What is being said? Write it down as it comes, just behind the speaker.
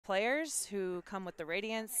players who come with the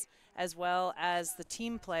Radiance, as well as the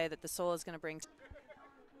team play that the Soul is going to bring.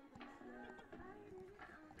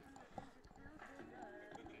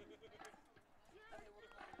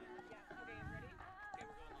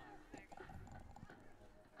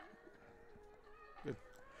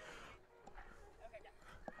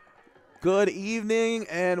 Good evening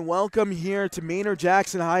and welcome here to Maynard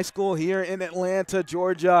Jackson High School here in Atlanta,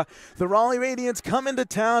 Georgia. The Raleigh Radiance come into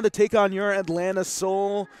town to take on your Atlanta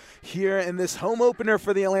Soul here in this home opener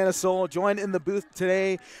for the Atlanta Soul. Joined in the booth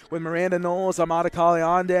today with Miranda Knowles, Amada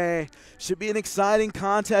Kaliande. Should be an exciting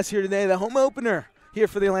contest here today, the home opener here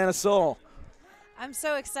for the Atlanta Soul. I'm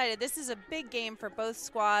so excited. This is a big game for both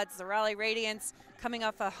squads. The Raleigh Radiance coming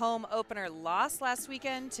off a home opener loss last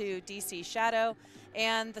weekend to DC Shadow,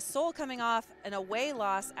 and the Soul coming off an away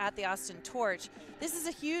loss at the Austin Torch. This is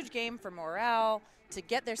a huge game for morale, to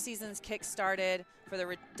get their seasons kick-started, for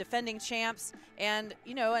the defending champs, and,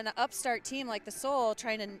 you know, an upstart team like the Soul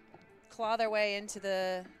trying to claw their way into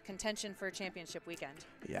the contention for championship weekend.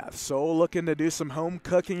 Yeah, Soul looking to do some home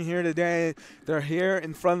cooking here today. They're here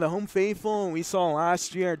in front of the home faithful, and we saw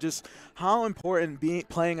last year just how important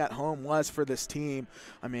playing at home was for this team.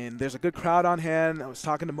 I mean, there's a good crowd on hand. I was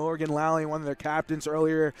talking to Morgan Lally, one of their captains,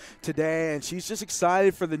 earlier today, and she's just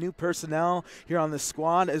excited for the new personnel here on the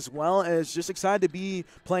squad, as well as just excited to be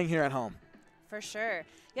playing here at home. For sure.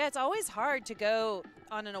 Yeah, it's always hard to go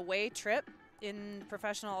on an away trip in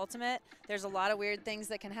professional ultimate. There's a lot of weird things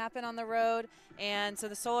that can happen on the road, and so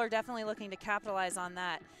the Soul are definitely looking to capitalize on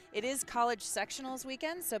that. It is college sectionals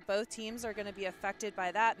weekend, so both teams are going to be affected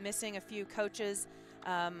by that, missing a few coaches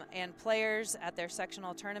and players at their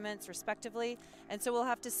sectional tournaments respectively, and so we'll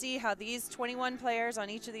have to see how these 21 players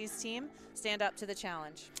on each of these teams stand up to the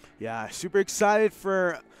challenge. Yeah, super excited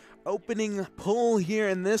for opening PUL here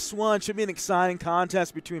in this one. Should be an exciting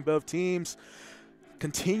contest between both teams,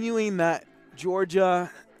 continuing that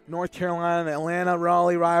Georgia, North Carolina, Atlanta,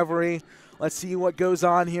 Raleigh rivalry. Let's see what goes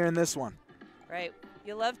on here in this one. Right.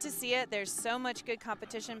 You love to see it. There's so much good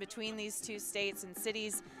competition between these two states and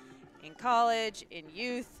cities, in college, in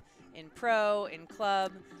youth, in pro, in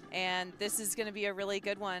club, and this is going to be a really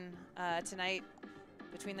good one tonight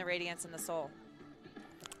between the Radiance and the Soul.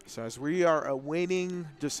 So as we are awaiting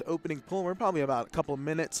just opening PUL, we're probably about a couple of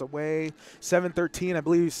minutes away. 7:13, I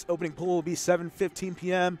believe opening PUL will be 7:15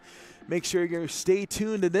 p.m. Make sure you stay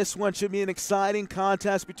tuned to this one. Should be an exciting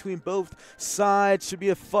contest between both sides. Should be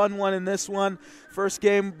a fun one in this one. First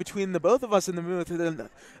game between the both of us in the booth and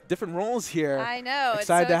different roles here. I know.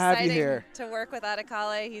 Excited it's so to have exciting you here. To work with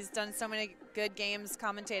Adekale. He's done so many good games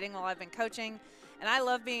commentating while I've been coaching. And I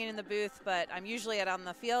love being in the booth, but I'm usually out on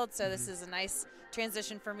the field, so this is a nice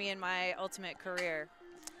transition for me in my ultimate career.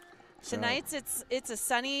 So Tonight's it's a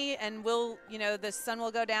sunny, and the sun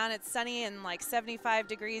will go down. It's sunny and like 75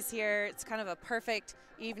 degrees here. It's kind of a perfect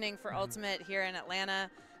evening for ultimate here in Atlanta,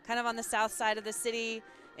 kind of on the south side of the city,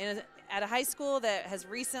 at a high school that has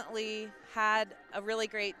recently had a really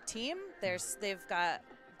great team. They've got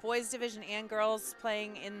boys division and girls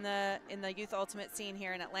playing in the youth ultimate scene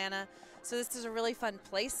here in Atlanta. So this is a really fun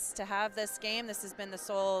place to have this game. This has been the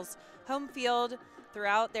Soul's home field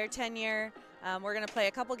throughout their tenure. We're going to play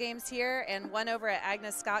a couple games here and one over at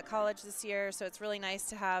Agnes Scott College this year, so it's really nice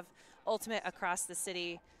to have ultimate across the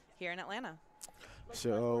city here in Atlanta.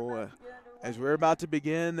 So as we're about to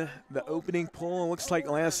begin the opening PUL, it looks like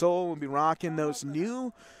Atlanta Soul will be rocking those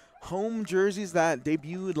new home jerseys that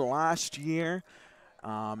debuted last year,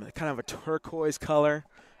 kind of a turquoise color,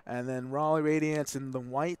 and then Raleigh Radiance in the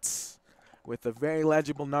whites with the very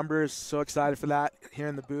legible numbers. So excited for that here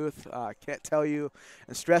in the booth. Can't tell you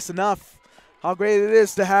and stress enough how great it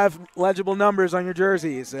is to have legible numbers on your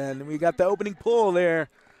jerseys. And we got the opening PUL there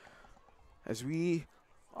as we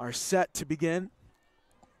are set to begin.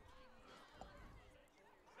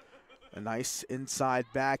 A nice inside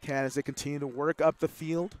backhand as they continue to work up the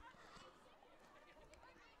field.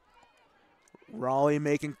 Raleigh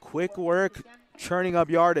making quick work, churning up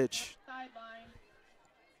yardage.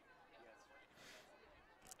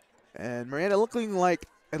 And Miranda looking like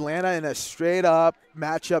Atlanta in a straight-up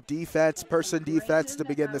matchup defense, person defense to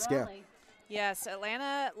begin this game. Yes,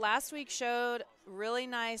 Atlanta last week showed really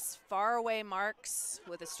nice far-away marks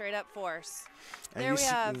with a straight-up force. And there we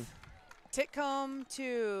have Titcomb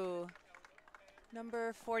to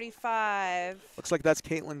number 45. Looks like that's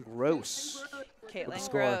Caitlin Gross. Caitlin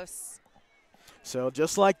Gross. So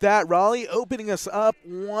just like that, Raleigh opening us up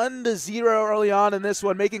 1-0 early on in this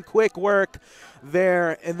one, making quick work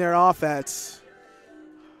there in their offense.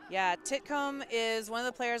 Yeah, Titcomb is one of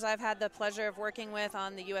the players I've had the pleasure of working with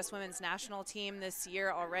on the U.S. Women's National Team this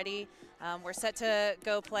year already. We're set to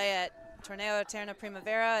go play at Torneo Eterna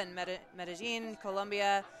Primavera in Medellin,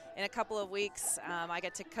 Colombia, in a couple of weeks. I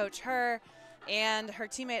get to coach her and her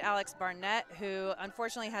teammate Alex Barnett, who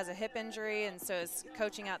unfortunately has a hip injury and so is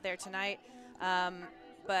coaching out there tonight.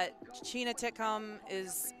 But Sheena Titcomb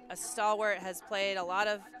is a stalwart, has played a lot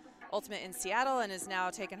of Ultimate in Seattle and is now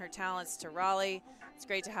taken her talents to Raleigh. It's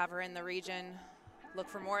great to have her in the region. Look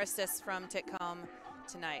for more assists from Titcomb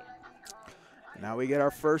tonight. Now we get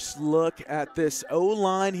our first look at this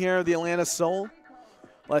O-line here of the Atlanta Soul.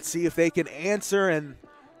 Let's see if they can answer and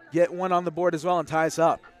get one on the board as well and tie us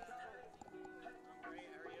up.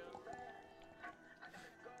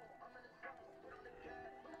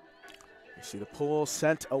 You see the pull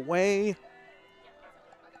sent away.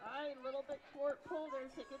 A little bit short pull there.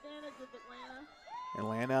 Take advantage of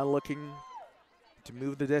Atlanta. Atlanta looking to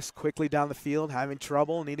move the disc quickly down the field, having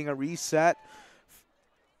trouble, needing a reset.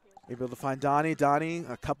 Able to find Donnie. Donnie,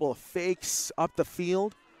 a couple of fakes up the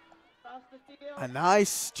field. A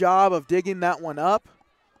nice job of digging that one up.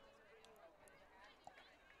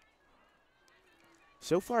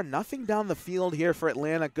 So far, nothing down the field here for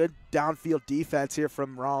Atlanta. Good downfield defense here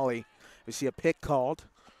from Raleigh. We see a pick called.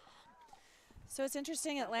 So it's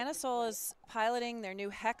interesting, Atlanta Soul is piloting their new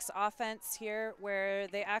Hex offense here, where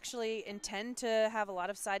they actually intend to have a lot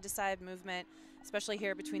of side-to-side movement, especially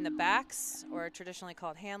here between the backs, or traditionally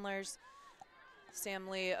called handlers. Sam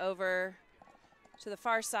Lee over to the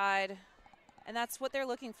far side, and that's what they're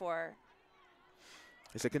looking for.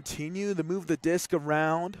 As they continue to move the disc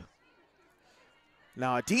around.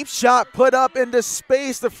 Now a deep shot put up into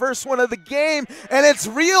space, the first one of the game, and it's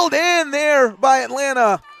reeled in there by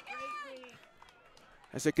Atlanta.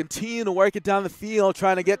 As they continue to work it down the field,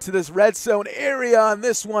 trying to get to this red zone area, and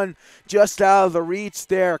this one just out of the reach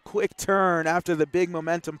there. Quick turn after the big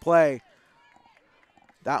momentum play.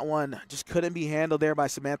 That one just couldn't be handled there by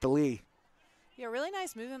Samantha Lee. Yeah, really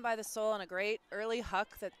nice movement by the Soul and a great early huck.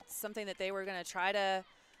 That's something that they were going to try to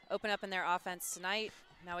open up in their offense tonight.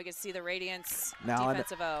 Now we can see the Radiance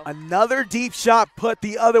defensive O. Another deep shot put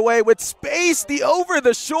the other way with space, the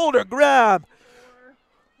over-the-shoulder grab.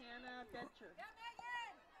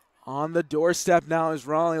 On the doorstep now is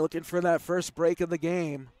Raleigh looking for that first break of the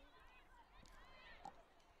game.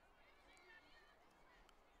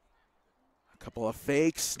 A couple of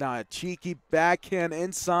fakes, now a cheeky backhand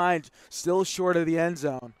inside, still short of the end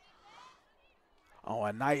zone. Oh,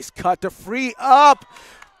 a nice cut to free up,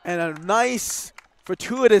 and a nice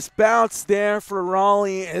fortuitous bounce there for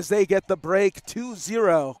Raleigh as they get the break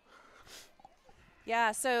 2-0.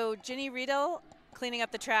 Yeah, so Ginny Riedel cleaning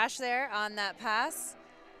up the trash there on that pass.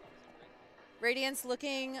 Radiance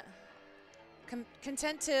looking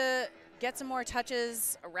content to get some more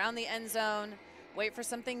touches around the end zone, wait for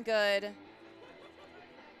something good.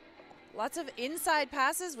 Lots of inside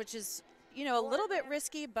passes, which is, you know, a little bit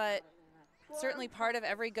risky, but certainly part of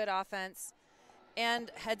every good offense.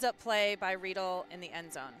 And heads-up play by Riedel in the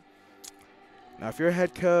end zone. Now, if you're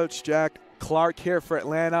head coach Jack Clark here for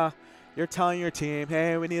Atlanta, you're telling your team,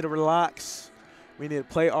 hey, we need to relax. We need to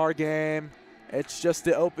play our game. It's just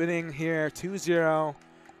the opening here, 2-0.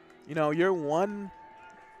 You know, you're one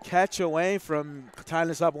catch away from tying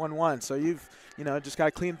this up 1-1. So you've, you know, just got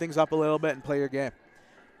to clean things up a little bit and play your game.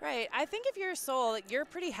 Right. I think if you're Soul, you're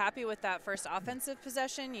pretty happy with that first offensive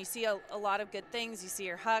possession. You see a lot of good things. You see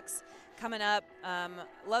your hucks coming up.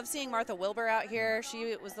 Love seeing Martha Wilbur out here.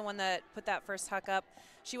 She was the one that put that first huck up.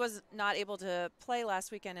 She was not able to play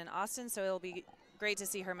last weekend in Austin, so it'll be great to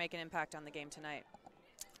see her make an impact on the game tonight.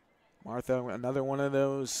 Martha, another one of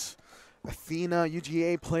those Athena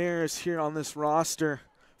UGA players here on this roster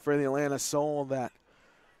for the Atlanta Soul that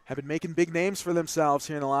have been making big names for themselves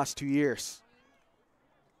here in the last 2 years.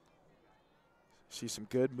 See some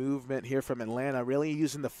good movement here from Atlanta, really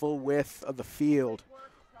using the full width of the field.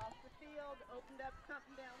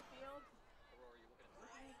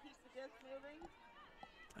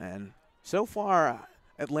 And so far,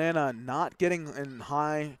 Atlanta not getting in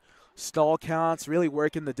high stall counts, really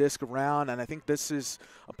working the disc around, and I think this is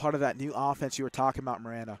a part of that new offense you were talking about,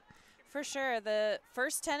 Miranda. For sure. The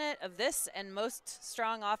first tenet of this and most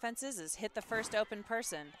strong offenses is hit the first open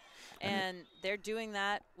person, and they're doing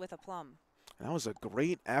that with aplomb. That was a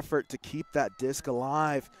great effort to keep that disc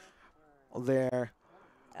alive there.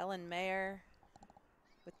 Ellen Mayer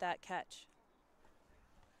with that catch.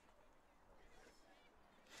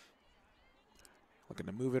 Looking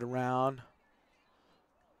to move it around.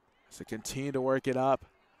 As they continue to work it up.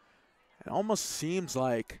 It almost seems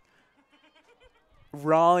like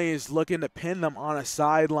Raleigh is looking to pin them on a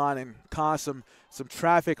sideline and cause some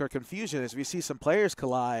traffic or confusion as we see some players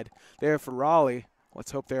collide there for Raleigh.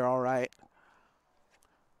 Let's hope they're all right.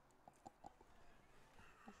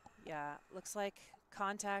 Yeah, looks like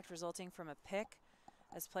contact resulting from a pick.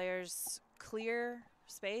 As players clear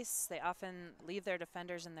space, they often leave their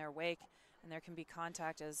defenders in their wake, and there can be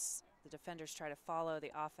contact as the defenders try to follow the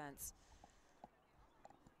offense.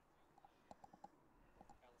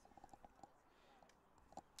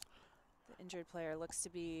 The injured player looks to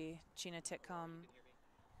be Gina Titcomb.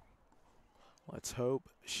 Let's hope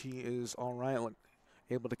she is all right,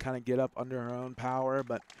 able to kind of get up under her own power,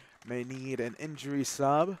 but may need an injury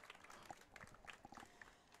sub.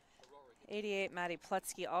 88, Maddie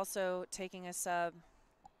Plutsky also taking a sub.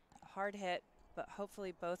 Hard hit, but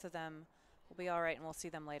hopefully both of them will be all right, and we'll see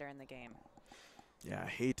them later in the game. Yeah, I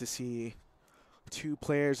hate to see two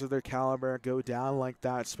players of their caliber go down like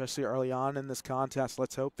that, especially early on in this contest.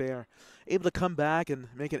 Let's hope they are able to come back and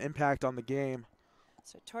make an impact on the game.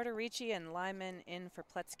 So Tortorici and Lyman in for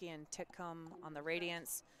Plutsky and Titcomb on the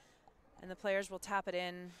Radiance. And the players will tap it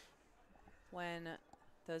in when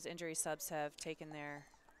those injury subs have taken their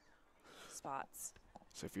spots.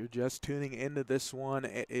 So if you're just tuning into this one,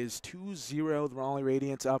 it is 2-0, the Raleigh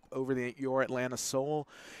Radiance up over your Atlanta Soul.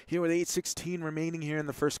 Here with 8:16 remaining here in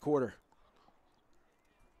the first quarter.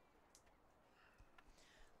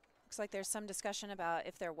 Looks like there's some discussion about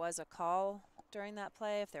if there was a call during that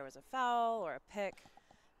play, if there was a foul or a pick,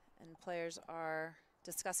 and players are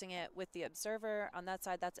discussing it with the observer. On that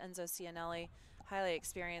side, that's Enzo Cianelli, highly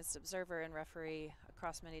experienced observer and referee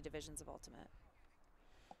across many divisions of Ultimate.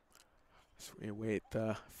 So we await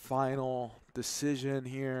the final decision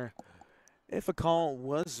here. If a call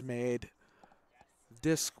was made,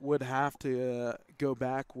 disc would have to go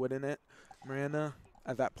back, wouldn't it, Miranda,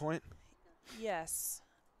 at that point? Yes.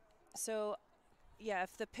 So, yeah,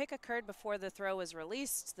 if the pick occurred before the throw was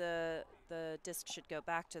released, the disc should go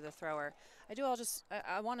back to the thrower.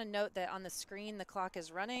 I want to note that on the screen the clock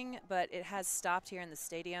is running, but it has stopped here in the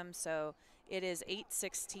stadium, so it is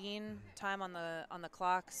 8:16 time on the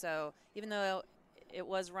clock. So even though it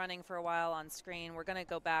was running for a while on screen, we're going to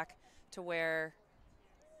go back to where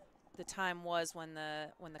the time was when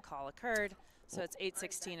the call occurred. So it's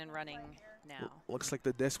 8:16 and running now. Looks like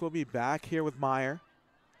the disc will be back here with Meyer.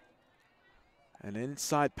 An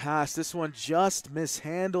inside pass. This one just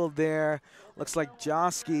mishandled there. Looks like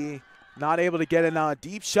Joski not able to get it now. A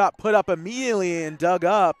deep shot put up immediately and dug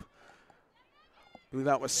up. I believe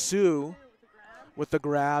that was Sue with the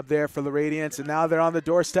grab there for the Radiance. And now they're on the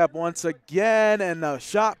doorstep once again. And a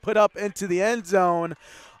shot put up into the end zone.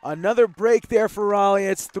 Another break there for Raleigh.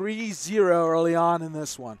 It's 3-0 early on in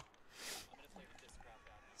this one.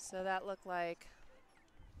 So that looked like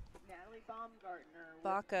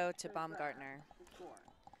Baco to Baumgartner.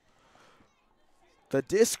 The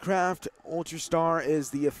Discraft Ultrastar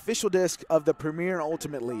is the official disc of the Premier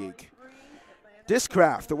Ultimate League.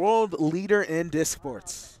 Discraft, the world leader in disc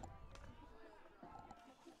sports.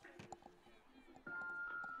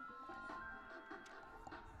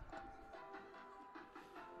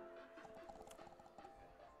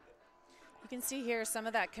 You can see here some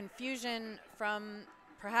of that confusion from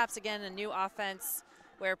perhaps, again, a new offense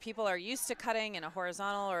where people are used to cutting in a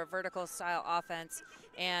horizontal or a vertical style offense,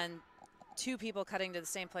 and two people cutting to the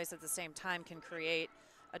same place at the same time can create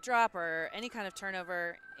a drop or any kind of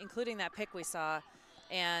turnover, including that pick we saw,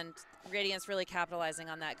 and Radiance really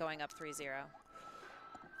capitalizing on that, going up 3-0.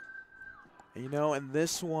 You know, in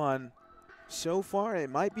this one, so far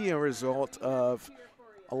it might be a result of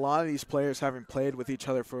a lot of these players having played with each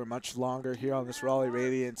other for much longer here on this Raleigh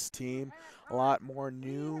Radiance team. A lot more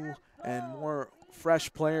new and more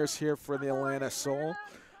fresh players here for the Atlanta Soul.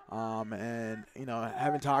 And, you know,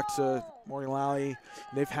 having talked to Morgan Lally,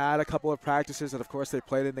 they've had a couple of practices and, of course, they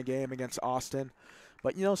played in the game against Austin.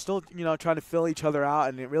 But, you know, still, you know, trying to fill each other out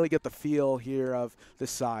and really get the feel here of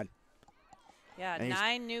this side. Yeah, and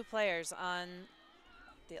 9 new players on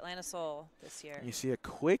the Atlanta Soul this year. You see a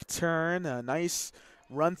quick turn, a nice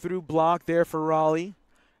run-through block there for Raleigh.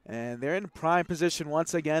 And they're in prime position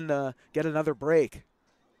once again to get another break.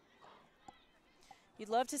 You'd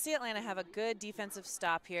love to see Atlanta have a good defensive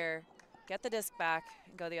stop here, get the disc back,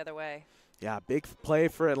 and go the other way. Yeah, big play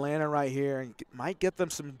for Atlanta right here, and might get them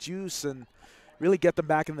some juice and really get them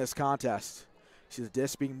back in this contest. See the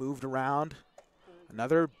disc being moved around.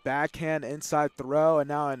 Another backhand inside throw, and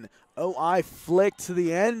now an OI flick to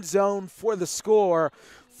the end zone for the score.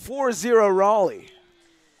 4-0 Raleigh.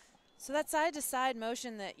 So that side-to-side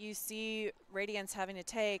motion that you see Radiance having to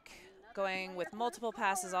take, going with multiple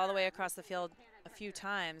passes all the way across the field a few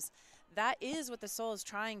times, that is what the Soul is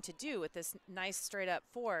trying to do with this nice straight-up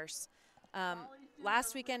force.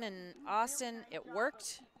 Last weekend in Austin, it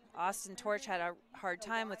worked. Austin Torch had a hard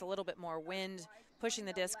time with a little bit more wind, pushing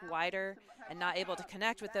the disc wider and not able to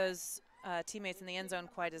connect with those teammates in the end zone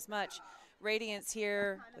quite as much. Radiance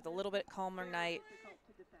here with a little bit calmer night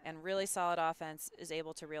and really solid offense is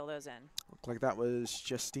able to reel those in. Looked like that was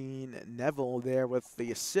Justine Neville there with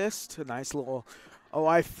the assist. A nice little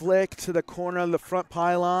OI flick to the corner of the front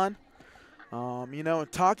pylon. You know,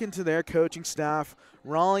 talking to their coaching staff,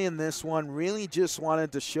 Raleigh in this one really just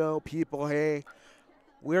wanted to show people, hey,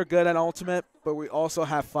 we're good at Ultimate, but we also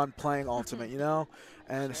have fun playing Ultimate, you know?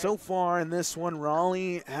 And so far in this one,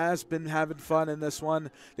 Raleigh has been having fun in this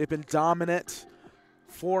one. They've been dominant,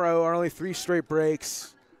 4-0 early, 3 straight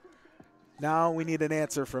breaks. Now we need an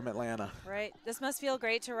answer from Atlanta. Right. This must feel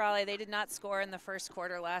great to Raleigh. They did not score in the first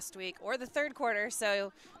quarter last week or the third quarter,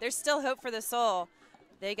 so there's still hope for the Soul.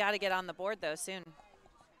 They got to get on the board, though, soon.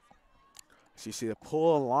 So you see the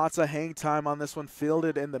pull, lots of hang time on this one,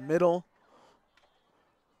 fielded in the middle.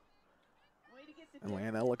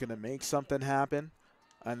 Atlanta looking to make something happen.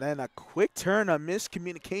 And then a quick turn, a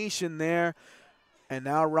miscommunication there. And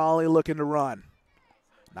now Raleigh looking to run.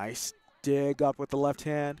 Nice dig up with the left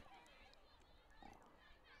hand.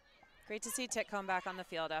 Great to see Tick come back on the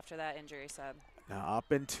field after that injury sub. Now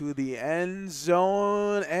up into the end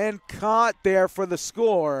zone and caught there for the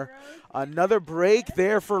score. Another break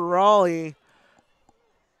there for Raleigh.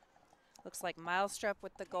 Looks like Milestrup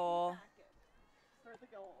with the goal.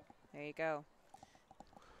 There you go.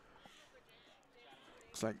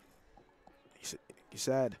 Looks like you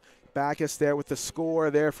said Backus there with the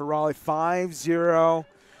score there for Raleigh, 5-0.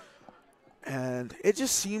 And it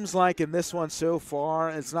just seems like in this one so far,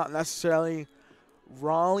 it's not necessarily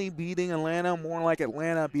Raleigh beating Atlanta, more like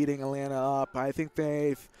Atlanta beating Atlanta up. I think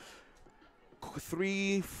they've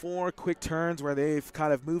 3-4 quick turns where they've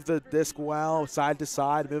kind of moved the disc well side to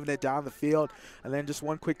side, moving it down the field, and then just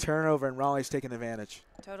one quick turnover, and Raleigh's taking advantage.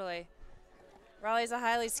 Totally. Raleigh's a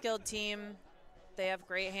highly skilled team. They have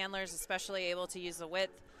great handlers, especially able to use the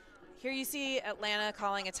width. Here you see Atlanta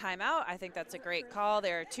calling a timeout. I think that's a great call.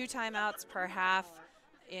 There are 2 timeouts per half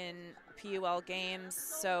in PUL games,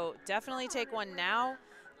 so definitely take one now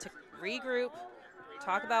to regroup,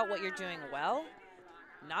 talk about what you're doing well,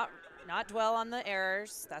 not dwell on the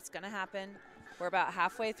errors. That's going to happen. We're about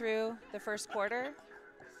halfway through the first quarter.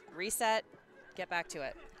 Reset, get back to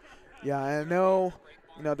it. Yeah, I know,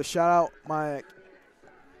 you know, to shout out my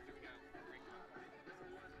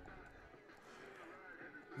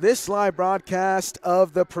this live broadcast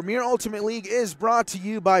of the Premier Ultimate League is brought to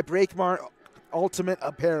you by Breakmark Ultimate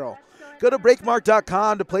Apparel. Go to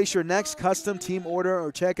breakmark.com to place your next custom team order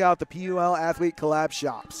or check out the PUL Athlete Collab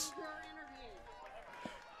shops.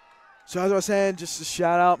 So as I was saying, just to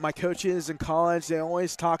shout out my coaches in college, they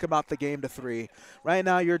always talk about the game to 3. Right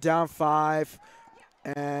now you're down 5,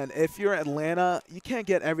 and if you're Atlanta, you can't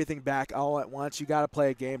get everything back all at once. You got to play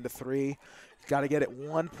a game to 3. Got to get it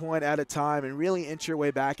 1 point at a time and really inch your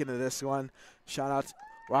way back into this one. Shout out to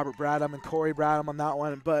Robert Bradham and Corey Bradham on that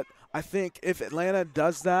one. But I think if Atlanta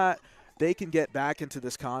does that, they can get back into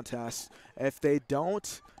this contest. If they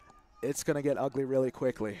don't, it's going to get ugly really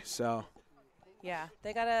quickly. So, yeah,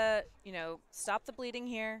 they got to, you know, stop the bleeding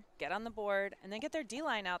here, get on the board, and then get their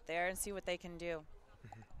D-line out there and see what they can do.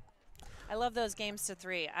 I love those games to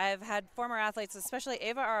 3. I've had former athletes, especially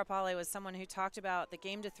Ava Arapale was someone who talked about the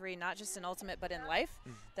game to 3, not just in Ultimate, but in life,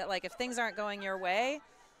 that like if things aren't going your way,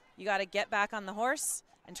 you got to get back on the horse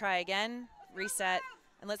and try again, reset,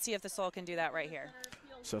 and let's see if the Soul can do that right here.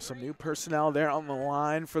 So some new personnel there on the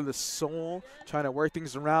line for the Soul, trying to work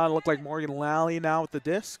things around. Look like Morgan Lally now with the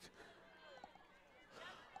disc.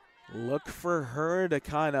 Look for her to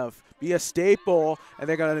kind of be a staple, and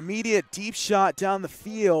they got an immediate deep shot down the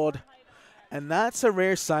field. And that's a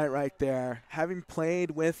rare sight right there. Having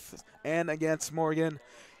played with and against Morgan,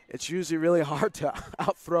 it's usually really hard to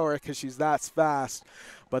out-throw her because she's that fast.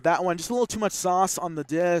 But that one, just a little too much sauce on the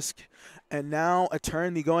disc. And now a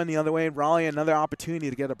turn going the other way. Raleigh, another opportunity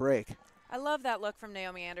to get a break. I love that look from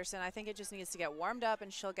Naomi Anderson. I think it just needs to get warmed up,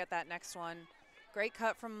 and she'll get that next one. Great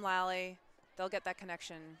cut from Lally. They'll get that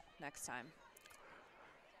connection next time.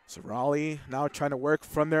 So Raleigh now trying to work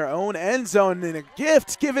from their own end zone, and a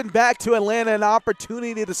gift given back to Atlanta, an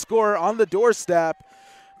opportunity to score on the doorstep.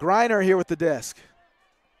 Griner here with the disc.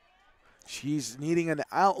 She's needing an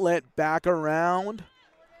outlet back around.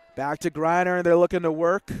 Back to Griner, they're looking to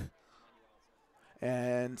work.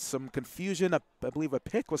 And some confusion, I believe a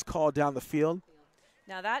pick was called down the field.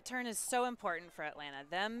 Now that turn is so important for Atlanta.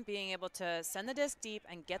 Them being able to send the disc deep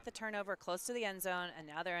and get the turnover close to the end zone, and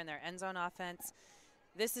now they're in their end zone offense.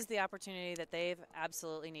 This is the opportunity that they've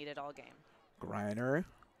absolutely needed all game. Griner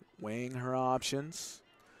weighing her options.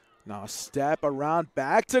 Now a step around,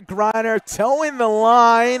 back to Griner, towing the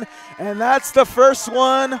line, and that's the first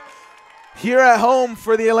one here at home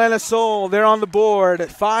for the Atlanta Soul. They're on the board.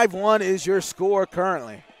 5-1 is your score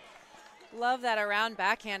currently. Love that around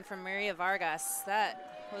backhand from Maria Vargas.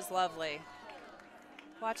 That was lovely.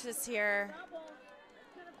 Watch this here.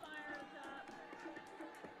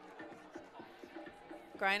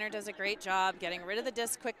 Greiner does a great job getting rid of the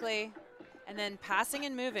disc quickly and then passing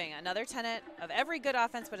and moving. Another tenet of every good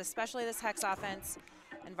offense, but especially this Hex offense.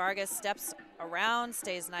 And Vargas steps around,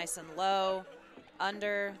 stays nice and low,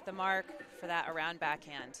 under the mark for that around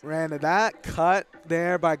backhand. Miranda, that cut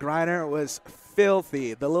there by Greiner was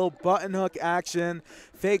filthy. The little button hook action,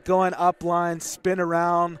 fake going up line, spin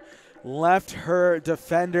around, left her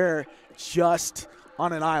defender just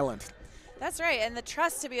on an island. That's right, and the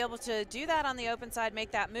trust to be able to do that on the open side,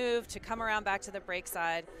 make that move, to come around back to the break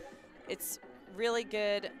side. It's really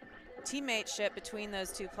good teammateship between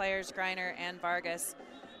those two players, Greiner and Vargas.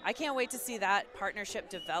 I can't wait to see that partnership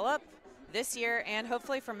develop this year and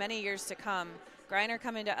hopefully for many years to come. Greiner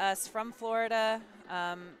coming to us from Florida,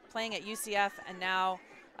 playing at UCF and now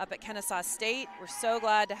up at Kennesaw State. We're so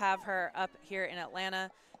glad to have her up here in Atlanta.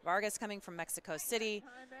 Vargas coming from Mexico City,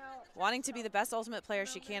 wanting to be the best ultimate player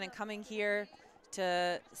she can and coming here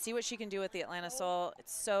to see what she can do with the Atlanta Soul.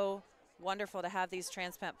 It's so wonderful to have these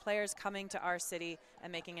transplant players coming to our city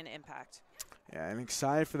and making an impact. Yeah, I'm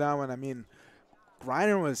excited for that one. I mean,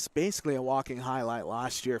 Greiner was basically a walking highlight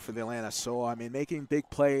last year for the Atlanta Soul. I mean, making big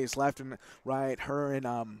plays left and right. Her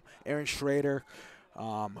and Aaron Schrader,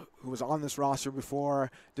 who was on this roster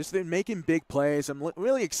before, just been making big plays. I'm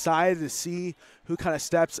really excited to see who kind of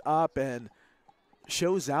steps up and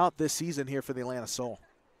shows out this season here for the Atlanta Soul.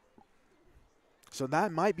 So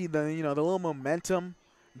that might be the the little momentum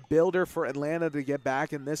builder for Atlanta to get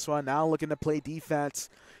back in this one. Now looking to play defense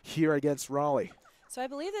here against Raleigh. So I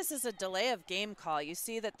believe this is a delay of game call. You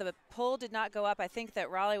see that the pull did not go up. I think that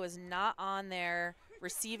Raleigh was not on their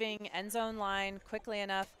receiving end zone line quickly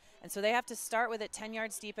enough, and so they have to start with it 10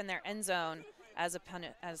 yards deep in their end zone as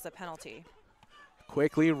the penalty.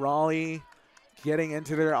 Quickly, Raleigh getting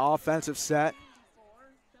into their offensive set.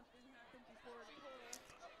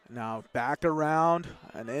 Now back around,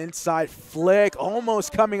 an inside flick,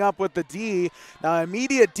 almost coming up with the D. Now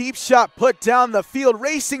immediate deep shot put down the field,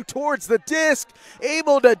 racing towards the disc,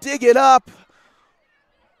 able to dig it up.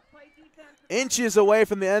 Inches away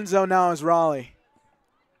from the end zone now is Raleigh.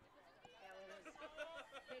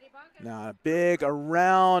 Now a big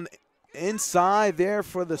around inside there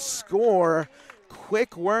for the score.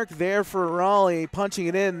 Quick work there for Raleigh, punching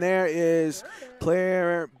it in. There is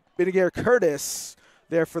player Bidiger Curtis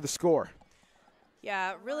there for the score.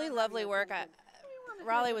 Yeah, really lovely work.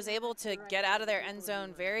 Raleigh was able to get out of their end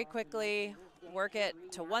zone very quickly, work it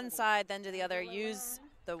to one side, then to the other, use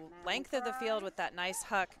the length of the field with that nice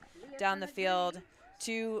huck down the field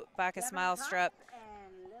to Bacchus Milestrup,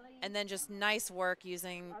 and then just nice work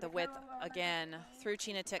using the width again through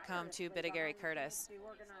Chena Titcomb to Bidigary Curtis.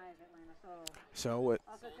 So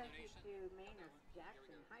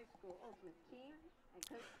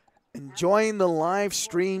enjoying the live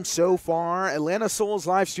stream so far. Atlanta Soul's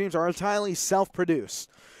live streams are entirely self-produced.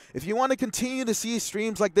 If you want to continue to see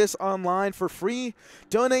streams like this online for free,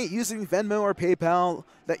 donate using Venmo or PayPal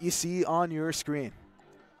that you see on your screen.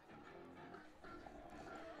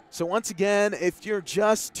 So once again, if you're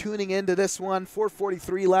just tuning into this one,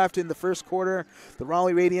 4:43 left in the first quarter. The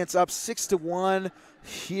Raleigh Radiance up 6-1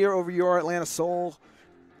 here over your Atlanta Soul.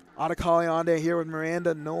 Ada Kaliande here with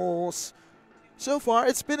Miranda Knowles. So far,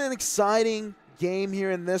 it's been an exciting game here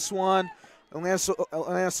in this one.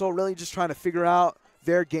 Atlanta Soul really just trying to figure out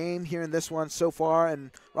their game here in this one so far, and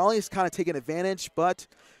Raleigh's kind of taking advantage, but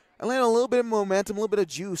Atlanta a little bit of momentum, a little bit of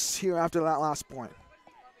juice here after that last point.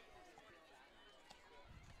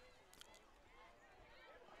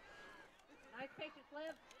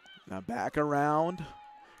 Now back around.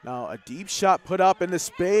 Now a deep shot put up into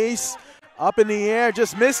space, up in the air,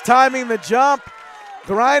 just mistiming the jump.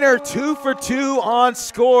 Greiner 2 for 2 on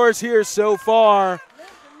scores here so far.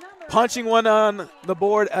 Punching one on the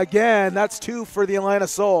board again. That's 2 for the Atlanta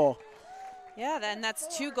Soul. Yeah, then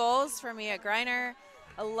that's 2 goals for Mia Greiner.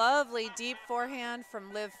 A lovely deep forehand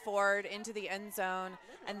from Liv Ford into the end zone.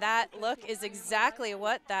 And that look is exactly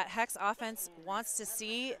what that Hex offense wants to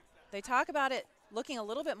see. They talk about it looking a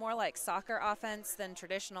little bit more like soccer offense than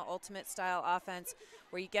traditional ultimate style offense,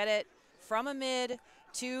 where you get it from a mid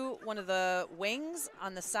to one of the wings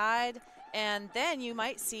on the side, and then you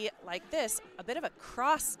might see, like this, a bit of a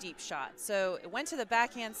cross deep shot. So it went to the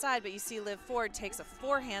backhand side, but you see Liv Ford takes a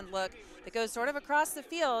forehand look that goes sort of across the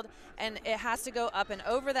field, and it has to go up and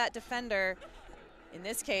over that defender, in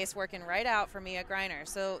this case working right out for Mia Greiner.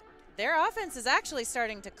 So their offense is actually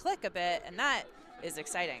starting to click a bit, and that is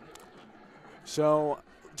exciting. So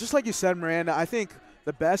just like you said, Miranda, I think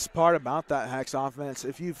the best part about that Hex offense,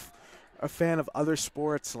 if you're a fan of other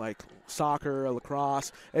sports like soccer or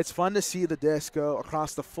lacrosse, it's fun to see the disc go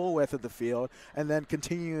across the full width of the field and then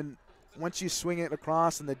continue. Once you swing it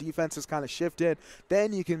across and the defense is kind of shifted,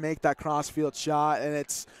 then you can make that cross-field shot, and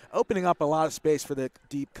it's opening up a lot of space for the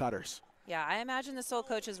deep cutters. Yeah, I imagine the Seoul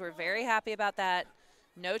coaches were very happy about that.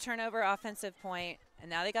 No turnover offensive point, and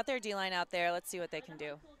now they got their D-line out there. Let's see what they can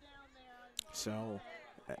do. So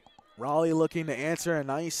Raleigh looking to answer a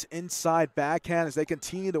nice inside backhand as they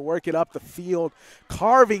continue to work it up the field,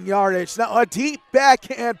 carving yardage. Now a deep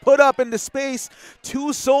backhand put up into space.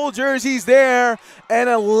 2 Seoul jerseys there, and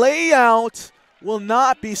a layout will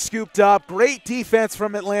not be scooped up. Great defense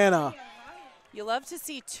from Atlanta. You love to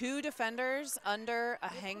see 2 defenders under a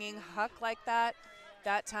hanging huck like that.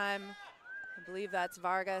 That time, I believe that's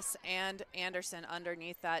Vargas and Anderson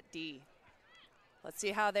underneath that D. Let's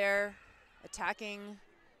see how their attacking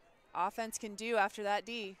offense can do after that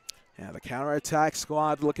D. Yeah, the counterattack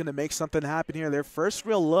squad looking to make something happen here. Their first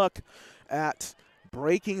real look at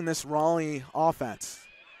breaking this Raleigh offense.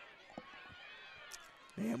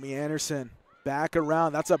 Naomi Anderson back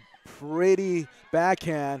around. That's a pretty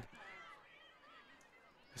backhand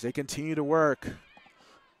as they continue to work.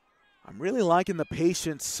 I'm really liking the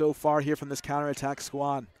patience so far here from this counterattack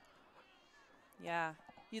squad. Yeah,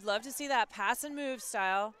 you'd love to see that pass and move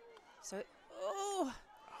style. So, oh,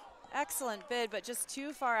 excellent bid, but just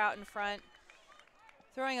too far out in front.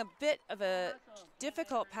 Throwing a bit of a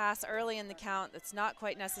difficult pass early in the count that's not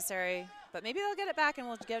quite necessary, but maybe they'll get it back and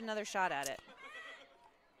we'll get another shot at it.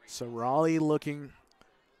 So Raleigh looking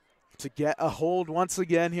to get a hold once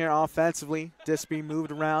again here offensively. Disc being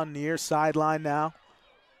moved around near sideline now.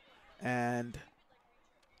 And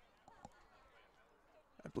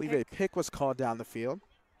I believe a pick was called down the field.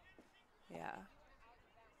 Yeah.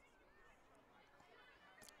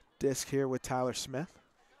 Disc here with Tyler Smith.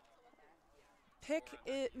 Pick,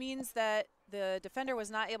 it means that the defender was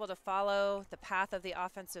not able to follow the path of the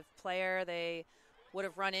offensive player. They would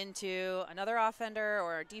have run into another offender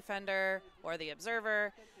or a defender or the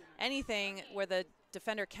observer, anything where the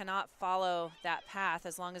defender cannot follow that path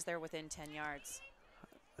as long as they're within 10 yards.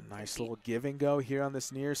 A nice little give and go here on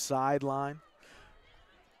this near sideline.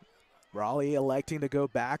 Raleigh electing to go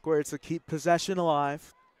backwards to keep possession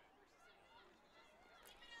alive.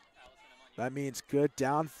 That means good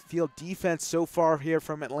downfield defense so far here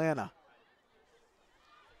from Atlanta.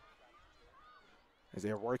 As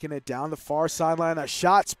they're working it down the far sideline, a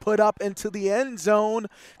shot's put up into the end zone.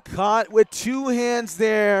 Caught with 2 hands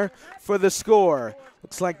there for the score.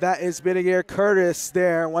 Looks like that is Bidigare Curtis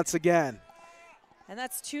there once again. And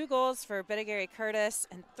that's 2 goals for Bidigare Curtis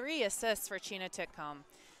and 3 assists for Chena Titcomb.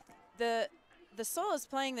 The Seoul is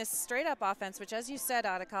playing this straight-up offense, which, as you said,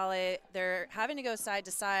 Adekale, they're having to go side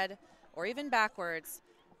to side or even backwards.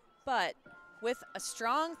 But with a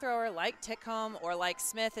strong thrower like Titcomb or like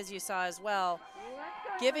Smith, as you saw as well,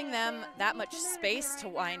 giving them that much space to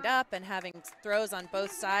wind up and having throws on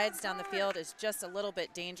both sides down the field is just a little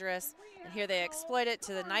bit dangerous. And here they exploit it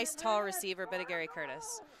to the nice tall receiver, Bidigare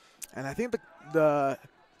Curtis. And I think the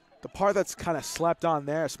part that's kind of slept on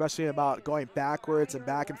there, especially about going backwards and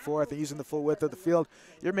back and forth and using the full width of the field,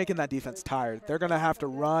 you're making that defense tired. They're going to have to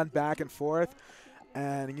run back and forth.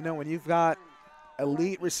 And, you know, when you've got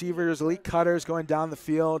elite receivers, elite cutters going down the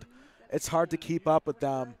field, it's hard to keep up with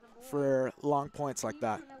them for long points like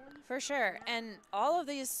that. For sure. And all of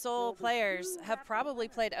these Seoul players have probably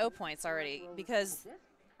played O points already because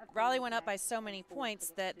Raleigh went up by so many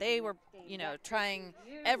points that they were, you know, trying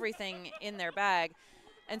everything in their bag.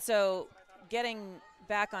 And so getting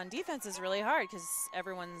back on defense is really hard because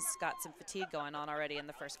everyone's got some fatigue going on already in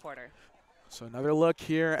the first quarter. So another look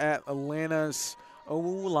here at Atlanta's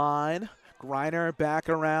O-line. Griner back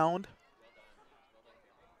around.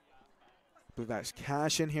 I believe that's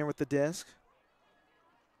Cash in here with the disc.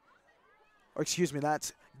 Or excuse me,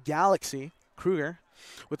 that's Galaxy Kruger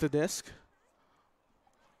with the disc.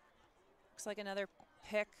 Looks like another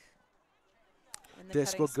pick in the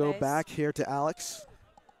Disc will go back here to Alex.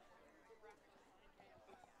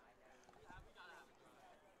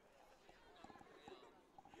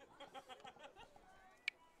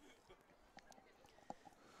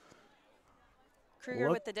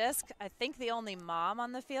 Kruger with the disc. I think the only mom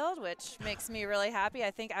on the field, which makes me really happy.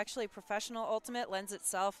 I think actually professional ultimate lends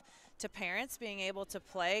itself to parents being able to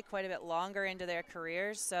play quite a bit longer into their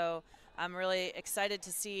careers. So I'm really excited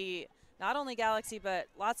to see not only Galaxy, but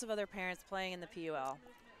lots of other parents playing in the PUL.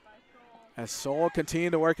 As Seoul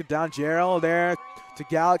continue to work it down, Gerald there to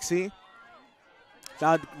Galaxy.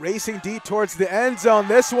 Now racing deep towards the end zone.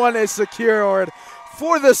 This one is secured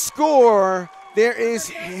for the score, there is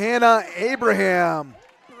Hannah Abraham.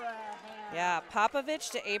 Yeah,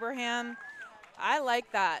 Popovich to Abraham. I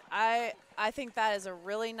like that. I think that is a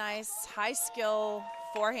really nice, high-skill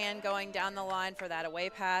forehand going down the line for that away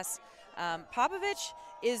pass. Popovich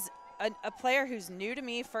is a player who's new to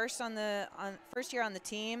me, first year on the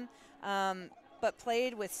team, but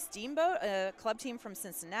played with Steamboat, a club team from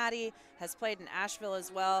Cincinnati, has played in Asheville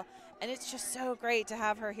as well, and it's just so great to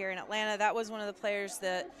have her here in Atlanta. That was one of the players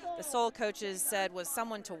that the Seoul coaches said was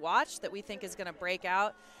someone to watch that we think is going to break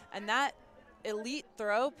out, and that elite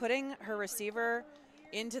throw, putting her receiver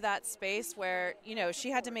into that space where, you know, she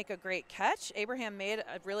had to make a great catch. Abraham made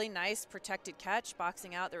a really nice protected catch,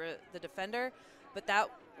 boxing out the defender, but that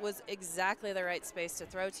was exactly the right space to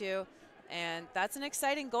throw to. And that's an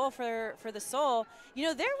exciting goal for the Seoul. You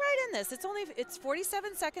know, they're right in this. It's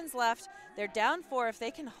 47 seconds left. They're down 4. If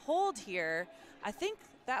they can hold here, I think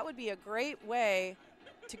that would be a great way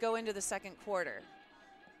to go into the second quarter.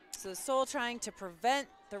 So the Seoul trying to prevent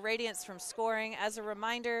the Radiance from scoring. As a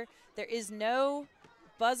reminder, there is no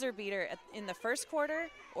buzzer beater in the first quarter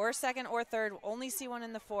or second or third. We'll only see one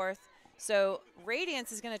in the fourth. So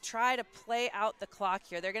Radiance is going to try to play out the clock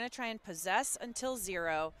here. They're going to try and possess until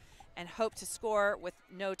 0 and hope to score with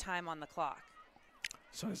no time on the clock.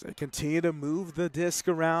 So as they continue to move the disc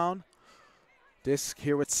around, disc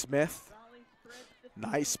here with Smith.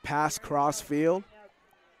 Nice pass cross field.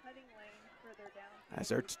 As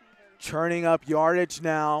they're churning up yardage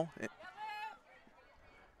now,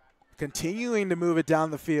 continuing to move it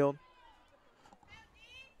down the field.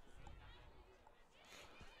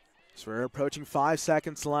 So we're approaching 5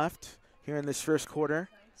 seconds left here in this first quarter.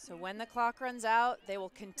 So when the clock runs out, they will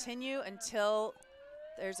continue until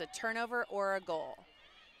there's a turnover or a goal.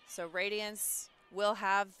 So Radiance will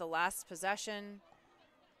have the last possession.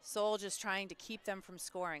 Seoul just trying to keep them from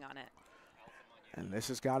scoring on it. And this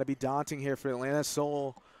has got to be daunting here for Atlanta.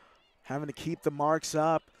 Seoul having to keep the marks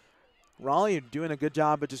up. Raleigh doing a good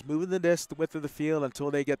job of just moving the disc the width of the field until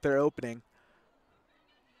they get their opening.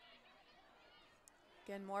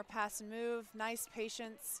 Again, more pass and move. Nice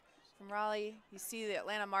patience from Raleigh. You see the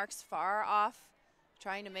Atlanta marks far off,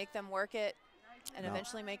 trying to make them work it and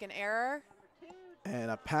eventually make an error.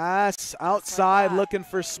 And a pass outside looking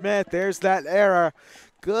for Smith. There's that error.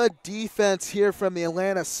 Good defense here from the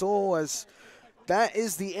Atlanta Seoul, as that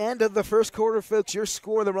is the end of the first quarter, folks. Your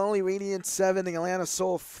score, the Raleigh Radiance 7, the Atlanta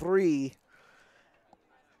Seoul 3.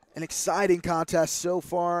 An exciting contest so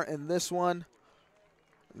far in this one.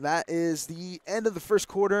 That is the end of the first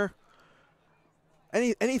quarter.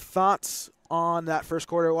 Any thoughts on that first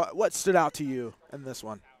quarter? What stood out to you in this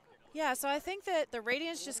one? Yeah, so I think that the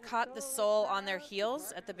Radiance just caught the Seoul on their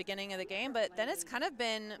heels at the beginning of the game, but then it's kind of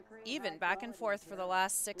been even back and forth for the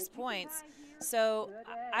last 6 points. So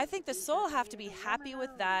I think the Seoul have to be happy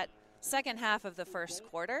with that second half of the first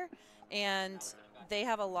quarter, and they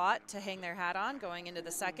have a lot to hang their hat on going into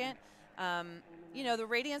the second. You know, the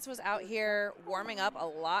Radiance was out here warming up a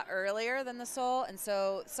lot earlier than the Seoul, and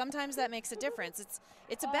so sometimes that makes a difference.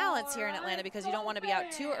 It's a balance here in Atlanta because you don't want to be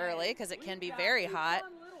out too early because it can be very hot,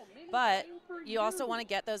 but you also want to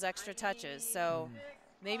get those extra touches. So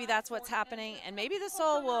maybe that's what's happening, and maybe the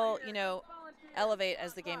Seoul will, you know, elevate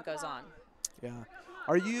as the game goes on. Yeah.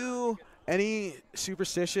 Are you any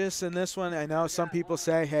superstitious in this one? I know some people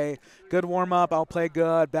say, hey, good warm-up, I'll play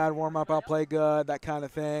good. Bad warm-up, I'll play good, that kind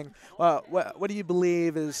of thing. Well, what do you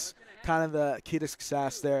believe is kind of the key to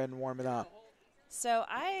success there in warming up? So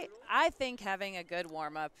I think having a good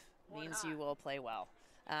warm-up means you will play well.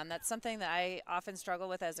 That's something that I often struggle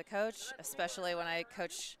with as a coach, especially when I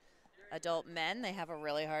coach adult men. They have a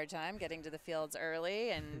really hard time getting to the fields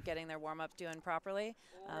early and getting their warm-up doing properly.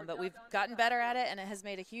 But we've gotten better at it, and it has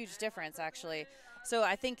made a huge difference, actually. So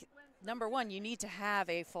I think, number one, you need to have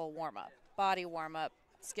a full warm-up, body warm-up,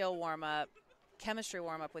 skill warm-up, chemistry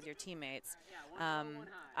warm-up with your teammates.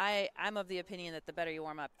 I'm of the opinion that the better you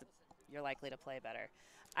warm up, you're likely to play better.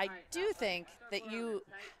 I do think that you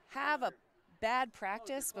have a bad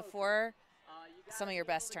practice before some of your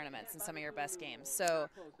best tournaments and some of your best games. So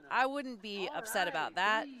I wouldn't be upset about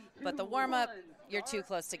that, but the warm-up, you're too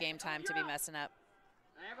close to game time to be messing up.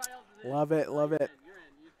 Love it, love it.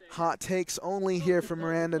 Hot takes only here from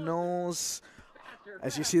Miranda Knowles.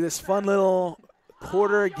 As you see this fun little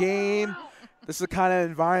quarter game, this is the kind of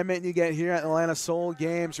environment you get here at Atlanta Seoul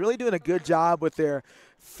Games. Really doing a good job with their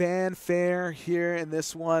fanfare here in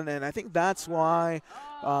this one, and I think that's why,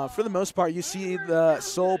 for the most part, you see the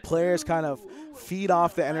Seoul players kind of feed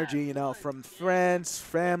off the energy, you know, from friends,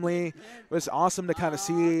 family. It was awesome to kind of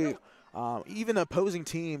see even opposing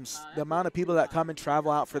teams, the amount of people that come and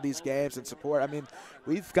travel out for these games and support. I mean,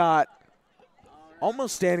 we've got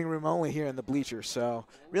almost standing room only here in the bleachers. So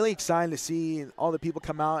really exciting to see all the people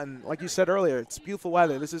come out. And like you said earlier, it's beautiful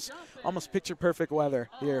weather. This is almost picture perfect weather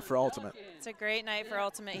here for Ultimate. It's a great night for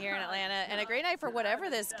Ultimate here in Atlanta, and a great night for whatever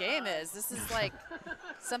this game is. This is like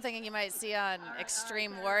something you might see on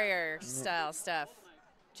Extreme Warrior style stuff,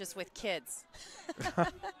 just with kids.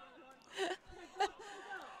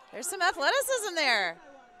 There's some athleticism there.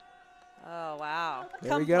 Oh, wow.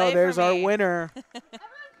 There we go. There's our winner.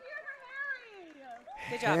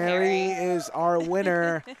 Good job, Harry is our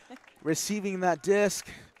winner, receiving that disc.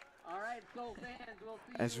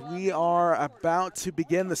 As we are about to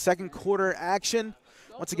begin the second quarter action.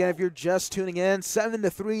 Once again, if you're just tuning in,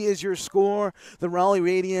 7-3 is your score. The Raleigh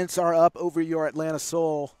Radiance are up over your Atlanta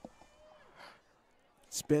Soul.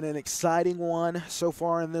 It's been an exciting one so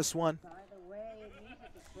far in this one.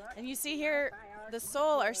 And you see here, the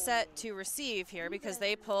Soul are set to receive here because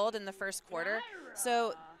they pulled in the first quarter.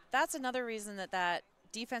 So that's another reason that that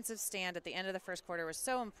defensive stand at the end of the first quarter was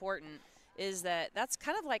so important, is that that's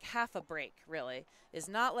kind of like half a break, really, is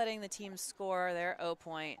not letting the team score their O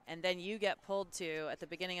point, and then you get pulled to at the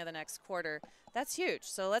beginning of the next quarter. That's huge.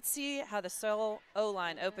 So let's see how the Soul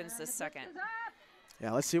O-line opens this second.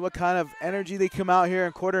 Yeah, let's see what kind of energy they come out here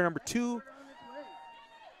in quarter number 2.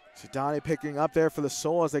 So Donnie picking up there for the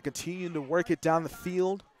Soul as they continue to work it down the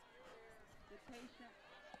field.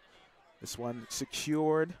 This one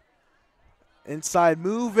secured. Inside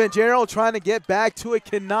movement. Gerald trying to get back to it,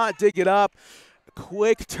 cannot dig it up.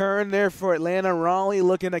 Quick turn there for Atlanta. Raleigh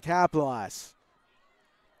looking to capitalize.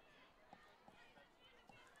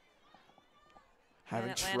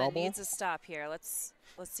 Having Atlanta trouble. needs a stop here. Let's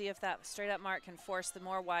see if that straight up mark can force the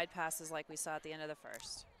more wide passes like we saw at the end of the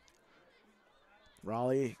first.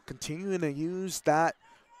 Raleigh continuing to use that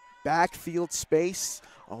backfield space.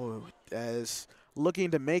 Oh, as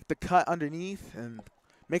looking to make the cut underneath and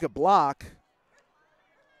make a block.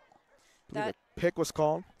 That pick was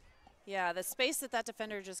called. Yeah, the space that that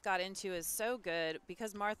defender just got into is so good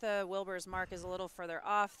because Martha Wilbur's mark is a little further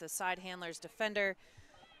off the side handler's defender.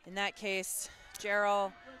 In that case,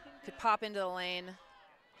 Gerald could pop into the lane,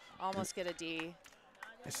 almost get a D.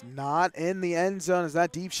 It's not in the end zone. Is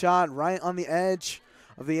that deep shot right on the edge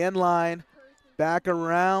of the end line? Back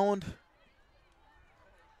around.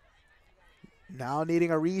 Now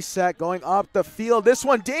needing a reset, going up the field. This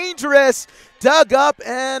one dangerous. Dug up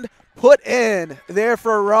and put in there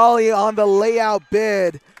for Raleigh on the layout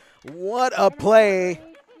bid. What a play.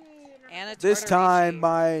 This time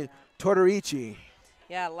by Tortorici.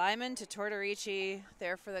 Yeah, Lyman to Tortorici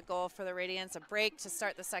there for the goal for the Radiance. A break to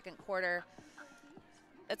start the second quarter.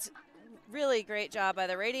 It's really great job by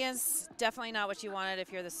the Radiance. Definitely not what you wanted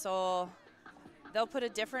if you're the Soul. They'll put a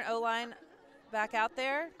different O-line back out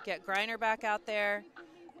there, get Griner back out there,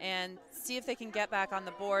 and see if they can get back on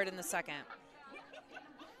the board in the second.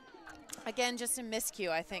 Again, just a miscue,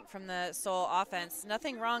 I think, from the Soul offense.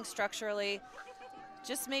 Nothing wrong structurally,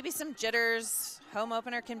 just maybe some jitters. Home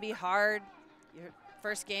opener can be hard. Your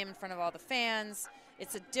first game in front of all the fans.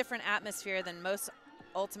 It's a different atmosphere than most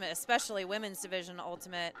Ultimate, especially women's division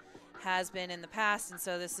Ultimate, has been in the past, and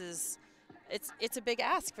so this is, it's a big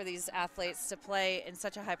ask for these athletes to play in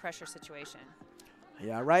such a high-pressure situation.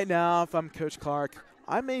 Yeah, right now, if I'm Coach Clark,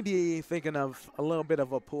 I may be thinking of a little bit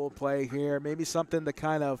of a pool play here, maybe something to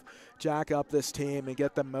kind of jack up this team and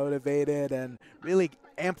get them motivated and really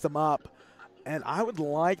amp them up. And I would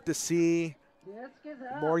like to see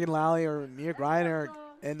Morgan Lally or Mia Griner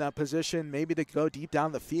in a position maybe to go deep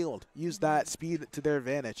down the field, use that speed to their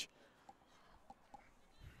advantage.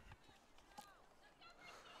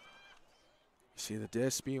 See the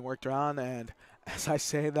disc being worked around, and as I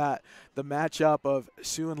say that, the matchup of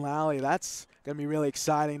Sue and Lally, that's going to be really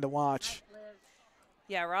exciting to watch.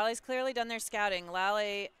 Yeah, Raleigh's clearly done their scouting.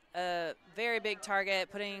 Lally, a very big target,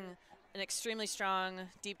 putting an extremely strong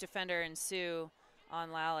deep defender in Sue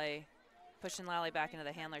on Lally, pushing Lally back into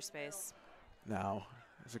the handler space. Now,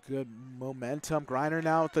 there's a good momentum. Griner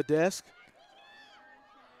now with the disc.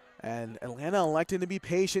 And Atlanta electing to be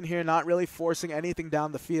patient here, not really forcing anything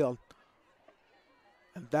down the field.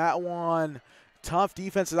 And that one, tough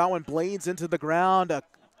defense. That one blades into the ground. A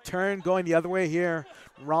turn going the other way here.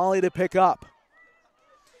 Raleigh to pick up.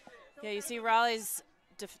 Yeah, you see Raleigh's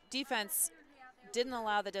defense didn't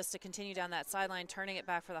allow the disc to continue down that sideline, turning it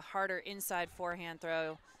back for the harder inside forehand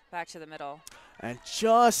throw back to the middle. And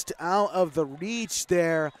just out of the reach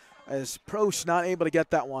there as Prosch not able to get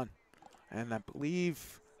that one. And I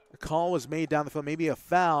believe a call was made down the field, maybe a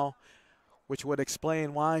foul, which would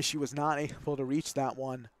explain why she was not able to reach that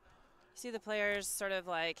one. See the players sort of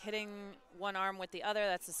like hitting one arm with the other.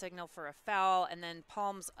 That's a signal for a foul. And then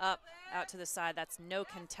palms up out to the side. That's no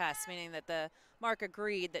contest, meaning that the mark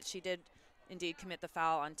agreed that she did indeed commit the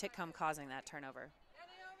foul on Titcomb, causing that turnover.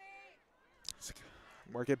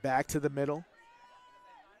 Work it back to the middle.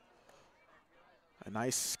 A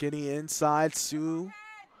nice skinny inside. Sue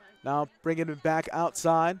now bringing it back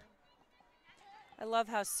outside. I love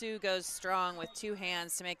how Sue goes strong with 2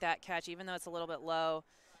 hands to make that catch, even though it's a little bit low.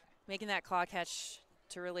 Making that claw catch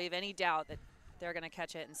to relieve any doubt that they're going to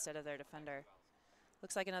catch it instead of their defender.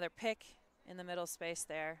 Looks like another pick in the middle space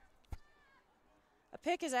there. A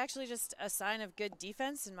pick is actually just a sign of good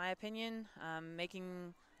defense, in my opinion,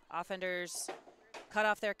 making offenders cut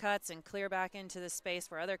off their cuts and clear back into the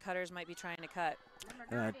space where other cutters might be trying to cut.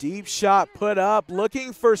 A deep shot put up,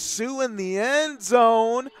 looking for Sue in the end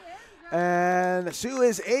zone. And Sue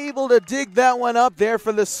is able to dig that one up there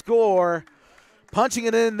for the score. Punching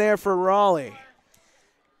it in there for Raleigh.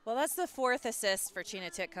 Well, that's the 4th assist for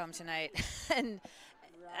Chyna Titcomb tonight. And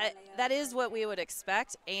that is what we would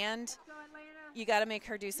expect. And you got to make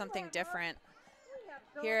her do something different.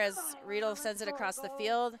 Here as Riedel sends it across the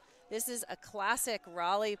field. This is a classic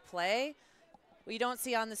Raleigh play. What you don't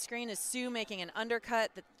see on the screen is Sue making an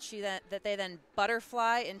undercut that they then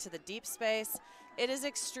butterfly into the deep space. It is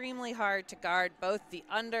extremely hard to guard both the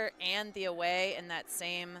under and the away in that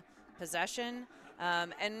same possession.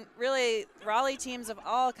 And really, Raleigh teams of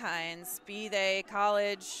all kinds, be they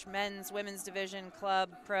college, men's, women's division, club,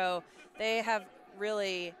 pro, they have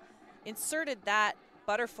really inserted that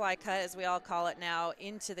butterfly cut, as we all call it now,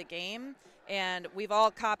 into the game. And we've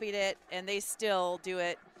all copied it, and they still do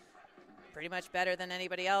it pretty much better than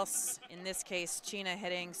anybody else. In this case, Chyna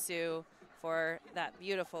hitting Sue for that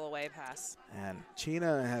beautiful away pass. And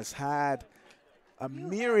Chyna has had a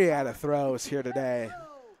myriad of throws here today.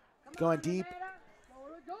 Going deep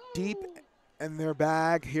in their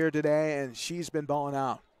bag here today, and she's been balling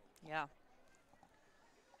out. Yeah.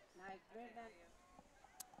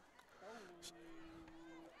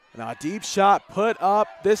 Now a deep shot put up.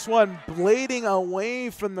 This one blading away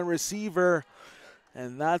from the receiver.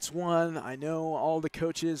 And that's one I know all the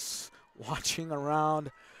coaches watching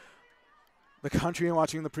around the country and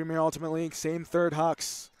watching the Premier Ultimate League, same third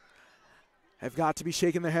Hucks, have got to be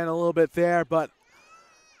shaking their head a little bit there, but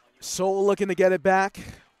Soul looking to get it back.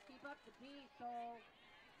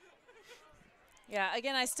 Yeah,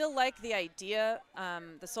 again, I still like the idea.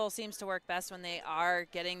 The Soul seems to work best when they are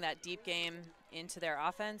getting that deep game into their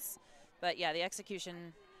offense. But, yeah, the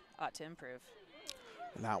execution ought to improve.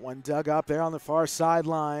 And that one dug up there on the far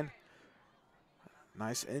sideline.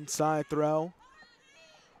 Nice inside throw.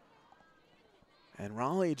 And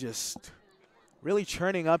Raleigh just really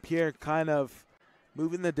churning up here, kind of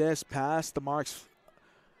moving the disc past the marks.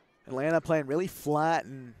 Atlanta playing really flat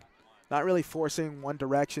and not really forcing one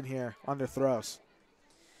direction here on their throws.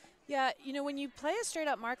 Yeah, you know, when you play a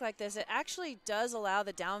straight-up mark like this, it actually does allow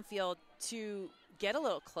the downfield to get a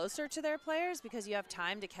little closer to their players because you have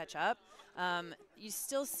time to catch up. You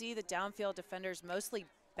still see the downfield defenders mostly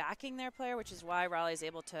backing their player, which is why Raleigh is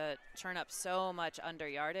able to turn up so much under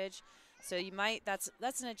yardage. So you might that's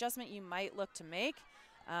an adjustment you might look to make,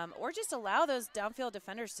 or just allow those downfield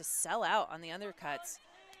defenders to sell out on the undercuts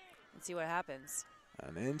and see what happens.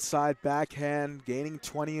 An inside backhand gaining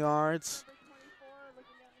 20 yards.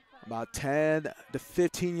 About 10 to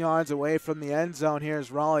 15 yards away from the end zone.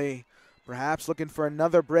 Here's Raleigh perhaps looking for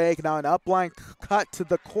another break. Now an upline cut to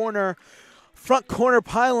the corner. Front corner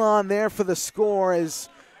pylon there for the score is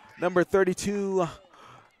number 32,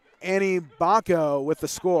 Annie Bacco with the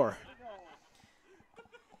score.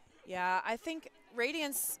 Yeah, I think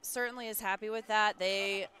Radiance certainly is happy with that.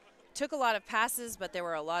 They took a lot of passes, but there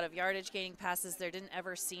were a lot of yardage gaining passes. There didn't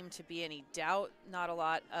ever seem to be any doubt, not a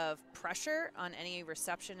lot of pressure on any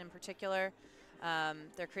reception in particular.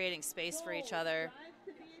 They're creating space for each other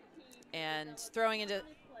and throwing into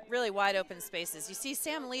really wide open spaces. You see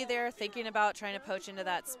Sam Lee there thinking about trying to poach into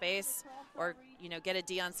that space or, you know, get a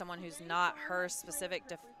D on someone who's not her specific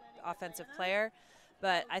offensive player.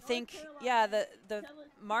 But I think, yeah, the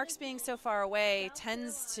marks being so far away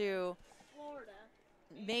tends to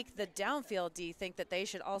make the downfield D think that they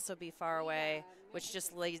should also be far away, which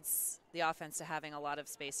just leads the offense to having a lot of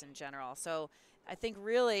space in general. So I think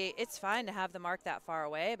really it's fine to have the mark that far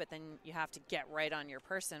away, but then you have to get right on your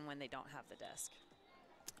person when they don't have the disc.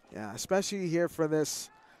 Yeah, especially here for this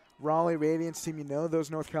Raleigh Radiance team. You know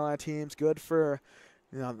those North Carolina teams, good for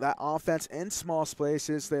that offense in small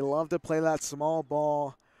spaces. They love to play that small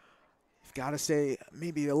ball. You've got to stay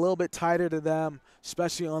maybe a little bit tighter to them,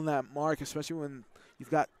 especially on that mark, especially when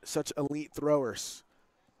you've got such elite throwers.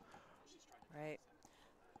 Right.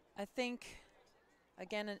 I think,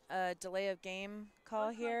 again, a delay of game call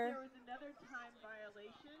here. There was another time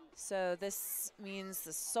violation. So this means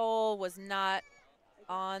the Soul was not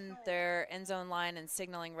on their end zone line and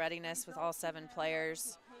signaling readiness with all 7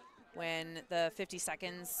 players when the 50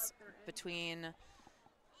 seconds between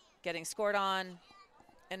getting scored on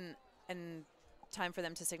and time for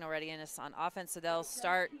them to signal readiness on offense. So they'll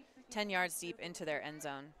start 10 yards deep into their end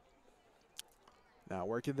zone. Now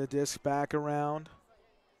working the disc back around.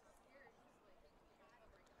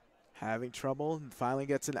 Having trouble and finally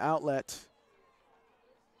gets an outlet.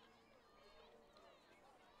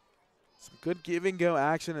 Some good give and go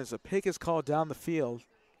action as a pick is called down the field.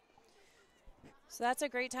 So that's a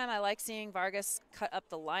great time. I like seeing Vargas cut up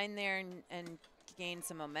the line there and gain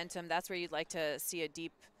some momentum. That's where you'd like to see a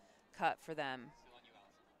deep cut for them.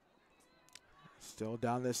 Still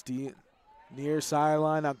down this deep near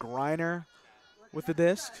sideline. Now Griner with the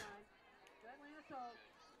disc.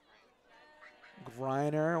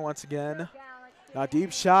 Griner once again. Now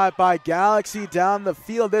deep shot by Galaxy down the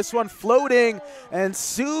field. This one floating, and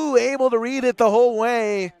Sue able to read it the whole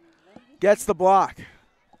way. Gets the block.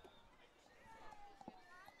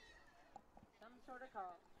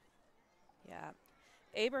 Yeah,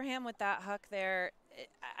 Abraham with that huck there.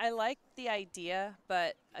 I like the idea,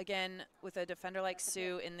 but again, with a defender like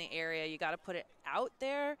Sue in the area, you got to put it out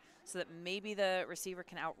there so that maybe the receiver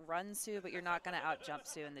can outrun Sue, but you're not going to out-jump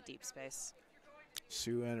Sue in the deep space.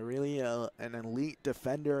 Sue and really an elite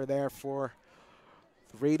defender there for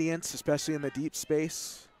the Radiance, especially in the deep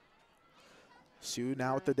space. Sue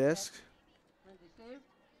now with the disc.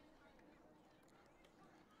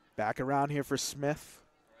 Back around here for Smith.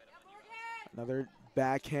 Another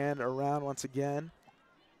backhand around once again.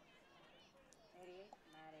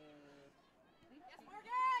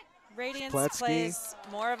 Radiance Spletsky plays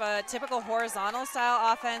more of a typical horizontal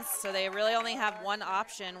style offense, so they really only have one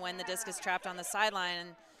option when the disc is trapped on the sideline,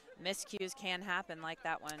 and miscues can happen like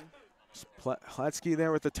that one. Spletsky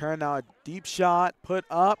there with the turn. Now a deep shot put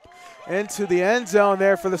up into the end zone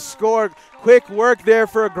there for the score. Quick work there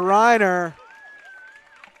for Griner.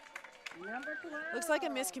 Looks like a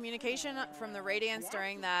miscommunication from the Radiance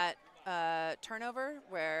during that turnover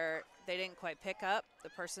where they didn't quite pick up the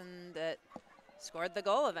person that scored the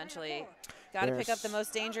goal eventually. Got to pick up the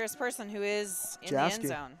most dangerous person who is in the end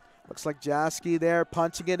zone. Looks like Jasky there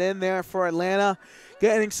punching it in there for Atlanta.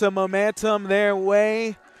 Getting some momentum their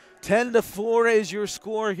way. 10-4 is your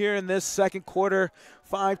score here in this second quarter.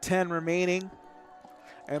 5:10 remaining.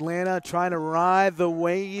 Atlanta trying to ride the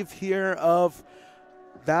wave here of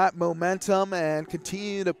that momentum and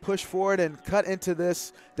continue to push forward and cut into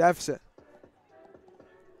this deficit.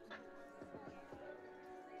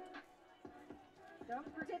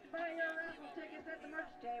 Don't forget to buy your raffle tickets at the merch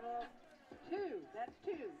table. 2, that's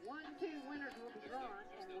 2. 1, 2 winners will be drawn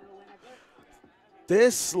and will win a gift.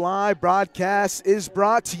 This live broadcast is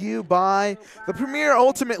brought to you by the Premier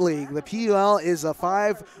Ultimate League. The PUL is a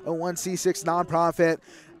 501c6 nonprofit.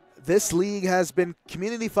 This league has been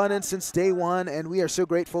community funded since day one, and we are so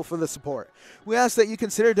grateful for the support. We ask that you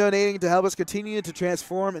consider donating to help us continue to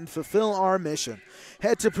transform and fulfill our mission.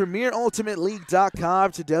 Head to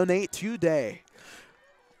premierultimateleague.com to donate today.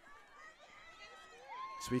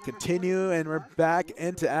 So we continue, and we're back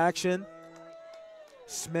into action.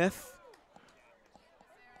 Smith.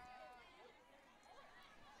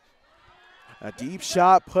 A deep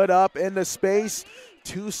shot put up into space.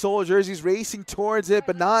 2 Soul jerseys racing towards it,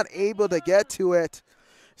 but not able to get to it.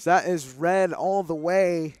 So that is red all the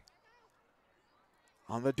way.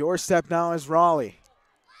 On the doorstep now is Raleigh.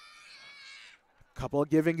 Couple of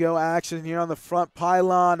give and go action here on the front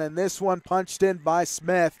pylon, and this one punched in by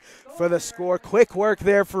Smith for the score. Quick work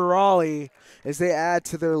there for Raleigh as they add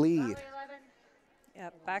to their lead.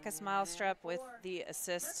 Yep, Bacchus Milestrup with the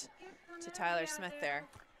assist to Tyler Smith there.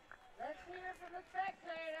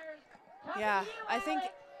 Yeah, I think,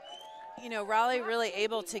 you know, Raleigh really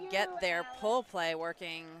able to get their pull play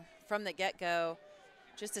working from the get-go.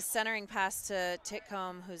 Just a centering pass to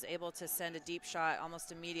Titcomb, who's able to send a deep shot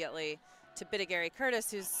almost immediately to Bidigary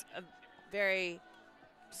Curtis, who's a very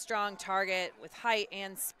strong target with height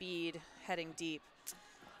and speed heading deep.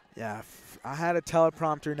 Yeah, if I had a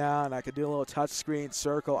teleprompter now and I could do a little touch screen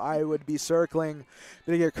circle, I would be circling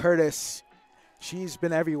Bidigary Curtis. She's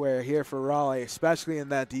been everywhere here for Raleigh, especially in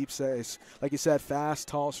that deep space. Like you said, fast,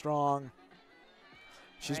 tall, strong.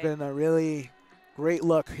 She's been a really great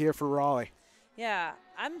look here for Raleigh. Yeah,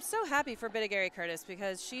 I'm so happy for Bidigary Curtis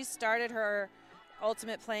because she started her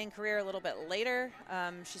ultimate playing career a little bit later.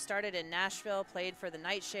 She started in Nashville, played for the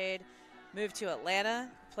Nightshade, moved to Atlanta,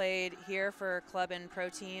 played here for club and pro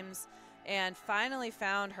teams, and finally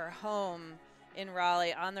found her home in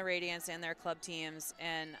Raleigh on the Radiance and their club teams,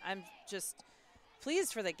 and I'm just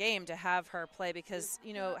pleased for the game to have her play because,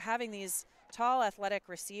 you know, having these tall athletic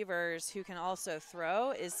receivers who can also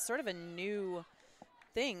throw is sort of a new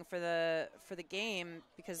thing for the game,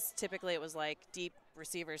 because typically it was like deep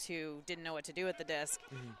receivers who didn't know what to do with the disc.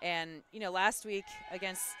 And, you know, last week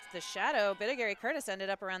against the Shadow, Gary Curtis ended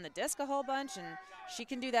up around the disc a whole bunch, and she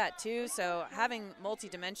can do that too. So having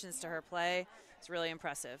multi-dimensions to her play is really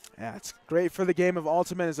impressive. Yeah, it's great for the game of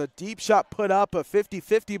Ultimate. As a deep shot put up, a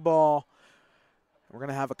 50-50 ball. We're going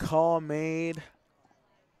to have a call made.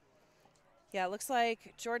 Yeah, it looks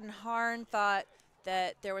like Jordan Harn thought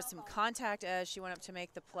that there was some contact as she went up to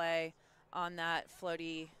make the play on that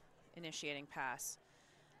floaty initiating pass.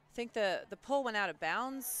 I think the pull went out of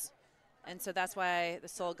bounds, and so that's why the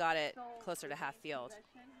Soul got it closer to half field.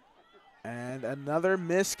 And another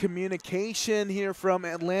miscommunication here from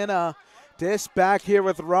Atlanta. Disc back here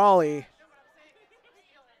with Raleigh.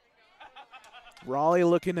 Raleigh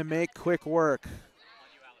looking to make quick work.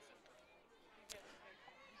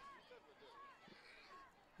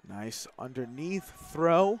 Nice underneath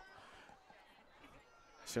throw.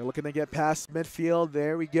 So looking to get past midfield.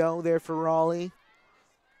 There we go there for Raleigh.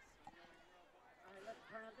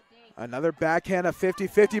 Another backhand, a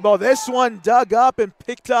 50-50 ball. This one dug up and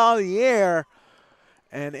picked out of the air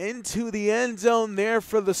and into the end zone there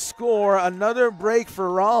for the score. Another break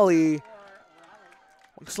for Raleigh.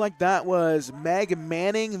 Looks like that was Meg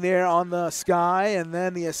Manning there on the sky, and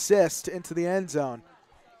then the assist into the end zone.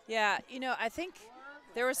 Yeah, you know, I think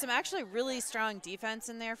there was some actually really strong defense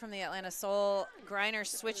in there from the Atlanta Soul. Griner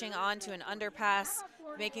switching on to an underpass,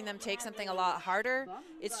 making them take something a lot harder.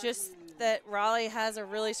 It's just that Raleigh has a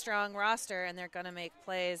really strong roster, and they're going to make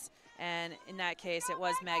plays. And in that case, it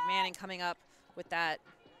was Meg Manning coming up with that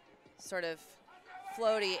sort of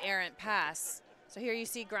floaty, errant pass. So here you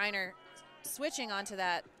see Griner switching onto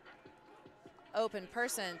that open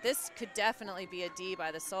person. This could definitely be a D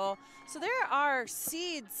by the Soul. So there are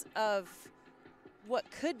seeds of what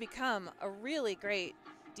could become a really great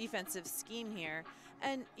defensive scheme here.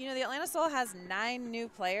 And, you know, the Atlanta Soul has 9 new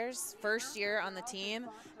players, first year on the team.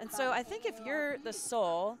 And so I think if you're the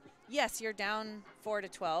Soul, yes, you're down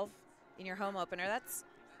 4-12 in your home opener. That's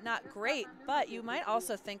not great, but you might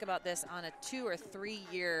also think about this on a 2 or 3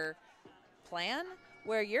 year plan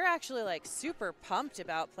where you're actually like super pumped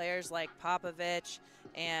about players like Popovich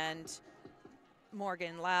and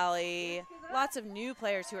Morgan Lally, lots of new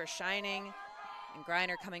players who are shining, and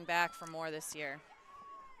Griner coming back for more this year.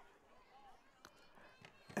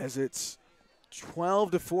 As it's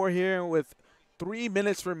 12-4 here with 3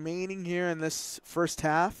 minutes remaining here in this first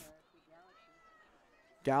half.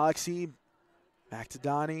 Galaxy back to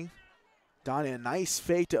Donnie. Donnie, a nice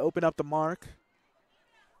fake to open up the mark.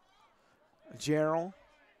 Gerald.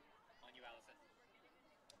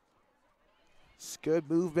 It's good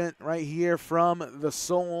movement right here from the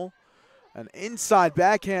Soul. An inside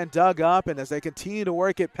backhand dug up, and as they continue to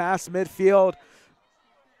work it past midfield,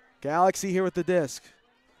 Galaxy here with the disc.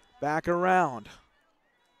 Back around.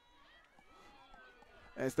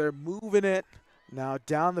 As they're moving it now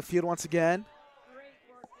down the field once again.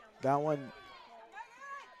 That one,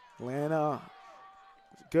 Atlanta,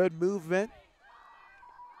 good movement.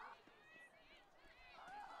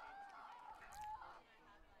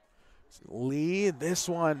 Lee, this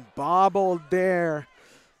one bobbled there.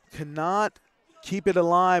 Cannot keep it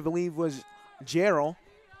alive, I believe was Gerald.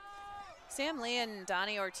 Sam Lee and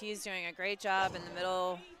Donnie Ortiz doing a great job in the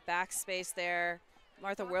middle backspace there.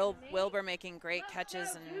 Martha Wilbur making great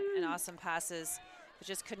catches and awesome passes, but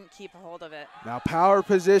just couldn't keep a hold of it. Now power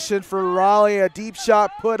position for Raleigh, a deep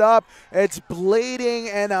shot put up. It's blading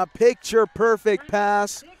and a picture perfect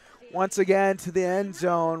pass once again to the end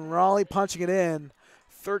zone. Raleigh punching it in,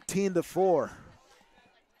 13-4.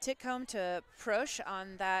 Titcomb to Prosh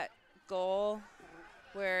on that goal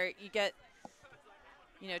where you get,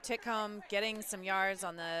 you know, Titcomb getting some yards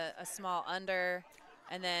on a small under,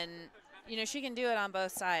 and then, you know, she can do it on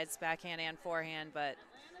both sides, backhand and forehand, but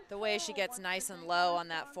the way she gets nice and low on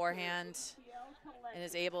that forehand and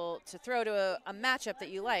is able to throw to a matchup that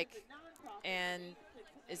you like and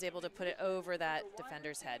is able to put it over that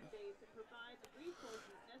defender's head.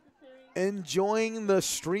 Enjoying the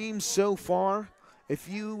stream so far. If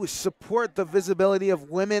you support the visibility of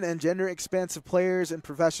women and gender-expansive players in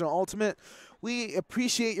professional Ultimate, we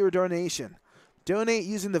appreciate your donation. Donate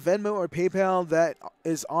using the Venmo or PayPal that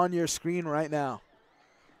is on your screen right now.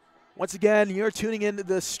 Once again, you're tuning into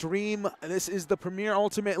the stream. This is the Premier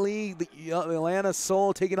Ultimate League, the Atlanta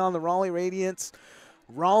Soul taking on the Raleigh Radiance.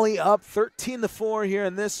 Raleigh up 13-4 here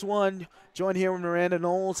in this one. Joined here with Miranda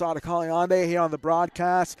Knowles, Adekaliande here on the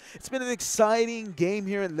broadcast. It's been an exciting game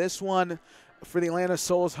here in this one for the Atlanta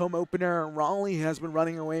Souls home opener. Raleigh has been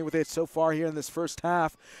running away with it so far here in this first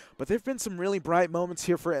half, but there have been some really bright moments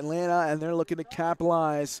here for Atlanta, and they're looking to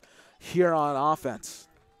capitalize here on offense.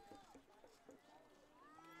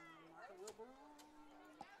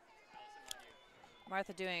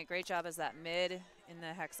 Martha doing a great job as that mid in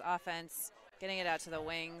the Hex offense, getting it out to the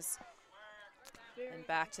wings and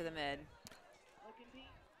back to the mid.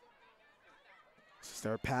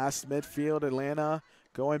 They're past midfield, Atlanta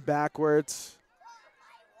going backwards.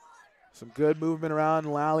 Some good movement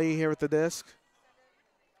around Lally here with the disc.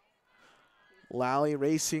 Lally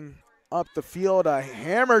racing up the field, a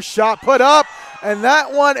hammer shot put up, and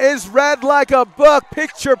that one is read like a book,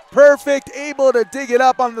 picture perfect, able to dig it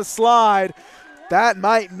up on the slide. That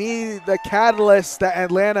might be the catalyst that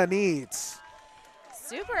Atlanta needs.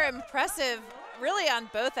 Super impressive, really, on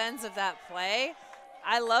both ends of that play.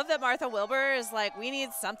 I love that Martha Wilbur is like, we need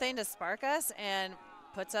something to spark us, and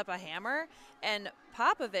puts up a hammer. And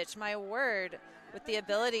Popovich, my word, with the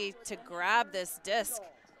ability to grab this disc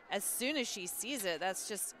as soon as she sees it. That's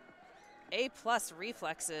just A+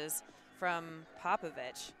 reflexes from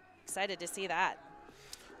Popovich. Excited to see that.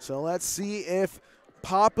 So let's see if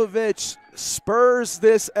Popovich spurs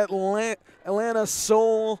this Atlanta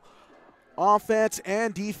Soul offense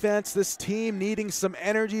and defense. This team needing some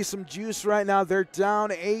energy, some juice right now. They're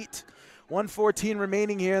down 8, 1:14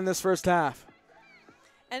 remaining here in this first half.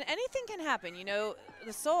 And anything can happen. You know,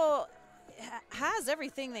 the Soul has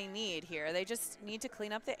everything they need here. They just need to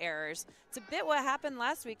clean up the errors. It's a bit what happened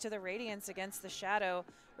last week to the Radiance against the Shadow.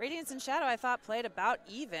 Radiance and Shadow, I thought, played about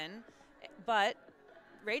even, but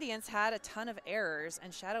Radiance had a ton of errors,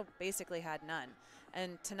 and Shadow basically had none.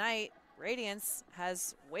 And tonight, Radiance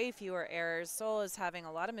has way fewer errors. Soul is having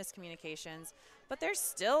a lot of miscommunications, but they're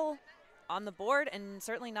still on the board and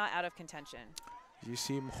certainly not out of contention. You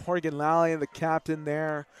see Morgan Lally, the captain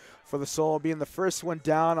there for the Soul, being the first one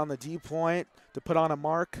down on the D point to put on a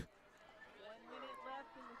mark.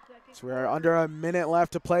 So we're under a minute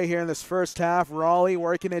left to play here in this first half. Raleigh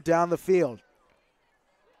working it down the field.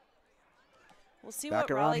 We'll see Back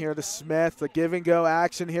what around Raleigh here to Smith. The give and go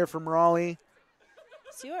action here from Raleigh.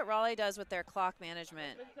 See what Raleigh does with their clock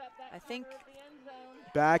management. I think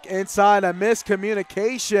back inside, a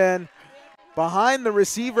miscommunication behind the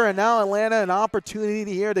receiver, and now Atlanta an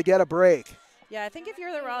opportunity here to get a break. Yeah, I think if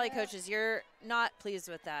you're the Raleigh coaches, you're not pleased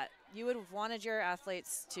with that. You would have wanted your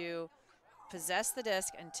athletes to possess the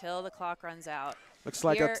disc until the clock runs out. Looks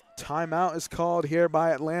like a timeout is called here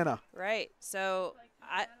by Atlanta. Right. So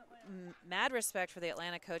mad respect for the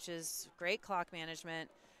Atlanta coaches. Great clock management.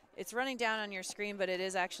 It's running down on your screen, but it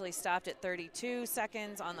is actually stopped at 32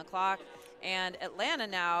 seconds on the clock. And Atlanta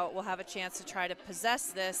now will have a chance to try to possess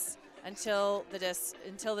this until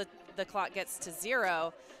the clock gets to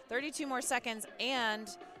 0. 32 more seconds, and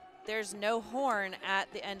there's no horn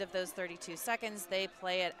at the end of those 32 seconds. They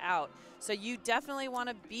play it out. So you definitely want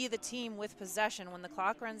to be the team with possession when the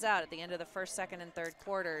clock runs out at the end of the first, second, and third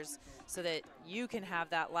quarters so that you can have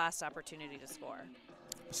that last opportunity to score.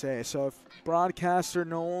 So if broadcaster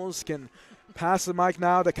Knowles can pass the mic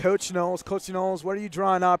now to Coach Knowles. Coach Knowles, what are you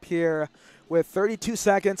drawing up here? With 32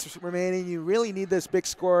 seconds remaining, you really need this big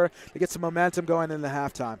score to get some momentum going into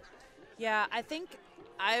halftime. Yeah, I think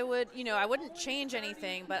I would, I wouldn't change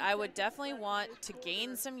anything, but I would definitely want to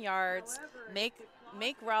gain some yards, make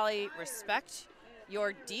Raleigh respect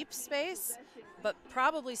your deep space, but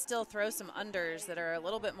probably still throw some unders that are a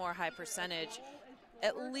little bit more high percentage,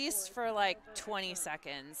 at least for like 20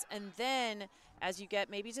 seconds. And then as you get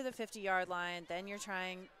maybe to the 50-yard line, then you're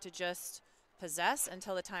trying to just possess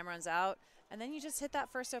until the time runs out, and then you just hit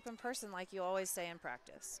that first open person like you always say in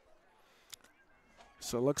practice.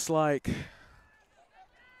 So it looks like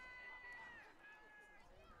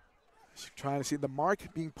trying to see the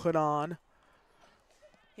mark being put on.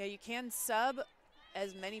 Yeah, you can sub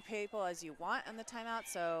as many people as you want on the timeout,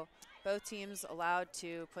 so both teams allowed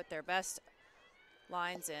to put their best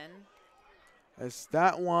lines in. As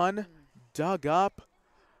that one dug up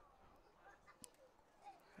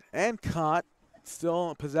and caught. Still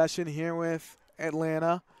in possession here with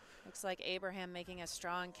Atlanta. Looks like Abraham making a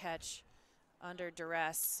strong catch under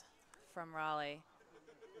duress from Raleigh.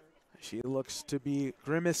 She looks to be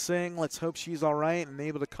grimacing. Let's hope she's all right and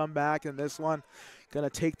able to come back in this one. Going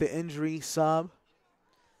to take the injury sub.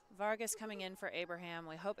 Vargas coming in for Abraham.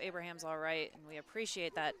 We hope Abraham's all right, and we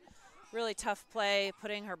appreciate that really tough play,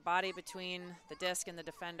 putting her body between the disc and the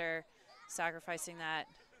defender, sacrificing that,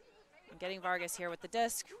 and getting Vargas here with the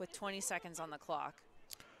disc with 20 seconds on the clock.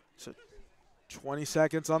 So 20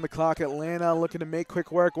 seconds on the clock. Atlanta looking to make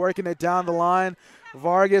quick work, working it down the line.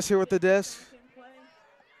 Vargas here with the disc.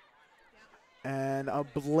 And a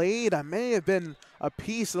blade, I may have been a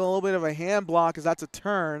piece, a little bit of a hand block as that's a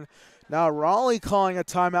turn. Now Raleigh calling a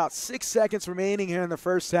timeout. 6 seconds remaining here in the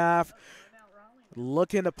first half.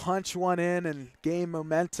 Looking to punch one in and gain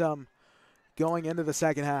momentum going into the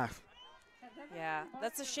second half. Yeah,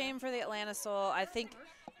 that's a shame for the Atlanta Soul. I think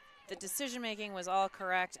the decision-making was all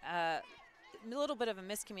correct. A little bit of a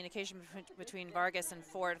miscommunication between Vargas and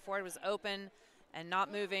Ford. Ford was open and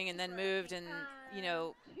not moving and then moved, and you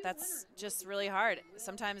know, that's just really hard.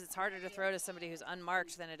 Sometimes it's harder to throw to somebody who's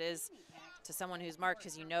unmarked than it is to someone who's marked,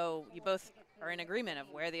 because you know you both are in agreement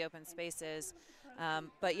of where the open space is.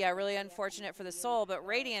 But yeah, really unfortunate for the Soul, but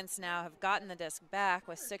Radiance now have gotten the disc back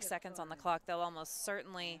with 6 seconds on the clock. They'll almost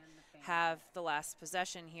certainly have the last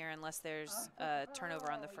possession here unless there's a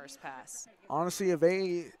turnover on the first pass. Honestly, a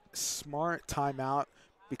very smart timeout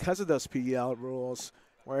because of those PUL rules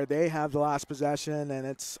where they have the last possession and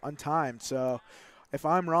it's untimed. So if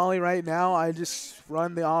I'm Raleigh right now, I just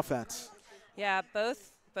run the offense. Yeah,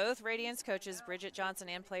 both Radiance coaches, Bridget Johnson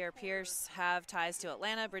and Player Pierce, have ties to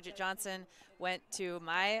Atlanta. Bridget Johnson went to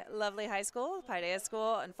my lovely high school, Paideia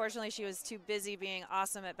School. Unfortunately, she was too busy being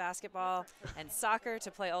awesome at basketball and soccer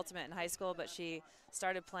to play Ultimate in high school, but she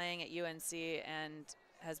started playing at UNC and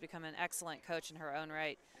has become an excellent coach in her own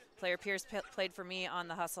right. Player Pierce played for me on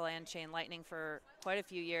the Hustle and Chain Lightning for quite a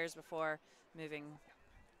few years before moving,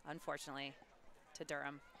 unfortunately, to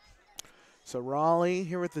Durham. So Raleigh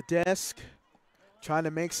here with the disc, trying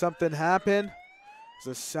to make something happen.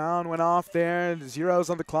 The sound went off there, the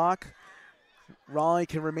zeros on the clock. Raleigh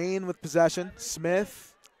can remain with possession.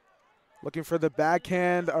 Smith looking for the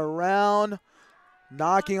backhand around.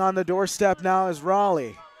 Knocking on the doorstep now is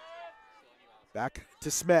Raleigh. Back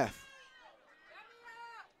to Smith.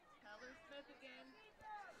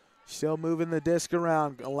 Still moving the disc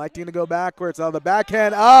around, electing to go backwards. Oh, the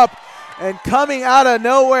backhand up and coming out of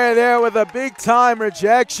nowhere there with a big time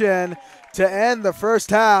rejection to end the first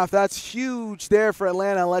half. That's huge there for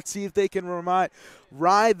Atlanta. Let's see if they can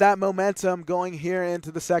ride that momentum going here into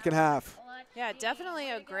the second half. Yeah, definitely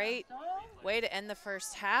a great way to end the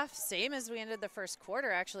first half. Same as we ended the first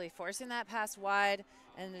quarter, actually, forcing that pass wide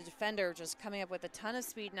and the defender just coming up with a ton of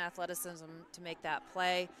speed and athleticism to make that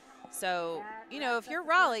play. So, you know, if you're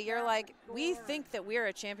Raleigh, you're like, we think that we're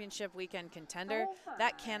a championship weekend contender.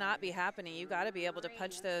 That cannot be happening. You got to be able to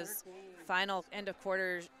punch those final end of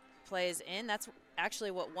quarter plays in. That's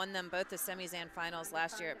actually what won them both the semis and finals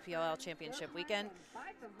last year at PUL Championship weekend.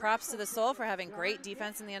 Props to the Soul for having great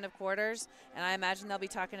defense in the end of quarters, and I imagine they'll be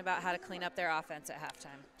talking about how to clean up their offense at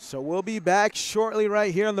halftime. So we'll be back shortly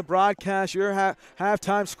right here on the broadcast. Your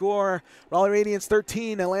halftime score, Raleigh Radiance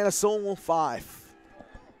 13, Atlanta Soul 5.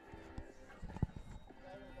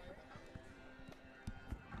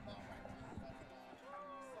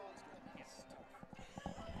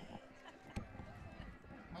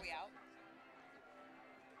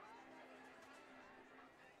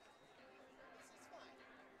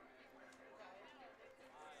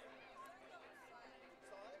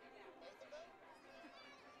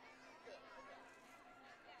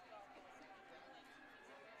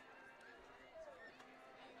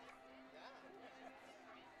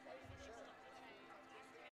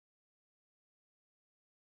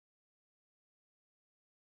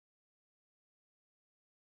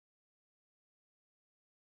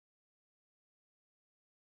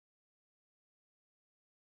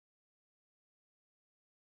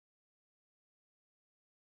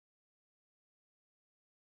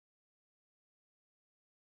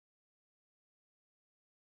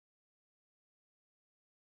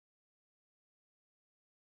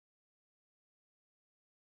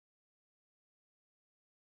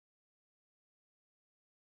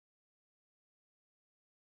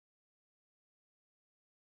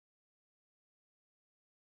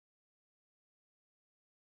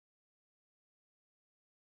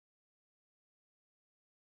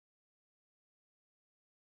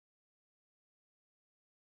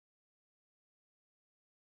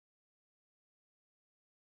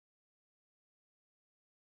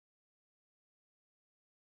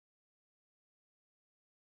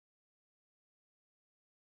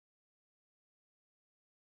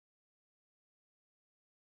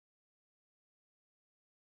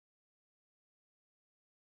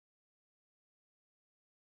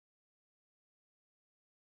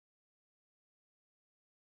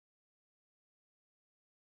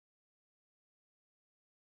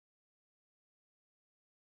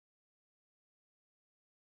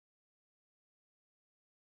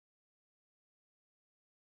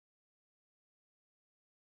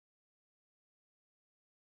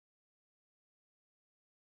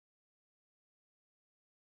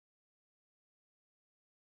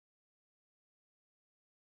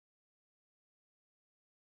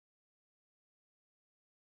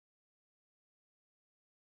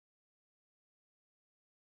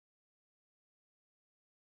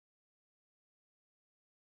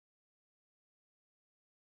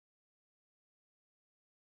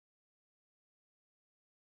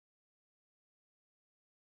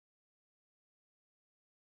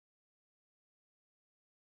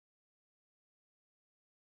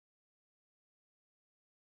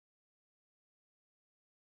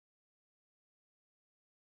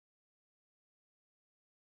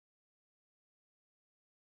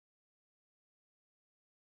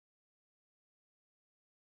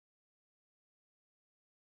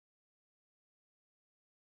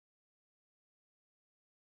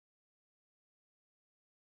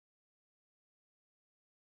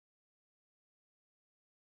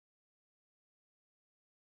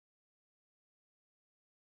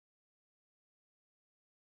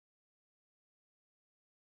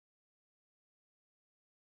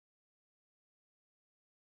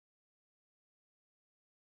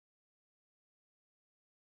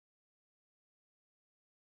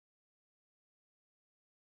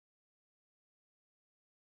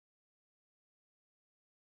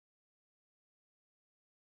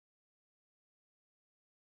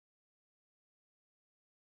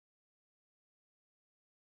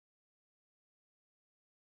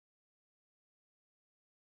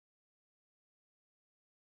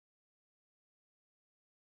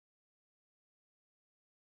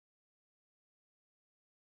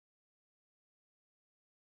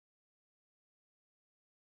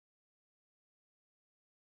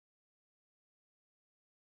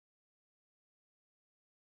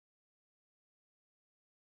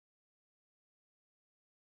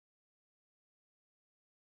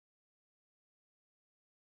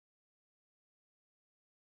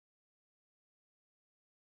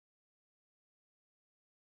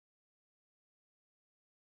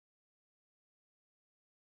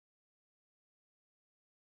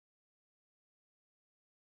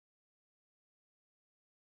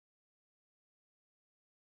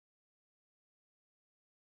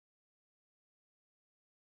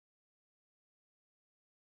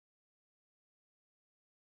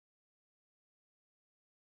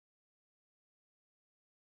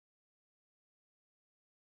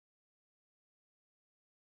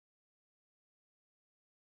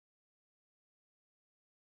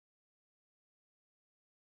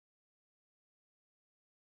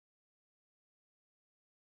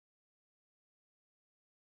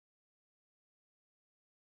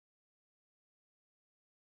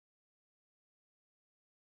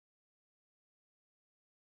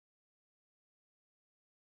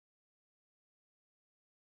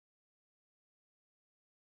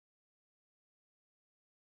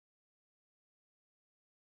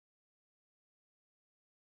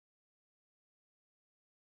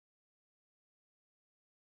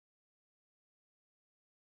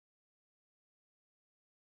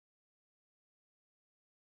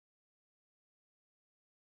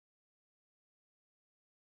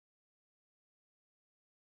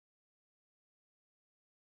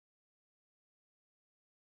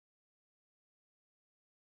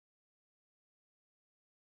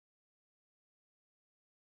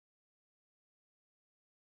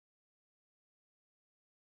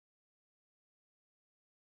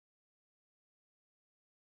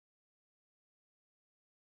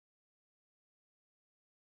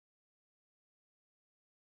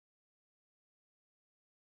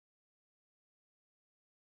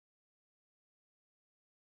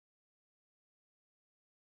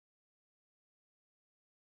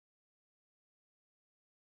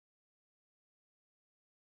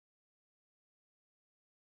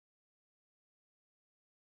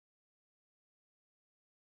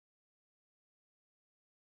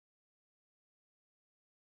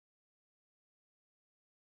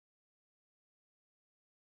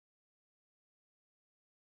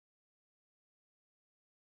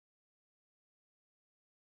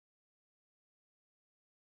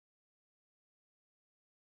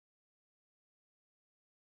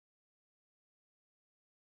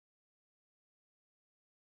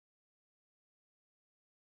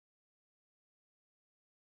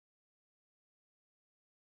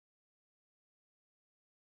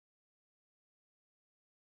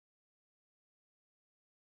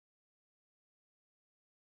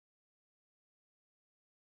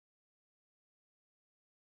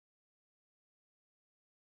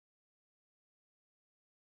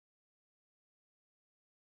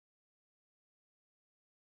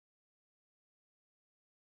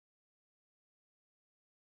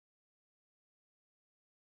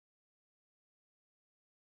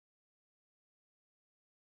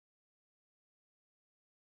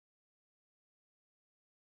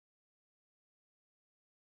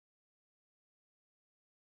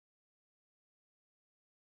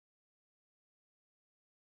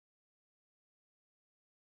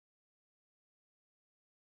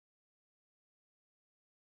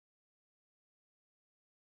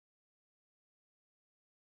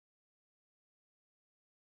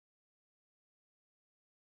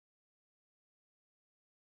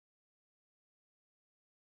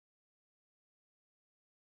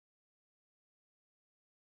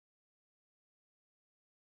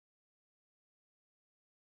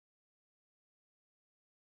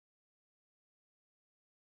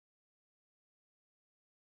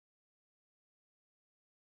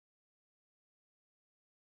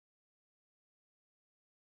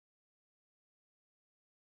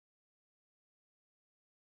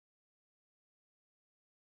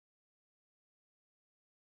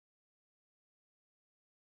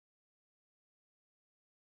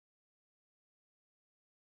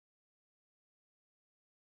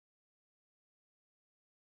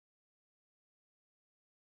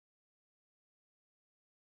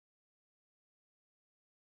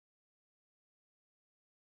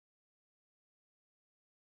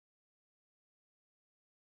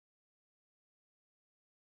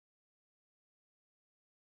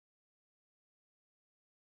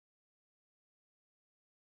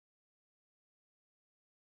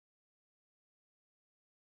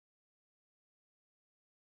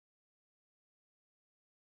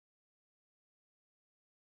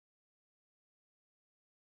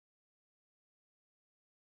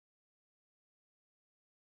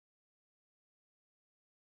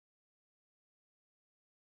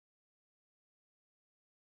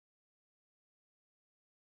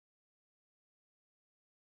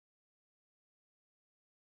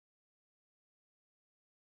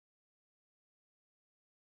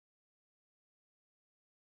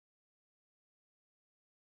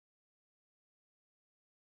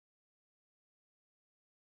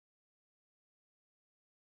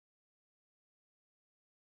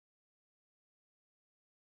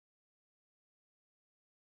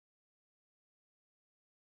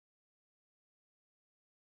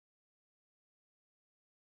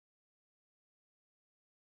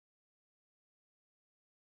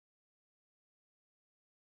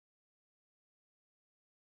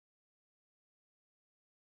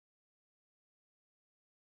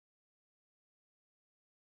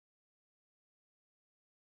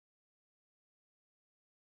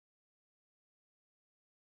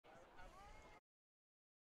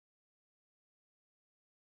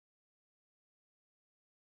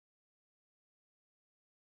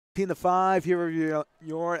 18-5 here with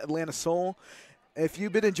your Atlanta Soul. If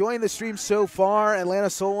you've been enjoying the stream so far, Atlanta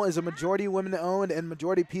Soul is a majority women-owned and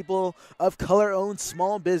majority people of color-owned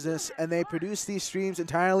small business, and they produce these streams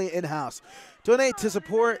entirely in-house. Donate to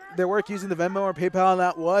support their work using the Venmo or PayPal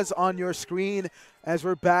that was on your screen as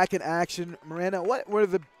we're back in action. Miranda, what were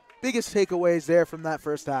the biggest takeaways there from that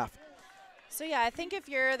first half? So, yeah, I think if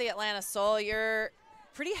you're the Atlanta Soul, you're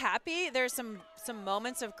pretty happy. There's some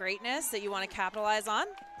moments of greatness that you want to capitalize on,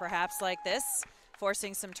 perhaps like this,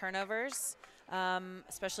 forcing some turnovers.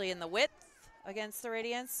 Especially in the width against the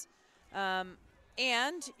Radiance.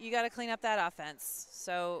 And you got to clean up that offense.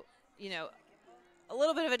 So, you know, a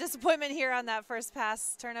little bit of a disappointment here on that first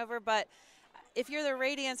pass turnover. But if you're the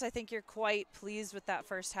Radiance, I think you're quite pleased with that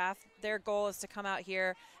first half. Their goal is to come out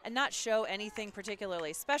here and not show anything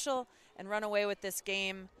particularly special and run away with this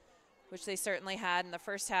game, which they certainly had in the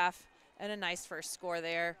first half, and a nice first score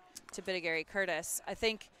there to Bidigary Curtis. I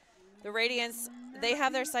think the Radiance, they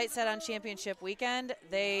have their sights set on championship weekend.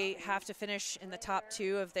 They have to finish in the top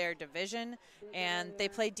 2 of their division, and they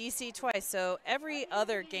play DC twice, so every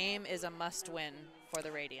other game is a must-win for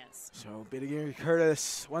the Radiance. So Bidigary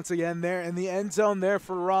Curtis once again there in the end zone there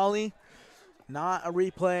for Raleigh. Not a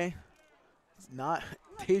replay. It's not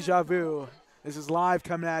deja vu. This is live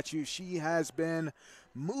coming at you. She has been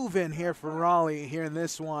moving here for Raleigh here in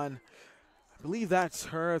this one. I believe that's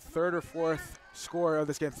her third or fourth score of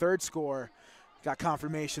this game, third score. Got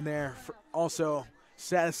confirmation there. Also,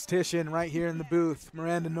 statistician right here in the booth,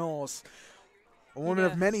 Miranda Knowles. A woman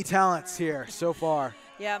of many talents here so far.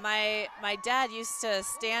 Yeah, my dad used to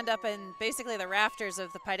stand up in basically the rafters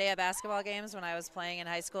of the Paideia basketball games when I was playing in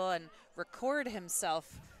high school and record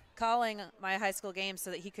himself calling my high school games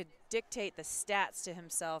so that he could dictate the stats to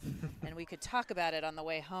himself and we could talk about it on the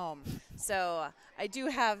way home. So I do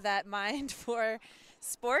have that mind for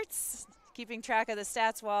sports, keeping track of the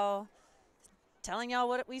stats while telling y'all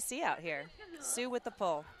what we see out here. Sue with the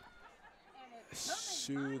pull.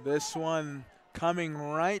 Sue, this one coming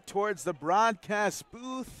right towards the broadcast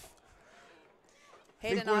booth.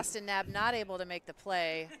 Hayden Austin Nab not able to make the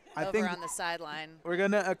play over on the sideline. We're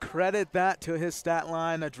going to accredit that to his stat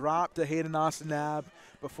line, a drop to Hayden Austin Nab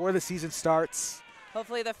before the season starts.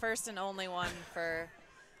 Hopefully the first and only one for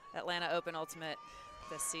Atlanta Open Ultimate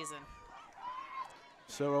this season.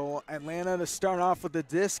 So Atlanta to start off with the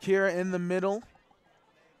disc here in the middle.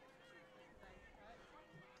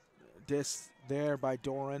 Disc there by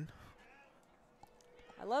Doran.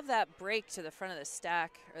 I love that break to the front of the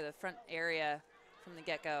stack or the front area from the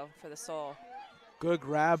get-go for the Soul. Good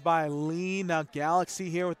grab by Lee. Now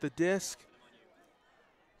Galaxy here with the disc.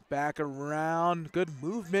 Back around. Good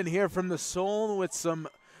movement here from the Soul with some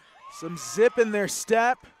zip in their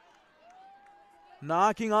step.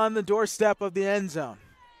 Knocking on the doorstep of the end zone.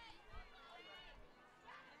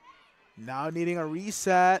 Now needing a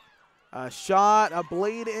reset. A shot, a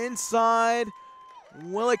blade inside.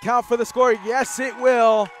 Will it count for the score? Yes, it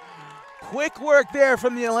will. Quick work there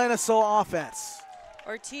from the Atlanta Soul offense.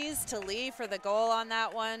 Ortiz to Lee for the goal on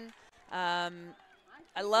that one.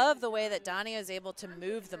 I love the way that Donnie is able to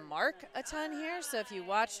move the mark a ton here. So if you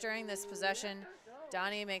watch during this possession,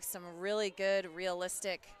 Donnie makes some really good,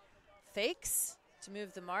 realistic fakes to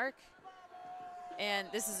move the mark. And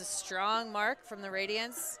this is a strong mark from the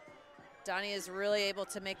Radiance. Donnie is really able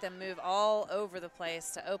to make them move all over the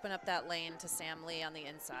place to open up that lane to Sam Lee on the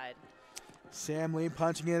inside. Sam Lee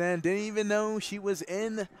punching it in. Didn't even know she was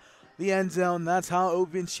in the end zone. That's how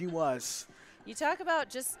open she was. You talk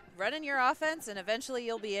about just running your offense and eventually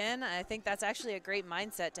you'll be in. I think that's actually a great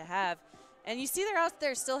mindset to have. And you see they're out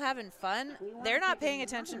there still having fun. They're not paying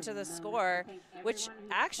attention to the score, which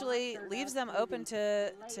actually leaves them open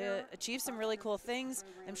to achieve some really cool things.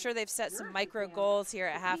 I'm sure they've set some micro goals here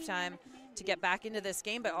at halftime to get back into this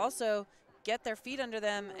game, but also get their feet under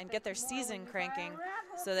them and get their season cranking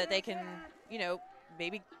so that they can, you know,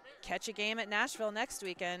 maybe catch a game at Nashville next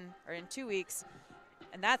weekend or in 2 weeks.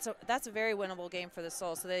 And that's a very winnable game for the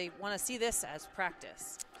Soul, so they want to see this as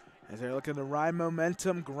practice. As they're looking to ride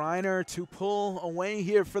momentum, Griner to pull away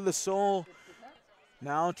here for the Soul.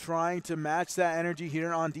 Now trying to match that energy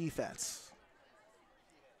here on defense.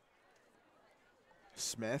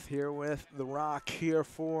 Smith here with the rock here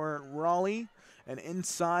for Raleigh. An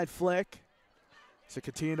inside flick to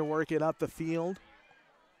continue to work it up the field.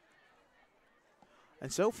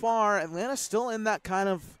 And so far, Atlanta's still in that kind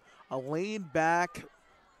of a laid back,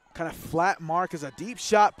 kind of flat mark as a deep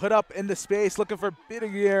shot put up into space, looking for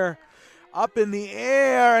Bidigere up in the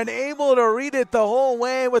air and able to read it the whole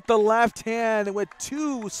way with the left hand with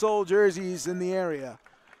 2 Soul jerseys in the area.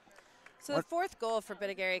 So the fourth goal for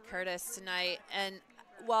Bidigere Curtis tonight, and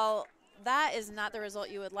while that is not the result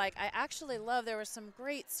you would like. I actually love there was some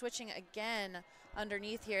great switching again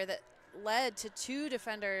underneath here that led to 2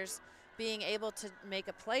 defenders being able to make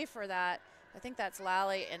a play for that. I think that's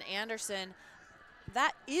Lally and Anderson.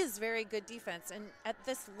 That is very good defense, and at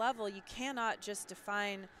this level you cannot just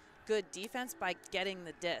define good defense by getting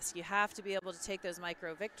the disc. You have to be able to take those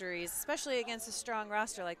micro victories, especially against a strong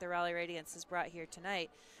roster like the Raleigh Radiance has brought here tonight.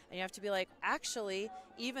 And you have to be like, actually,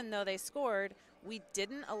 even though they scored, we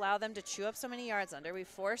didn't allow them to chew up so many yards under. We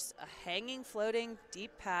forced a hanging, floating,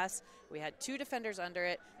 deep pass. We had 2 defenders under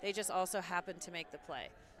it. They just also happened to make the play.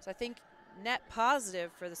 So I think net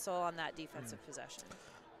positive for the Soul on that defensive possession.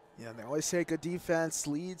 Yeah, they always say good defense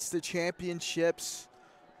leads to championships.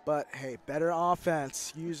 But, hey, better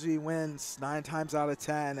offense usually wins 9 times out of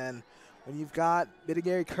 10. And when you've got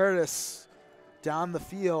Gary Curtis down the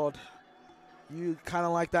field, you kind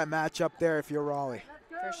of like that matchup there if you're Raleigh.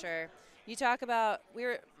 For sure. You talk about,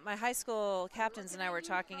 my high school captains and I were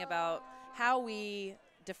talking about how we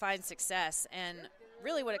define success. And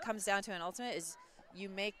really what it comes down to in Ultimate is you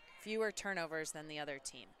make fewer turnovers than the other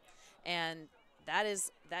team. And that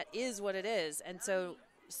is what it is. And so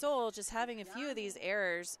Soul just having a few of these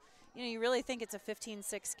errors, you know, you really think it's a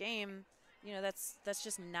 15-6 game. You know, that's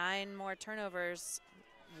just 9 more turnovers,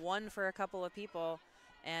 1 for a couple of people,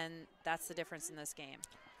 and that's the difference in this game.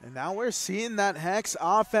 And now we're seeing that Hex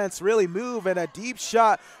offense really move, and a deep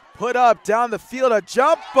shot put up down the field, a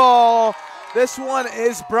jump ball. This one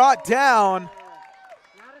is brought down,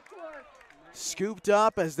 scooped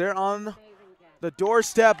up as they're on the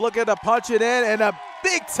doorstep, looking to punch it in, and a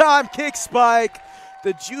big-time kick spike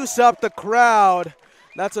to juice up the crowd.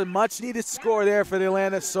 That's a much-needed score there for the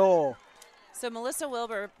Atlanta Soul. So Melissa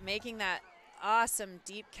Wilbur making that awesome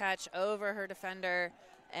deep catch over her defender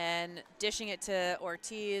and dishing it to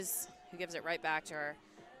Ortiz, who gives it right back to her.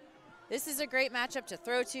 This is a great matchup to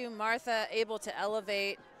throw to. Martha able to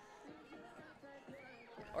elevate.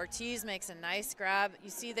 Ortiz makes a nice grab. You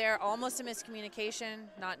see there almost a miscommunication,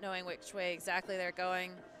 not knowing which way exactly they're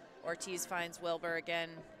going. Ortiz finds Wilbur again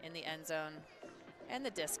in the end zone. And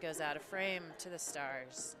the disc goes out of frame to the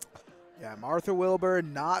Stars. Yeah, Martha Wilbur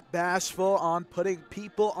not bashful on putting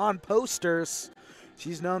people on posters.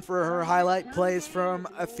 She's known for her highlight plays from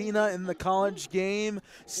Athena in the college game,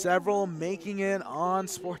 several making it on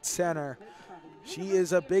SportsCenter. She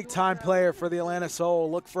is a big-time player for the Atlanta Soul.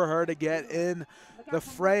 Look for her to get in the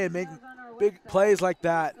fray and make big plays like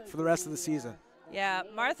that for the rest of the season. Yeah,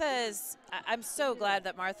 Martha is – I'm so glad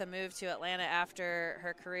that Martha moved to Atlanta after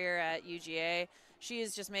her career at UGA. She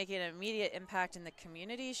is just making an immediate impact in the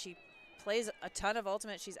community. She plays a ton of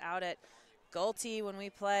Ultimate. She's out at Gulte when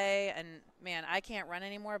we play. And, man, I can't run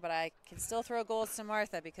anymore, but I can still throw goals to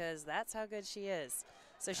Martha because that's how good she is.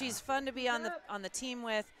 So she's fun to be on the team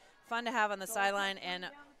with, fun to have on the sideline, and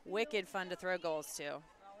wicked fun to throw goals to.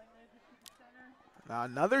 Now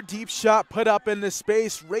another deep shot put up in the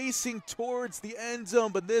space, racing towards the end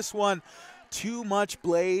zone, but this one too much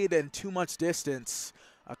blade and too much distance.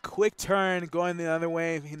 A quick turn going the other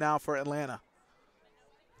way now for Atlanta.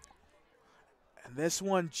 And this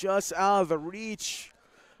one just out of the reach.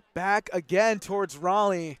 Back again towards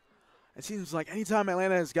Raleigh. It seems like anytime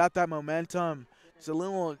Atlanta has got that momentum, it's a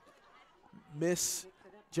little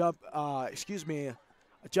a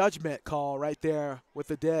judgment call right there with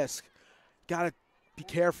the disc. Got to be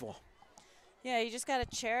careful. Yeah, you just got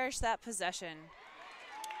to cherish that possession.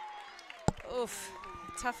 Oof,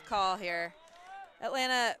 tough call here.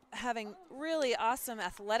 Atlanta having really awesome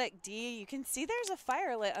athletic D. You can see there's a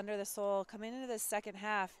fire lit under the Soul coming into the second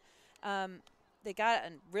half. They got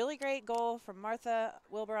a really great goal from Martha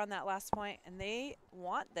Wilbur on that last point, and they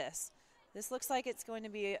want this. This looks like it's going to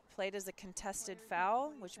be played as a contested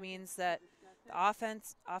foul, which means that the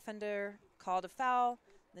offender called a foul.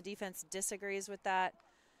 The defense disagrees with that.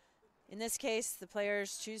 In this case, the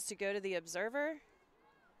players choose to go to the observer,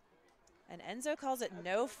 and Enzo calls it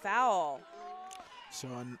no foul. So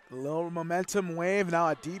a little momentum wave, now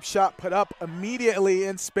a deep shot put up immediately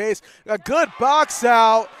in space. A good box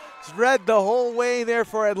out. It's read the whole way there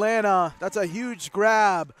for Atlanta. That's a huge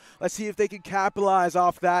grab. Let's see if they can capitalize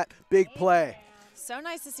off that big play. So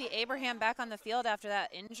nice to see Abraham back on the field after that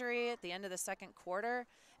injury at the end of the second quarter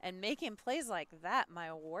and making plays like that,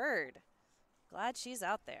 my word. Glad she's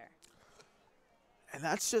out there. And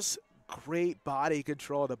that's just great body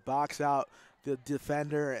control to box out the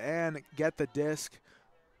defender and get the disc.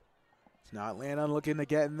 So now Atlanta looking to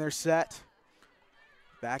get in their set.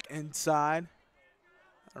 Back inside.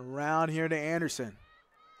 Around here to Anderson.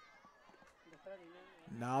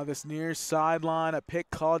 Now this near sideline, a pick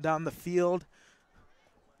called down the field.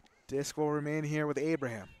 Disc will remain here with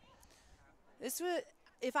Abraham.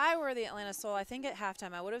 if I were the Atlanta Soul, I think at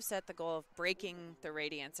halftime I would have set the goal of breaking the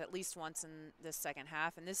Radiance at least once in this second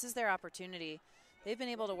half, and this is their opportunity. They've been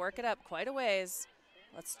able to work it up quite a ways.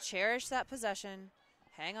 Let's cherish that possession,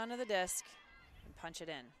 hang onto the disc, and punch it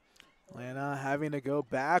in. Atlanta having to go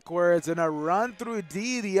backwards and a run through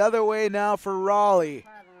D the other way now for Raleigh.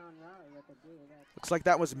 Looks like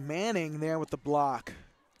that was Manning there with the block.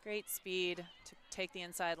 Great speed to take the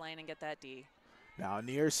inside lane and get that D. Now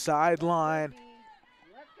near sideline.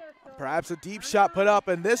 Perhaps a deep shot put up,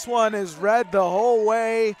 and this one is read the whole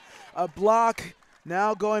way. A block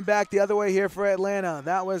now going back the other way here for Atlanta.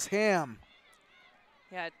 That was Ham.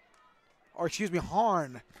 Yeah. Or excuse me,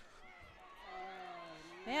 Harn.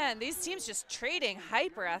 Man, these teams just trading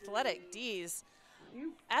hyper athletic Ds.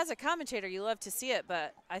 As a commentator, you love to see it,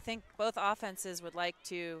 but I think both offenses would like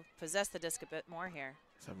to possess the disc a bit more here.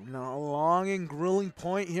 So a long and grueling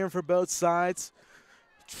point here for both sides.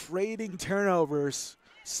 Trading turnovers.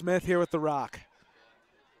 Smith here with the rock.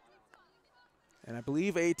 And I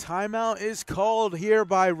believe a timeout is called here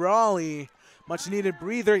by Raleigh. Much needed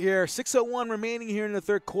breather here. 6:01 remaining here in the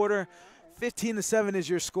third quarter. 15-7 is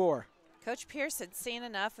your score. Coach Pierce had seen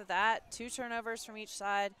enough of that. 2 turnovers from each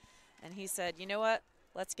side. And he said, you know what?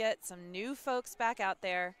 Let's get some new folks back out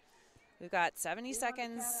there. We've got 70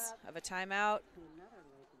 seconds of a timeout.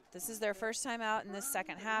 This is their first timeout in this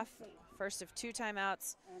second half. First of 2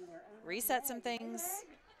 timeouts. Reset some things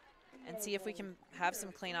and see if we can have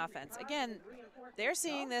some clean offense. Again, they're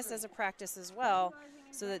seeing this as a practice as well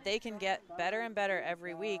so that they can get better and better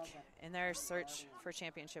every week in their search for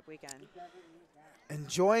championship weekend.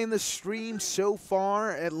 Enjoying the stream so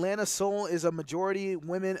far. Atlanta Soul is a majority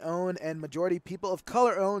women-owned and majority people of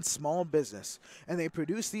color-owned small business, and they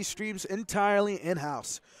produce these streams entirely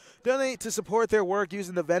in-house. Donate to support their work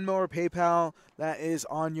using the Venmo or PayPal that is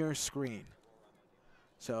on your screen.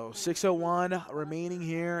 So 6:01 remaining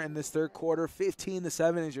here in this third quarter.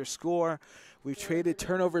 15-7 is your score. We've traded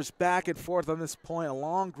turnovers back and forth on this point, a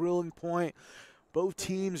long, grueling point. Both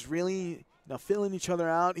teams really filling each other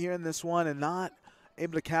out here in this one and not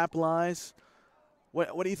able to capitalize.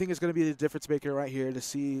 What do you think is going to be the difference maker right here to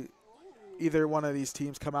see either one of these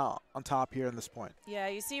teams come out on top here in this point? Yeah,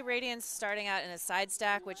 you see Radiance starting out in a side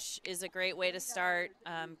stack, which is a great way to start,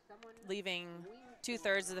 leaving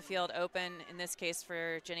 2/3 of the field open, in this case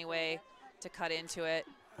for Jenny Way to cut into it.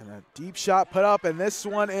 And a deep shot put up, and this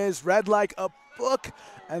one is read like a book,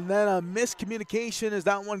 and then a miscommunication as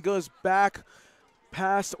that one goes back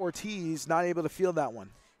past Ortiz, not able to field that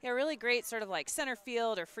one. Yeah, really great sort of like center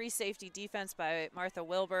field or free safety defense by Martha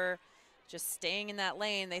Wilbur, just staying in that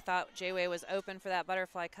lane. They thought J-Way was open for that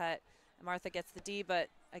butterfly cut, and Martha gets the D, but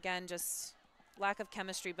again, just lack of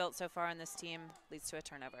chemistry built so far on this team leads to a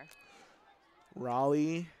turnover.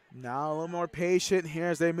 Raleigh now a little more patient here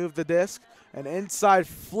as they move the disc. An inside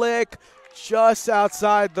flick just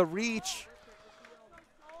outside the reach.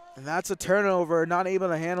 And that's a turnover. Not able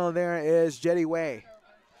to handle it there is Jetty Way.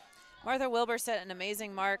 Martha Wilbur set an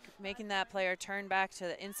amazing mark, making that player turn back to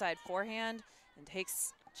the inside forehand, and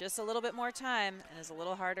takes just a little bit more time and is a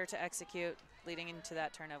little harder to execute, leading into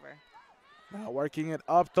that turnover. Now working it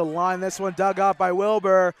up the line. This one dug up by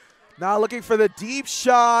Wilbur. Now looking for the deep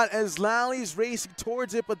shot as Lally's racing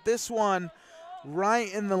towards it, but this one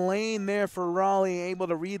right in the lane there for Raleigh, able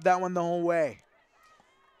to read that one the whole way.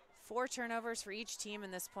 4 turnovers for each team in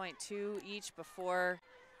this point, 2 each before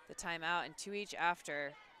the timeout and 2 each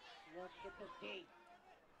after.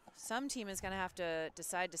 Some team is going to have to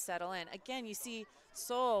decide to settle in. Again, you see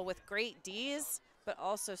Soul with great Ds, but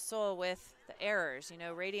also Soul with the errors. You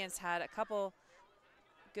know, Radiance had a couple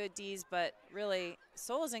good Ds, but really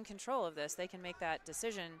Soul is in control of this. They can make that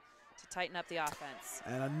decision to tighten up the offense.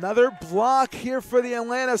 And another block here for the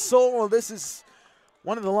Atlanta Soul. This is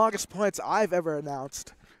one of the longest points I've ever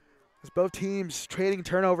announced. As both teams trading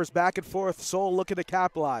turnovers back and forth, Soul looking to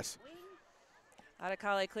capitalize.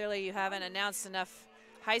 Adekale, clearly you haven't announced enough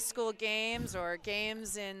high school games or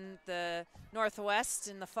games in the Northwest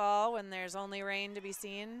in the fall when there's only rain to be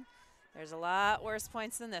seen. There's a lot worse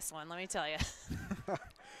points than this one, let me tell you.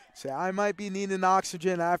 So I might be needing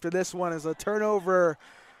oxygen after this one. As a turnover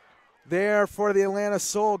there for the Atlanta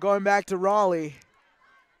Soul, going back to Raleigh.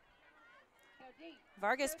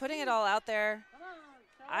 Vargas putting it all out there.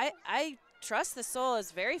 I trust the Soul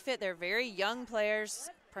is very fit. They're very young players.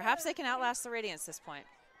 Perhaps they can outlast the Radiance this point.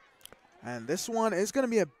 And this one is going to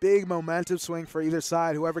be a big momentum swing for either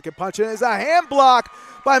side. Whoever can punch it is a hand block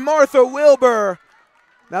by Martha Wilbur.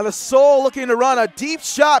 Now the Soul looking to run a deep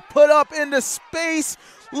shot put up into space,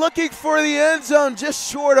 looking for the end zone, just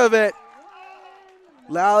short of it.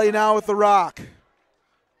 Lally now with the rock.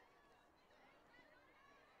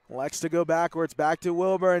 Likes to go backwards, back to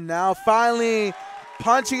Wilbur, and now finally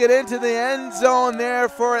punching it into the end zone there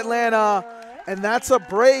for Atlanta. And that's a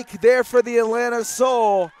break there for the Atlanta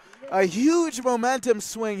Soul. A huge momentum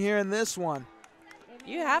swing here in this one.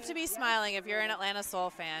 You have to be smiling if you're an Atlanta Soul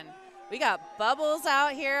fan. We got bubbles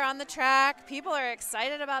out here on the track. People are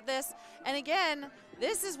excited about this. And again,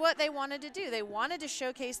 this is what they wanted to do. They wanted to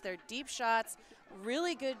showcase their deep shots.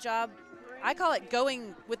 Really good job. I call it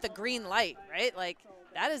going with the green light, right? Like,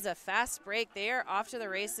 that is a fast break. They are off to the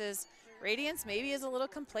races. Radiance maybe is a little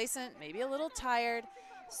complacent, maybe a little tired.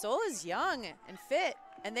 Soul is young and fit,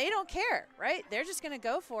 and they don't care, right? They're just going to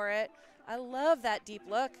go for it. I love that deep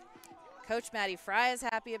look. Coach Maddie Fry is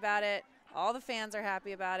happy about it. All the fans are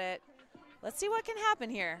happy about it. Let's see what can happen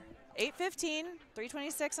here. 8:15,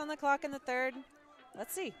 3:26 on the clock in the third.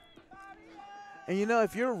 Let's see. And you know,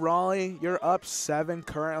 if you're Raleigh, you're up 7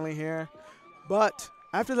 currently here. But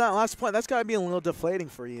after that last point, that's got to be a little deflating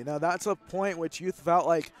for you. Now, that's a point which you felt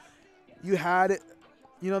like you had it,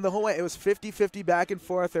 you know, the whole way. It was 50-50 back and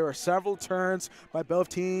forth. There were several turns by both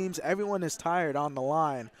teams. Everyone is tired on the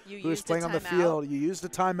line who is playing on the field. You used a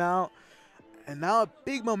timeout. And now a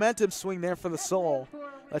big momentum swing there for the Soul.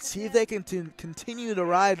 Let's see if they can continue to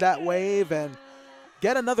ride that wave and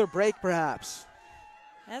get another break perhaps.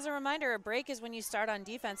 As a reminder, a break is when you start on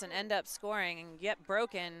defense and end up scoring, and get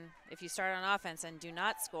broken if you start on offense and do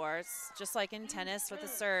not score. It's just like in tennis with a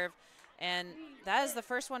serve. And that is the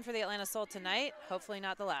first one for the Atlanta Soul tonight. Hopefully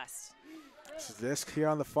not the last. This is Disc here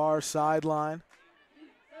on the far sideline.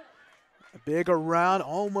 A big around,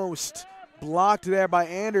 almost blocked there by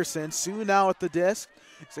Anderson. Sue now with the disc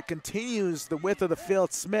as it continues the width of the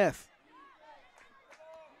field. Smith.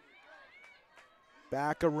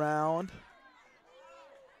 Back around.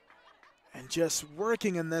 And just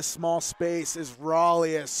working in this small space is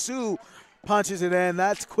Raleigh as Sue punches it in.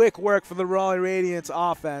 That's quick work for the Raleigh Radiance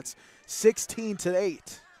offense.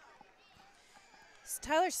 16-8.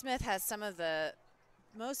 Tyler Smith has some of the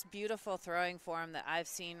most beautiful throwing form that I've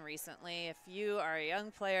seen recently. If you are a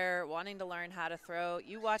young player wanting to learn how to throw,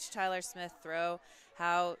 you watch Tyler Smith throw,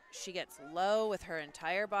 how she gets low with her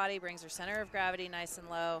entire body, brings her center of gravity nice and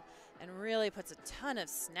low, and really puts a ton of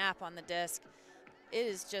snap on the disc. It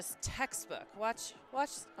is just textbook. Watch.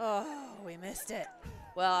 Oh, we missed it.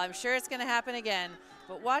 Well, I'm sure it's going to happen again.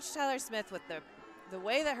 But watch Tyler Smith with the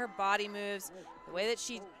way that her body moves, the way that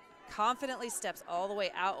she confidently steps all the way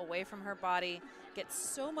out away from her body, gets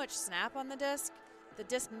so much snap on the disc. The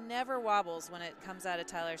disc never wobbles when it comes out of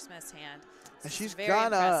Tyler Smith's hand. And she's very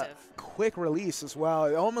got impressive. a quick release as well.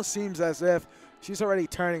 It almost seems as if she's already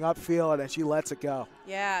turning upfield and she lets it go.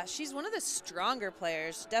 Yeah, she's one of the stronger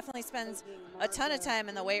players. She definitely spends a ton of time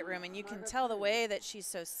in the weight room, and you can tell the way that she's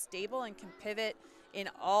so stable and can pivot in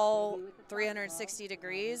all 360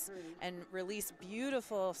 degrees and release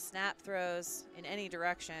beautiful snap throws in any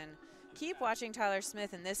direction. Keep watching Tyler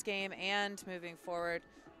Smith in this game and moving forward.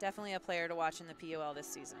 Definitely a player to watch in the PUL this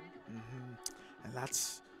season. And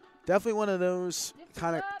that's definitely one of those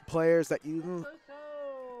kind of players that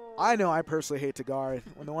I know I personally hate to guard.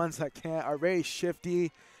 When the ones that can't are very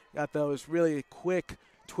shifty, got those really quick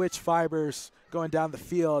twitch fibers going down the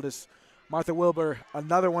field. Is Martha Wilbur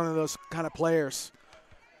another one of those kind of players?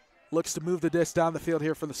 Looks to move the disc down the field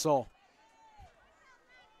here for the Soul.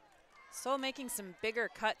 Soul making some bigger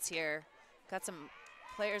cuts here. Got some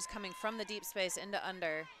players coming from the deep space into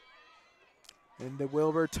under. Into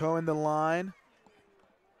Wilbur towing the line.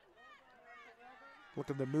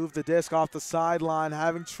 Looking to move the disc off the sideline,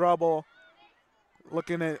 having trouble.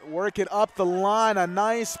 Looking at work it up the line. A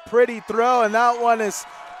nice, pretty throw, and that one is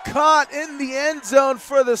caught in the end zone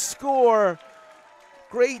for the score.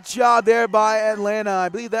 Great job there by Atlanta. I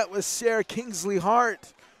believe that was Sarah Kingsley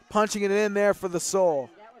Hart punching it in there for the Soul.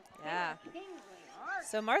 Yeah.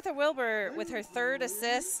 So Martha Wilbur with her third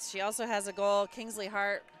assist. She also has a goal. Kingsley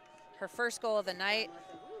Hart, her first goal of the night.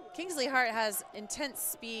 Kingsley Hart has intense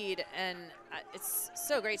speed, and it's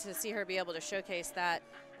so great to see her be able to showcase that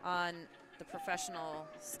on the professional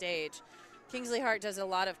stage. Kingsley Hart does a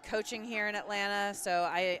lot of coaching here in Atlanta, so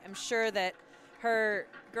I am sure that her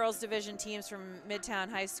girls division teams from Midtown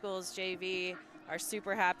High School's JV are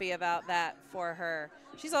super happy about that for her.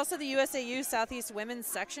 She's also the USAU Southeast Women's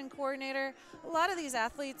Section Coordinator. A lot of these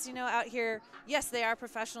athletes, you know, out here, yes, they are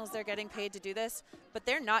professionals. They're getting paid to do this, but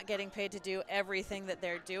they're not getting paid to do everything that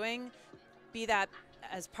they're doing, be that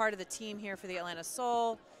as part of the team here for the Atlanta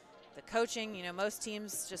Soul, the coaching. You know, most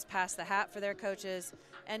teams just pass the hat for their coaches,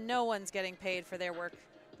 and no one's getting paid for their work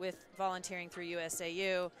with volunteering through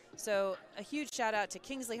USAU. So a huge shout out to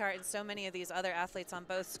Kingsley Hart and so many of these other athletes on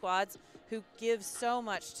both squads who give so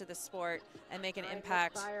much to the sport and make an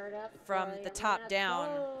impact from the top down,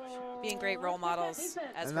 being great role models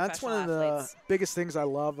as and that's one of athletes. the biggest things I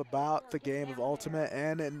love about the game of Ultimate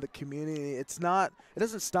and in the community. It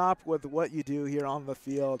doesn't stop with what you do here on the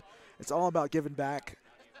field. It's all about giving back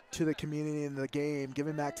to the community and the game,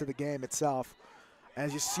 giving back to the game itself.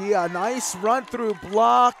 As you see, a nice run-through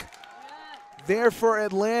block there for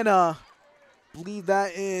Atlanta. I believe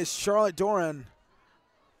that is Charlotte Doran.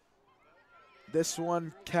 This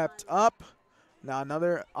one kept up. Now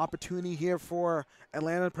another opportunity here for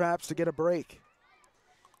Atlanta perhaps to get a break.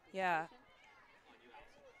 Yeah.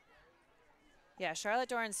 Yeah, Charlotte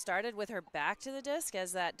Doran started with her back to the disc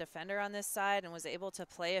as that defender on this side and was able to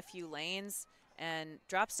play a few lanes and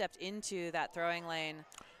drop-stepped into that throwing lane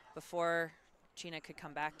before Chyna could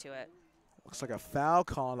come back to it. Looks like a foul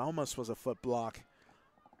call and almost was a foot block.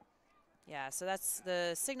 Yeah, so that's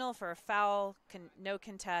the signal for a foul, no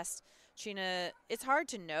contest. Chyna, it's hard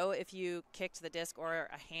to know if you kicked the disc or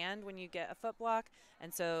a hand when you get a foot block,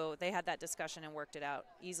 and so they had that discussion and worked it out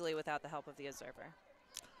easily without the help of the observer.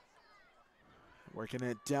 Working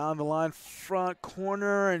it down the line, front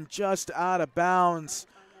corner, and just out of bounds.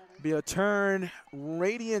 Be a turn.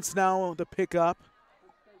 Radiance now to pick up.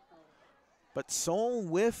 But Seoul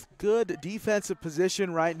with good defensive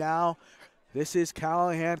position right now. This is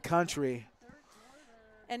Callahan country.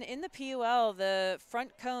 And in the PUL, the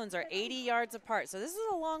front cones are 80 yards apart, so this is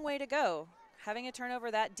a long way to go. Having a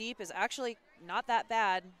turnover that deep is actually not that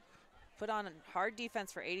bad. Put on hard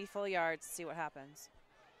defense for 80 full yards, see what happens.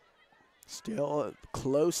 Still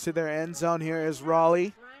close to their end zone here is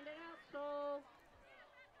Raleigh.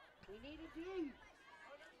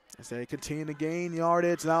 As they continue to gain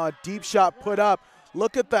yardage, now a deep shot put up.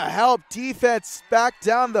 Look at the help defense back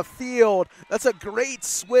down the field. That's a great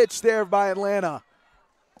switch there by Atlanta.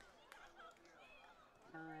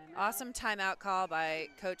 Awesome timeout call by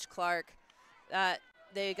Coach Clark.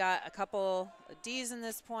 They got a couple of Ds in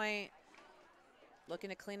this point,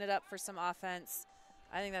 looking to clean it up for some offense.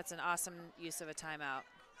 I think that's an awesome use of a timeout.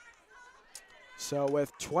 So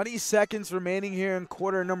with 20 seconds remaining here in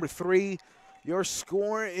quarter number 3, your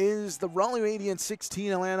score is the Raleigh Radiance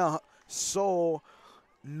 16, Atlanta Seoul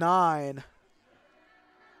 9.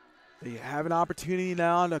 They have an opportunity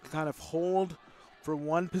now to kind of hold for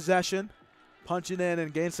one possession, punch it in,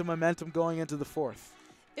 and gain some momentum going into the fourth.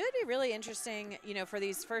 It would be really interesting, you know, for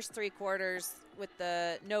these first 3 quarters with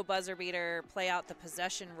the no buzzer beater, play out the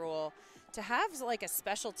possession rule, to have like a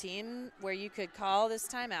special team where you could call this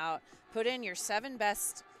timeout, put in your 7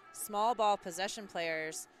 best small ball possession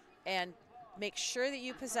players, and make sure that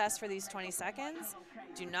you possess for these 20 seconds.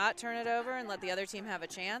 Do not turn it over and let the other team have a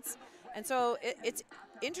chance. And so it's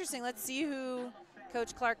interesting. Let's see who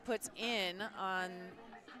Coach Clark puts in on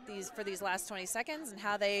for these last 20 seconds and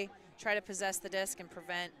how they try to possess the disc and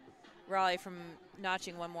prevent Raleigh from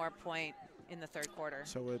notching one more point in the third quarter.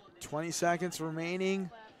 So with 20 seconds remaining,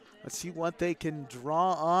 let's see what they can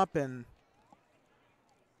draw up. And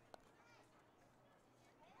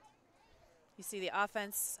you see the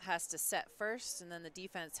offense has to set first, and then the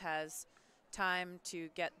defense has time to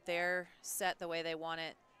get their set the way they want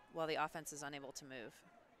it while the offense is unable to move.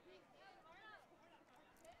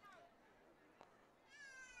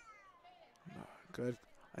 Good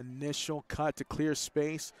initial cut to clear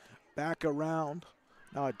space, back around.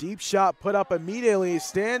 Now a deep shot put up immediately,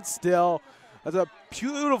 stand still. That's a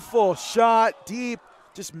beautiful shot, deep,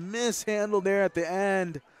 just mishandled there at the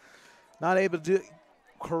end. Not able to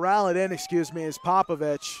corral it in, is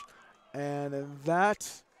Popovich. And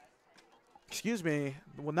that,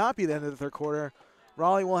 will not be the end of the third quarter.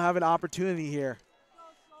 Raleigh will have an opportunity here.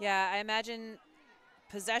 Yeah, I imagine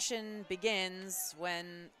possession begins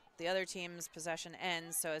when the other team's possession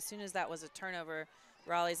ends. So as soon as that was a turnover,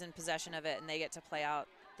 Raleigh's in possession of it, and they get to play out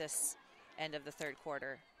this end of the third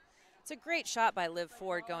quarter. It's a great shot by Liv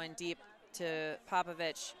Ford going deep to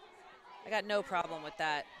Popovich. I got no problem with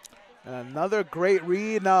that. And another great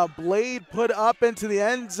read. Now Blade put up into the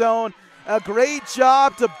end zone. A great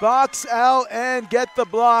job to box out and get the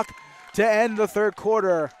block to end the third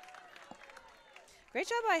quarter. Great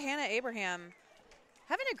job by Hannah Abraham.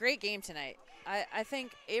 Having a great game tonight. I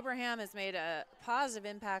think Abraham has made a positive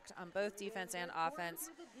impact on both defense and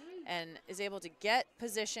offense and is able to get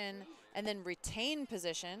position and then retain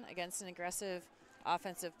position against an aggressive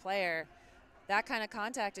offensive player. That kind of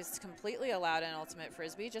contact is completely allowed in Ultimate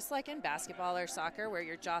Frisbee, just like in basketball or soccer where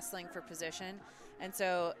you're jostling for position. And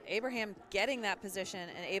so Abraham getting that position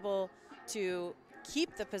and able to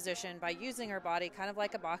keep the position by using her body, kind of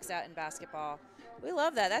like a box out in basketball. We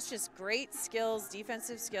love that. That's just great skills,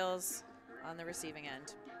 defensive skills on the receiving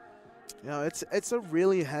end. You know, it's a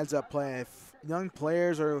really heads-up play. If young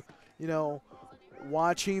players are, you know,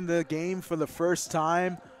 watching the game for the first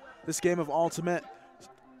time, this game of Ultimate,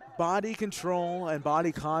 body control and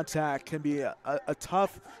body contact can be a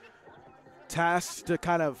tough task to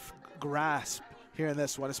kind of grasp here in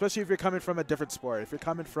this one, especially if you're coming from a different sport. If you're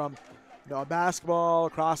coming from, you know, basketball,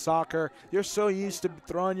 cross soccer, you're so used to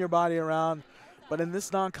throwing your body around. But in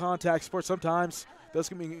this non-contact sport, sometimes those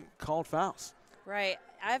can be called fouls. Right.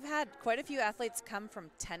 I've had quite a few athletes come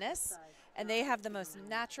from tennis, and they have the most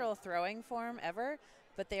natural throwing form ever,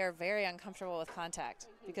 but they are very uncomfortable with contact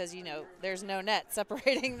because, you know, there's no net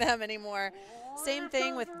separating them anymore. Same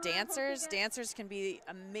thing with dancers. Dancers can be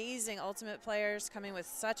amazing ultimate players, coming with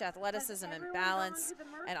such athleticism and balance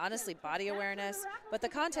and honestly body awareness, but the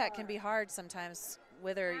contact can be hard sometimes,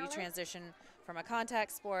 whether you transition from a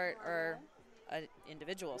contact sport or an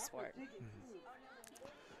individual sport.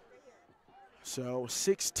 So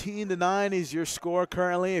 16-9 is your score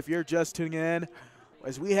currently if you're just tuning in.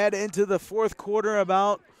 As we head into the fourth quarter,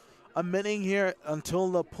 about a minute here until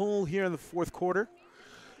the PUL here in the fourth quarter.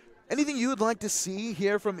 Anything you would like to see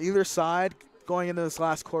here from either side going into this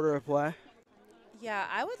last quarter of play? Yeah,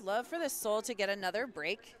 I would love for the Soul to get another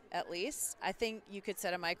break at least. I think you could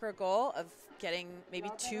set a micro goal of getting maybe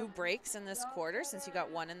 2 breaks in this quarter since you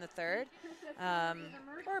got 1 in the third,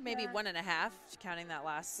 or maybe 1.5, counting that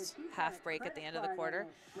last half break at the end of the quarter.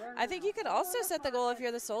 I think you could also set the goal, if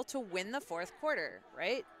you're the Soul, to win the fourth quarter,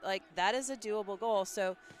 right? Like, that is a doable goal.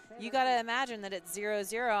 So you got to imagine that it's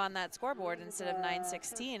 0-0 on that scoreboard instead of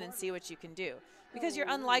 9-16 and see what you can do. Because you're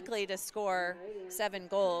unlikely to score 7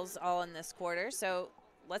 goals all in this quarter. So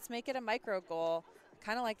let's make it a micro goal,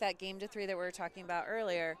 kind of like that game to 3 that we were talking about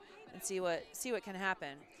earlier, and see what can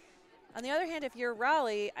happen. On the other hand, if you're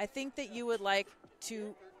Raleigh, I think that you would like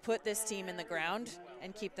to put this team in the ground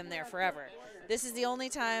and keep them there forever. This is the only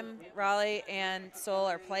time Raleigh and Seoul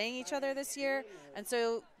are playing each other this year, and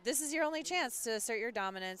so this is your only chance to assert your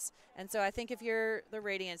dominance. And so I think if you're the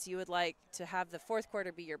Radiance, you would like to have the fourth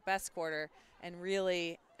quarter be your best quarter and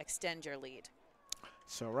really extend your lead.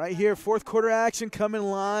 So right here, fourth quarter action coming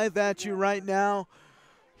live at you right now.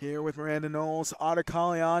 Here with Miranda Knowles, Otter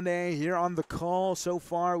Kaliane here on the call. So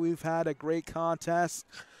far, we've had a great contest.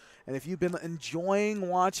 And if you've been enjoying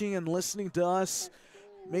watching and listening to us,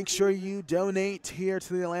 make sure you donate here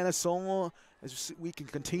to the Atlanta Soul as we can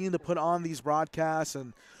continue to put on these broadcasts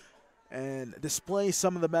and display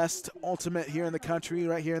some of the best Ultimate here in the country,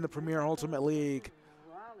 right here in the Premier Ultimate League.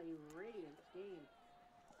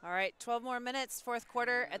 All right, 12 more minutes, fourth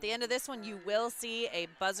quarter. At the end of this one, you will see a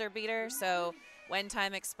buzzer beater. So when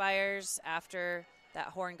time expires after that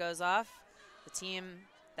horn goes off, the team,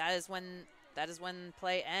 that is when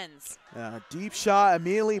play ends. Deep shot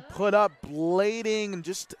immediately put up, blading, and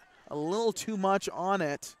just a little too much on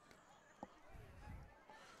it.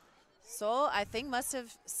 Seoul, I think, must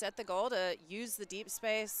have set the goal to use the deep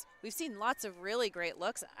space. We've seen lots of really great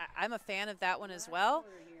looks. I'm a fan of that one as well.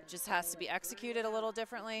 It just has to be executed a little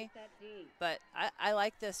differently. But I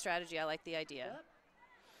like this strategy. I like the idea.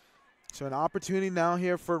 So an opportunity now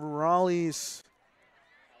here for Raleigh's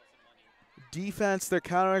defense, their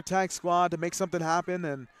counterattack squad, to make something happen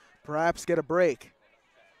and perhaps get a break.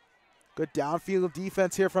 Good downfield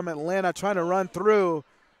defense here from Atlanta, trying to run through.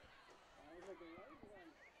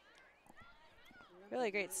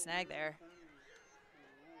 Really great snag there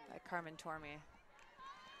by Carmen Tormey.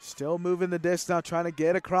 Still moving the disc now, trying to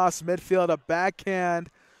get across midfield. A backhand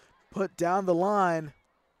put down the line.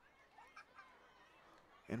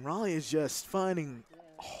 And Raleigh is just finding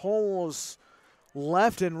holes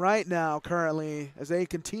left and right now currently as they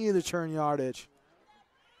continue to churn yardage.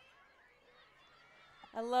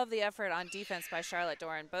 I love the effort on defense by Charlotte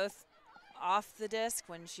Doran, both off the disc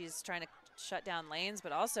when she's trying to shut down lanes,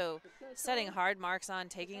 but also setting hard marks on,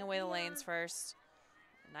 taking away the lanes first.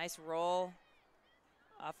 Nice roll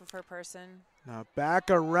off of her person. Now back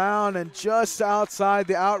around and just outside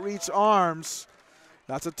the outreach arms.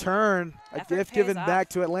 That's a turn, a gift given back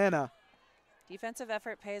to Atlanta. Defensive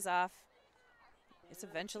effort pays off. It's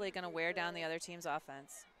eventually going to wear down the other team's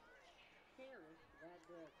offense.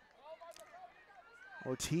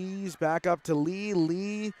 Ortiz back up to Lee.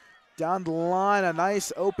 Lee down the line, a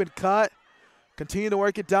nice open cut. Continue to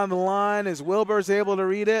work it down the line as Wilbur's able to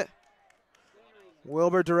read it.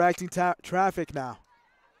 Wilbur directing traffic now.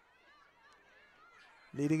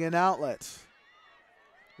 Needing an outlet.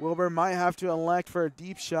 Wilbur might have to elect for a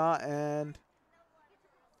deep shot, and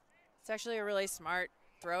it's actually a really smart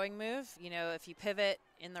throwing move. You know, if you pivot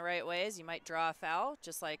in the right ways, you might draw a foul,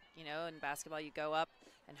 just like, you know, in basketball you go up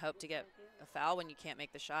and hope to get a foul when you can't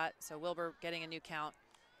make the shot. So Wilbur getting a new count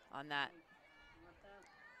on that.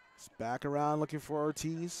 It's back around looking for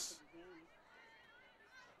Ortiz.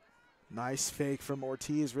 Nice fake from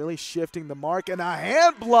Ortiz, really shifting the mark, and a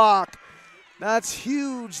hand block. That's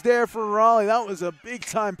huge there for Raleigh. That was a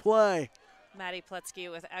big-time play. Maddie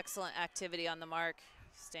Pletzky with excellent activity on the mark,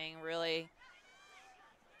 staying really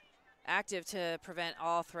active to prevent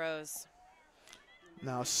all throws.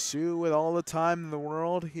 Now Sue with all the time in the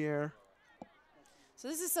world here. So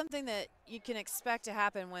this is something that you can expect to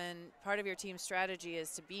happen when part of your team's strategy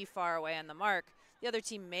is to be far away on the mark. The other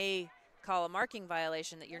team may call a marking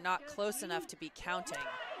violation that you're not close enough to be counting.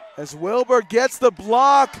 As Wilbur gets the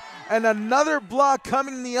block, and another block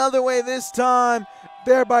coming the other way this time,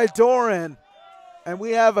 there by Doran. And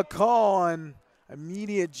we have a call and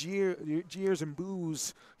immediate jeers and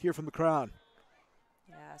boos here from the crowd.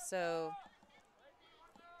 Yeah, so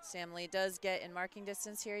Sam Lee does get in marking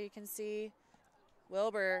distance here, you can see.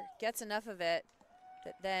 Wilbur gets enough of it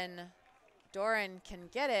that then Doran can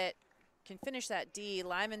get it, can finish that D.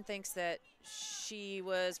 Lyman thinks that she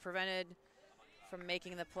was prevented from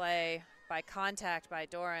making the play by contact by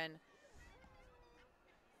Doran.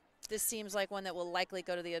 This seems like one that will likely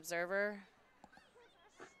go to the observer.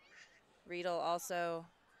 Riedel also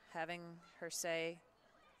having her say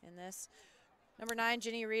in this. Number 9,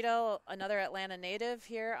 Ginny Riedel, another Atlanta native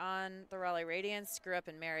here on the Raleigh Radiance, grew up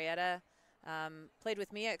in Marietta. Played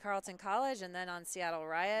with me at Carleton College and then on Seattle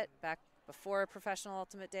Riot back before professional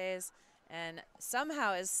ultimate days, and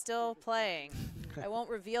somehow is still playing. I won't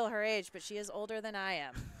reveal her age, but she is older than I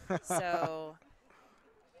am. So,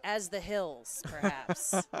 as the Hills,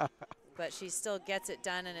 perhaps. But she still gets it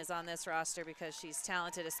done and is on this roster because she's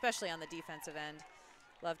talented, especially on the defensive end.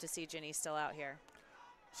 Love to see Ginny still out here.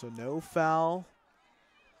 So no foul.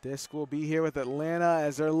 Disc will be here with Atlanta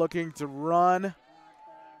as they're looking to run.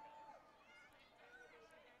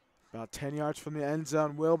 About 10 yards from the end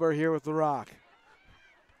zone. Wilbur here with the rock.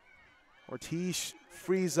 Ortiz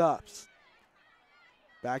frees up.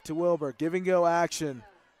 Back to Wilbur. Give and go action.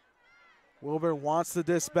 Wilbur wants the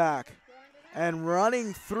disc back. And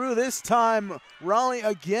running through this time, Raleigh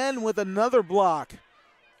again with another block.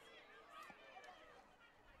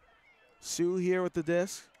 Sue here with the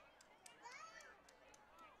disc.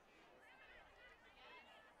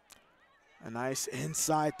 A nice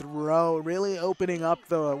inside throw, really opening up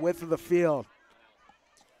the width of the field.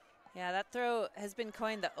 Yeah, that throw has been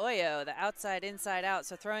coined the Oyo, the outside, inside, out.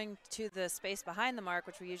 So throwing to the space behind the mark,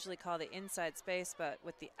 which we usually call the inside space, but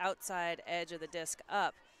with the outside edge of the disc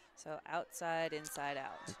up. So outside, inside,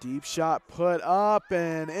 out. Deep shot put up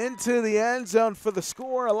and into the end zone for the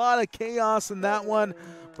score. A lot of chaos in that one,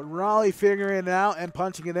 but Raleigh figuring it out and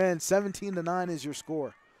punching it in. 17-9 is your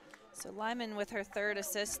score. So Lyman with her third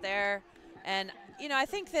assist there. And, you know, I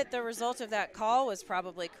think that the result of that call was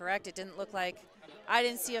probably correct. It didn't look like, I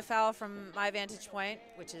didn't see a foul from my vantage point,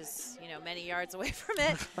 which is, you know, many yards away from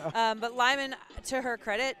it. But Lyman, to her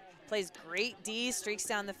credit, plays great D, streaks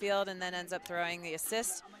down the field, and then ends up throwing the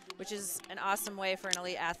assist, which is an awesome way for an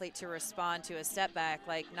elite athlete to respond to a step back,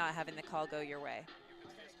 like not having the call go your way.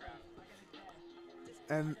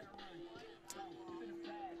 And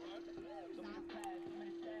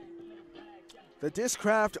the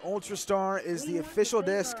Discraft Ultrastar is the official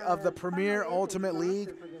disc of the Premier Ultimate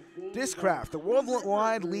League. Discraft, the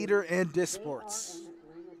worldwide leader in disc sports.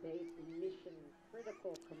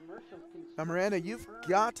 Now, Miranda, you've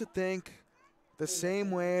got to think the same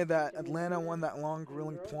way that Atlanta won that long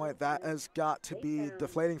grilling point. That has got to be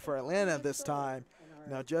deflating for Atlanta this time.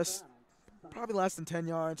 Now, just probably less than 10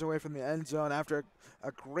 yards away from the end zone after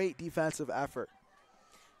a great defensive effort.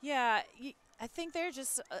 Yeah, I think there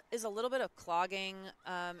just is a little bit of clogging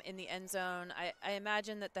in the end zone. I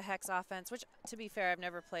imagine that the Hex offense, which to be fair, I've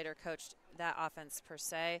never played or coached that offense per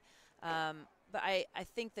se, but I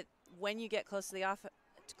think that when you get close to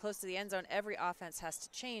the end zone, every offense has to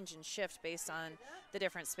change and shift based on the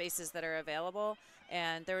different spaces that are available.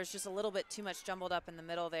 And there was just a little bit too much jumbled up in the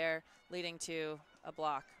middle there, leading to a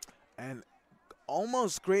block. And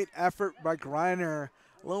almost great effort by Greiner.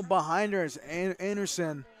 A little behind her as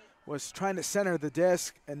Anderson was trying to center the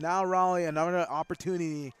disc, and now Raleigh another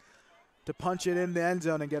opportunity to punch it in the end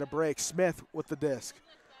zone and get a break. Smith with the disc.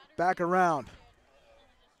 Back around.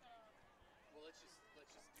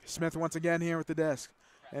 Smith once again here with the disc.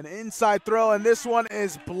 An inside throw, and this one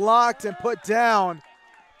is blocked and put down.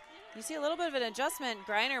 You see a little bit of an adjustment.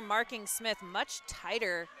 Greiner marking Smith much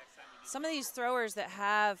tighter. Some of these throwers that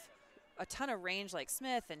have a ton of range like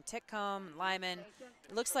Smith and Titcomb and Lyman.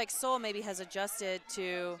 It looks like Seoul maybe has adjusted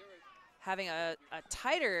to having a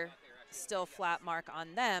tighter still flat mark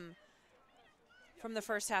on them from the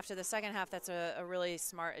first half to the second half. That's a really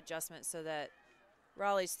smart adjustment so that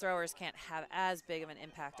Raleigh's throwers can't have as big of an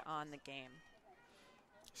impact on the game.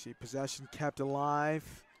 See possession kept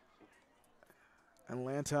alive.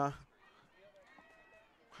 Atlanta,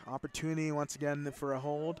 opportunity once again for a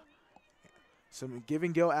hold. Some give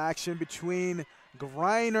and go action between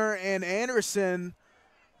Greiner and Anderson,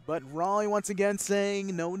 but Raleigh once again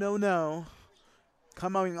saying no, no, no.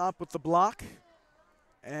 Coming up with the block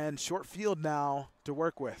and short field now to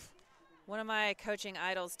work with. One of my coaching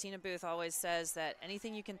idols, Tina Booth, always says that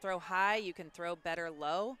anything you can throw high, you can throw better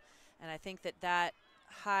low. And I think that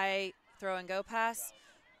high throw and go pass,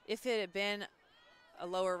 if it had been a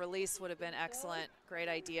lower release, would have been excellent. Great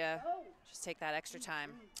idea. Just take that extra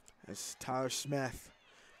time. As Tyler Smith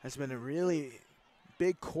has been a really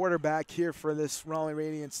big quarterback here for this Raleigh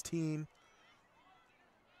Radiance team.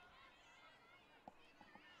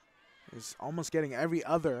 Is almost getting every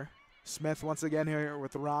other. Smith once again here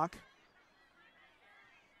with the rock.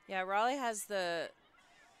 Yeah, Raleigh has the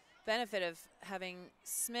benefit of having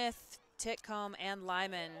Smith, Titcomb, and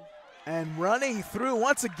Lyman. And running through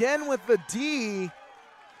once again with the D.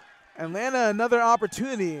 Atlanta, another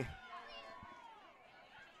opportunity.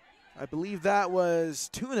 I believe that was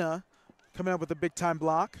Tuna coming up with a big-time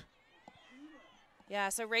block. Yeah,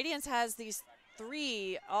 so Radiance has these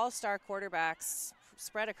 3 all-star quarterbacks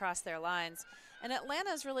spread across their lines. And Atlanta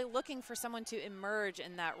is really looking for someone to emerge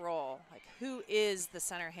in that role. Like, who is the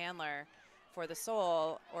center handler for the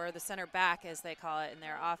Soul, or the center back, as they call it in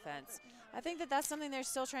their offense? I think that's something they're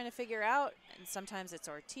still trying to figure out. And sometimes it's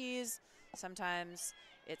Ortiz, sometimes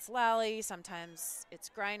it's Lally, sometimes it's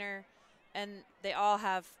Greiner. And they all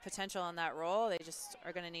have potential in that role. They just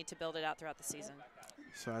are going to need to build it out throughout the season.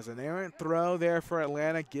 So as an errant throw there for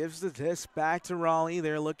Atlanta, gives the disc back to Raleigh.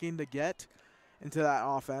 They're looking to get into that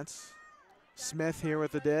offense. Smith here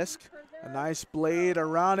with the disc. A nice blade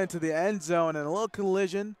around into the end zone and a little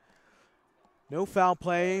collision. No foul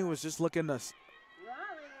play. Was just looking to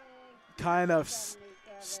kind of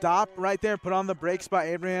stop right there, put on the brakes by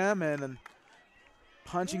Abraham, and then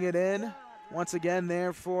punching it in. Once again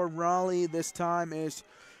there for Raleigh. This time is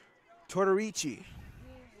Tortorici.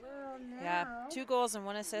 Yeah, 2 goals and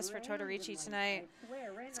 1 assist for Tortorici tonight.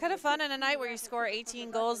 It's kind of fun on a night where you score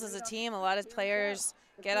 18 goals as a team. A lot of players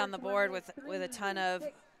get on the board with a ton of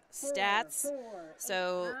stats.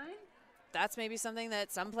 So that's maybe something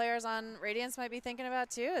that some players on Radiance might be thinking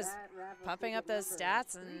about too, is pumping up those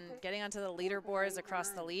stats and getting onto the leaderboards across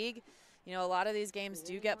the league. You know, a lot of these games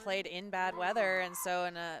do get played in bad weather, and so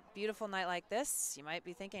in a beautiful night like this, you might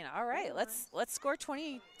be thinking, all right, let's score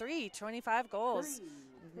 23, 25 goals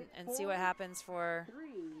and see what happens for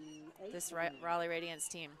this Raleigh Radiance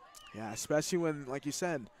team. Yeah, especially when, like you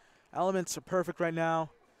said, elements are perfect right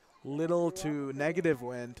now. Little to negative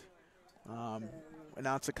wind.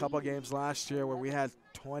 Announced a couple games last year where we had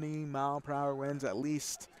 20-mile-per-hour winds at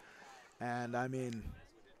least. And, I mean,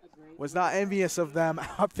 was not envious of them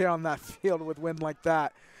out there on that field with wind like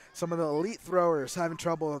that. Some of the elite throwers having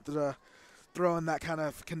trouble throwing that kind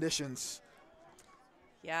of conditions.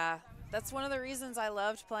 Yeah, that's one of the reasons I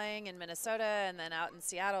loved playing in Minnesota and then out in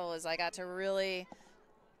Seattle, is I got to really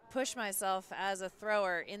push myself as a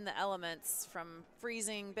thrower in the elements, from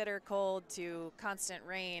freezing, bitter cold to constant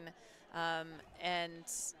rain. And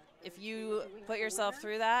if you put yourself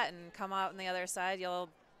through that and come out on the other side, you'll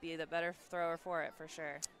be the better thrower for it, for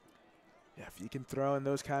sure. Yeah, if you can throw in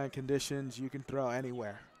those kind of conditions, you can throw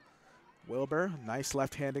anywhere. Wilbur, nice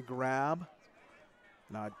left-handed grab.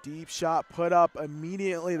 Now a deep shot put up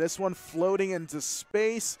immediately. This one floating into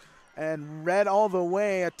space and read all the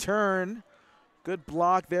way. A turn. Good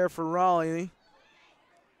block there for Raleigh.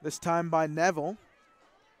 This time by Neville.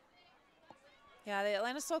 Yeah, the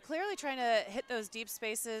Atlanta Soul clearly trying to hit those deep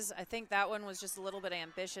spaces. I think that one was just a little bit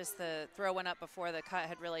ambitious. The throw went up before the cut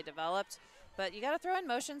had really developed. But you got to throw in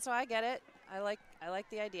motion, so I get it. I like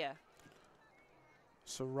the idea.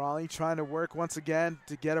 So Raleigh trying to work once again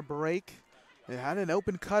to get a break. They had an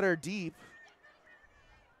open cutter deep.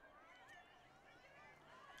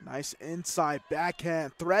 Nice inside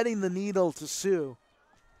backhand, threading the needle to Sue.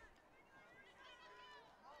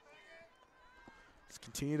 Let's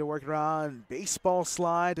continue to work around. Baseball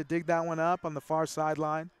slide to dig that one up on the far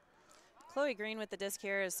sideline. Chloe Green with the disc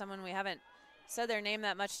here is someone we haven't said their name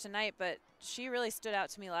that much tonight, but she really stood out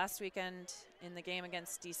to me last weekend in the game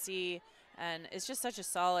against DC, and is just such a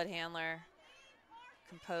solid handler,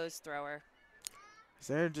 composed thrower.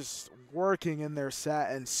 They're just working in their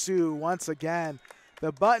set, and Sue once again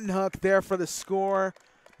the button hook there for the score.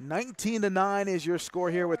 19-9 is your score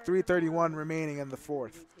here with 3:31 remaining in the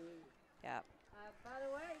fourth. Yeah. By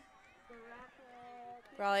the way, the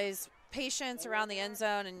raffle. Raleigh's patience around the end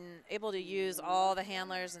zone and able to use all the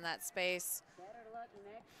handlers in that space. Better luck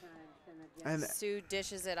next time, Senator. And Sue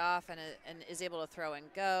dishes it off and is able to throw and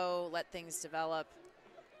go, let things develop.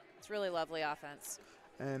 It's really lovely offense.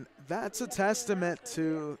 And that's a testament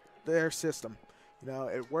to their system. You know,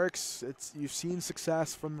 it works. You've seen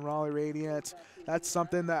success from Raleigh Radiance. That's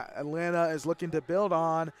something that Atlanta is looking to build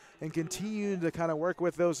on and continue to kind of work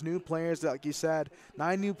with those new players. Like you said,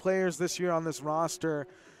 9 new players this year on this roster,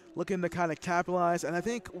 looking to kind of capitalize. And I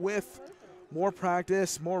think with more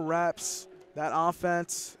practice, more reps, that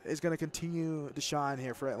offense is going to continue to shine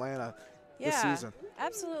here for Atlanta this season.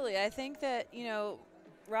 Absolutely. I think that, you know,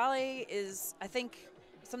 Raleigh is, I think,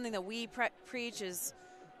 something that we preach is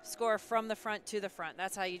score from the front to the front.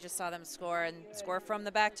 That's how you just saw them score, and score from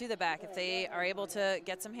the back to the back. If they are able to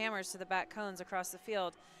get some hammers to the back cones across the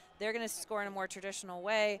field, they're going to score in a more traditional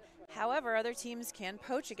way. However, other teams can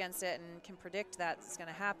poach against it and can predict that's going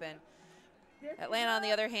to happen. Atlanta, on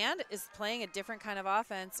the other hand, is playing a different kind of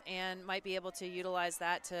offense and might be able to utilize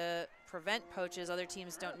that to prevent poaches. Other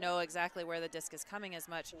teams don't know exactly where the disc is coming as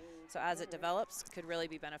much, so as it develops, could really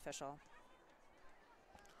be beneficial.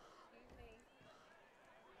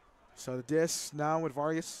 So the disc now with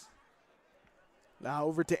Vargas. Now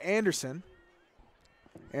over to Anderson.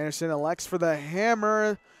 Anderson elects for the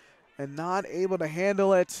hammer and not able to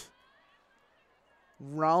handle it.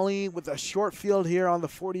 Raleigh with a short field here on the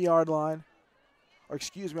 40-yard line. Or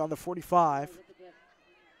excuse me, on the 45.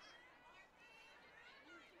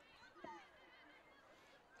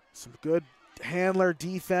 Some good handler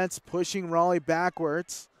defense pushing Raleigh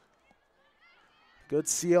backwards. Good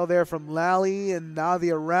seal there from Lally, and now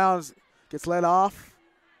the around gets let off.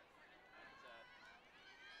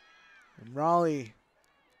 And Raleigh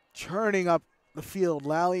churning up the field.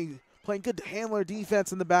 Lally playing good handler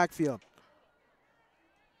defense in the backfield.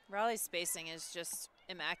 Raleigh's spacing is just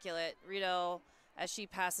immaculate. Riedel, as she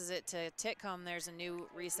passes it to Titcomb, there's a new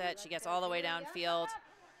reset. She gets all the way downfield.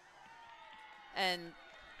 And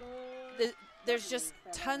there's just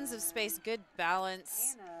tons of space, good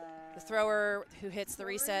balance. The thrower who hits the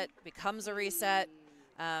reset becomes a reset.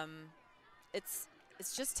 It's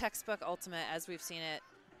just textbook ultimate as we've seen it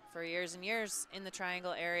for years and years in the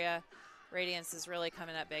triangle area. Radiance is really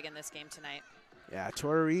coming up big in this game tonight. Yeah,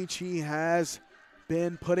 Torrici has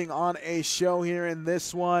been putting on a show here in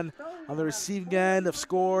this one on the receiving end of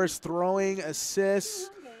scores, throwing, assists.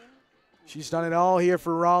 She's done it all here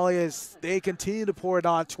for Raleigh as they continue to pour it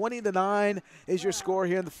on. 20-9 is your score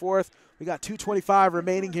here in the fourth. We got 2:25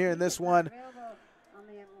 remaining here in this one.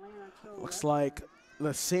 Looks like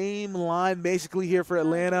the same line basically here for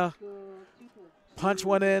Atlanta. Punch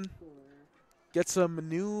one in, get some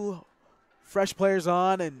new fresh players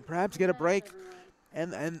on, and perhaps get a break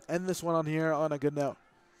and end this one on here on a good note.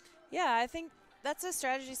 Yeah, I think that's a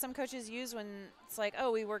strategy some coaches use when it's like,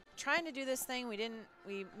 oh, we were trying to do this thing,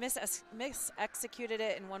 we mis-executed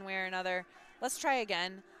it in one way or another. Let's try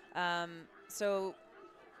again. So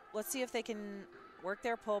let's see if they can work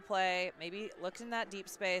their pull play, maybe look in that deep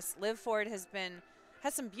space. Liv Ford has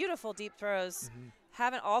some beautiful deep throws.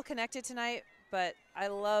 Haven't all connected tonight, but I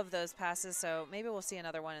love those passes, so maybe we'll see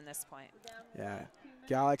another one in this point. Yeah,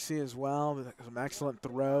 Galaxy as well, with some excellent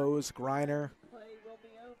throws. Griner,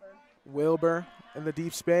 Wilbur in the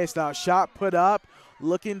deep space. Now shot put up,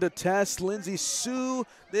 looking to test Lindsay Sue.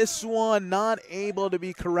 This one not able to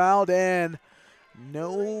be corralled in.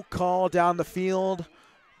 No call down the field.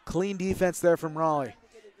 Clean defense there from Raleigh.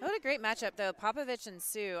 What a great matchup, though. Popovich and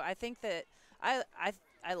Sue. I think that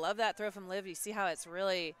I love that throw from Liv. You see how it's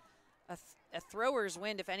really a thrower's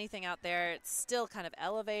wind, if anything, out there. It's still kind of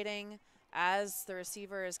elevating as the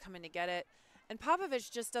receiver is coming to get it. And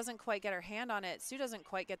Popovich just doesn't quite get her hand on it. Sue doesn't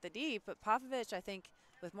quite get the deep, but Popovich, I think,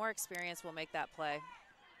 with more experience, will make that play.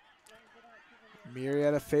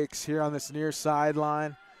 Myriad of fakes here on this near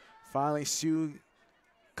sideline. Finally, Sue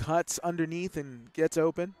cuts underneath and gets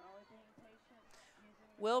open.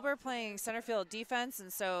 Wilbur playing center field defense,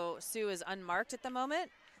 and so Sue is unmarked at the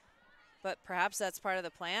moment, but perhaps that's part of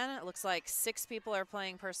the plan. It looks like 6 people are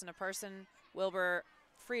playing person to person. Wilbur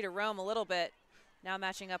free to roam a little bit, now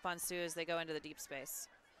matching up on Sue as they go into the deep space.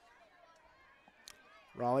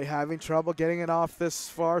 Raleigh having trouble getting it off this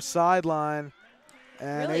far sideline.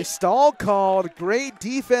 And Really? a stall called. Great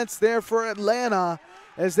defense there for Atlanta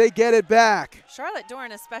as they get it back. Charlotte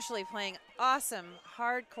Dorn especially playing awesome,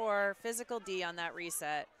 hardcore physical D on that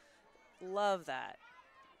reset. Love that.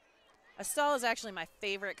 A stall is actually my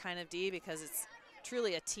favorite kind of D because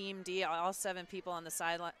truly a team D, all 7 people on the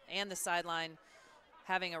sideline and the sideline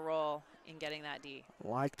having a role in getting that D.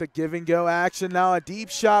 Like the give and go action now, a deep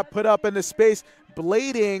shot put up into space,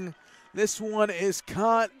 blading. This one is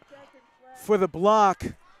caught for the block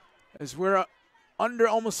as we're under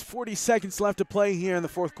almost 40 seconds left to play here in the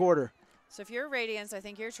 4th quarter. So if you're Radiance, I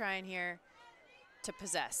think you're trying here to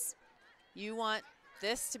possess. You want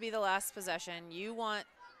this to be the last possession. You want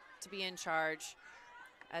to be in charge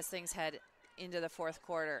as things head into the 4th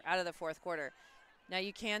quarter, out of the 4th quarter. Now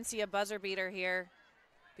you can see a buzzer beater here,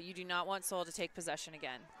 but you do not want Seoul to take possession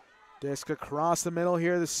again. Disc across the middle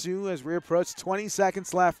here, the Sioux, as we approach 20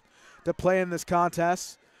 seconds left to play in this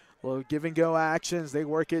contest. Well, give and go actions, they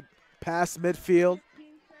work it past midfield.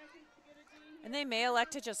 And they may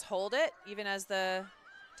elect to just hold it even as the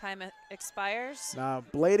time expires. Now,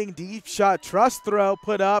 blading deep shot, trust throw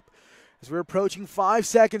put up as we're approaching 5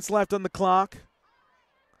 seconds left on the clock.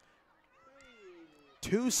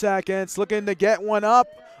 2 seconds, looking to get one up,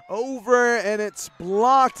 over, and it's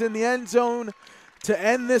blocked in the end zone to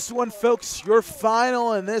end this one, folks. Your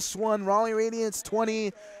final in this one, Raleigh Radiance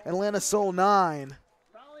 20, Atlanta Soul 9.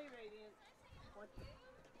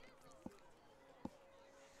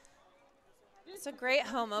 It's a great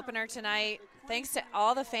home opener tonight. Thanks to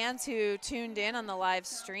all the fans who tuned in on the live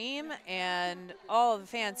stream and all of the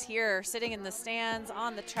fans here sitting in the stands,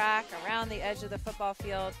 on the track, around the edge of the football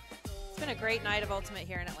field. It's been a great night of Ultimate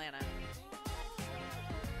here in Atlanta.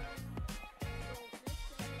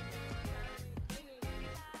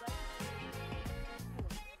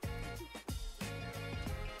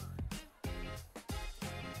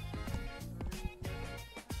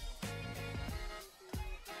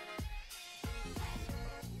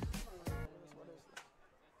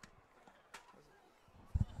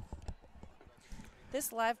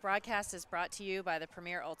 This live broadcast is brought to you by the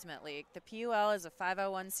Premier Ultimate League. The PUL is a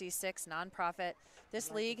 501c6 nonprofit. This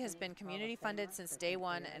league has been community funded since day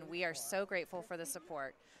one, and we are so grateful for the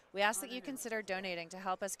support. We ask that you consider donating to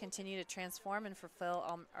help us continue to transform and fulfill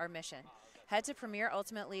our mission. Head to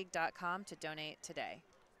premierultimateleague.com to donate today.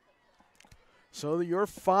 So your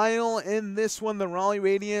final in this one, the Raleigh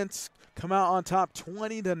Radiance come out on top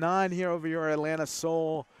 20-9 here over your Atlanta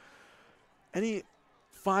Soul. Any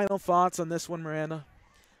final thoughts on this one, Miranda?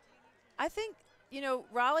 I think, you know,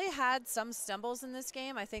 Raleigh had some stumbles in this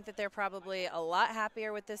game. I think that they're probably a lot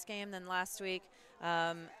happier with this game than last week,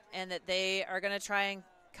 and that they are going to try and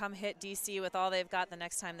come hit DC with all they've got the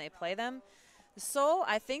next time they play them. The Soul,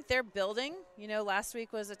 I think they're building. You know, last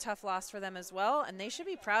week was a tough loss for them as well, and they should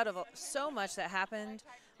be proud of so much that happened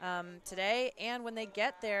today. And when they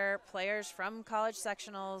get their players from college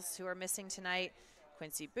sectionals who are missing tonight,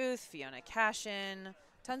 Quincy Booth, Fiona Cashin,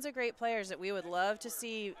 tons of great players that we would love to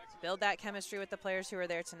see build that chemistry with the players who are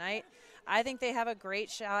there tonight. I think they have a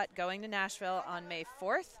great shot going to Nashville on May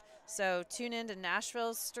 4th. So tune in to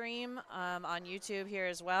Nashville's stream on YouTube here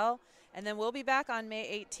as well. And then we'll be back on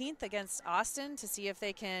May 18th against Austin to see if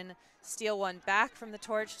they can steal one back from the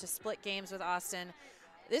Torch to split games with Austin.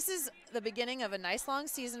 This is the beginning of a nice long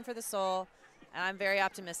season for the Soul, and I'm very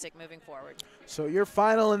optimistic moving forward. So your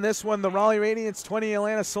final in this one, the Raleigh Radiance 20,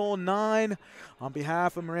 Atlanta Soul 9. On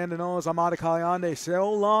behalf of Miranda Knowles, I'm Ada Kaliande.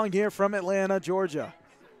 So long here from Atlanta, Georgia.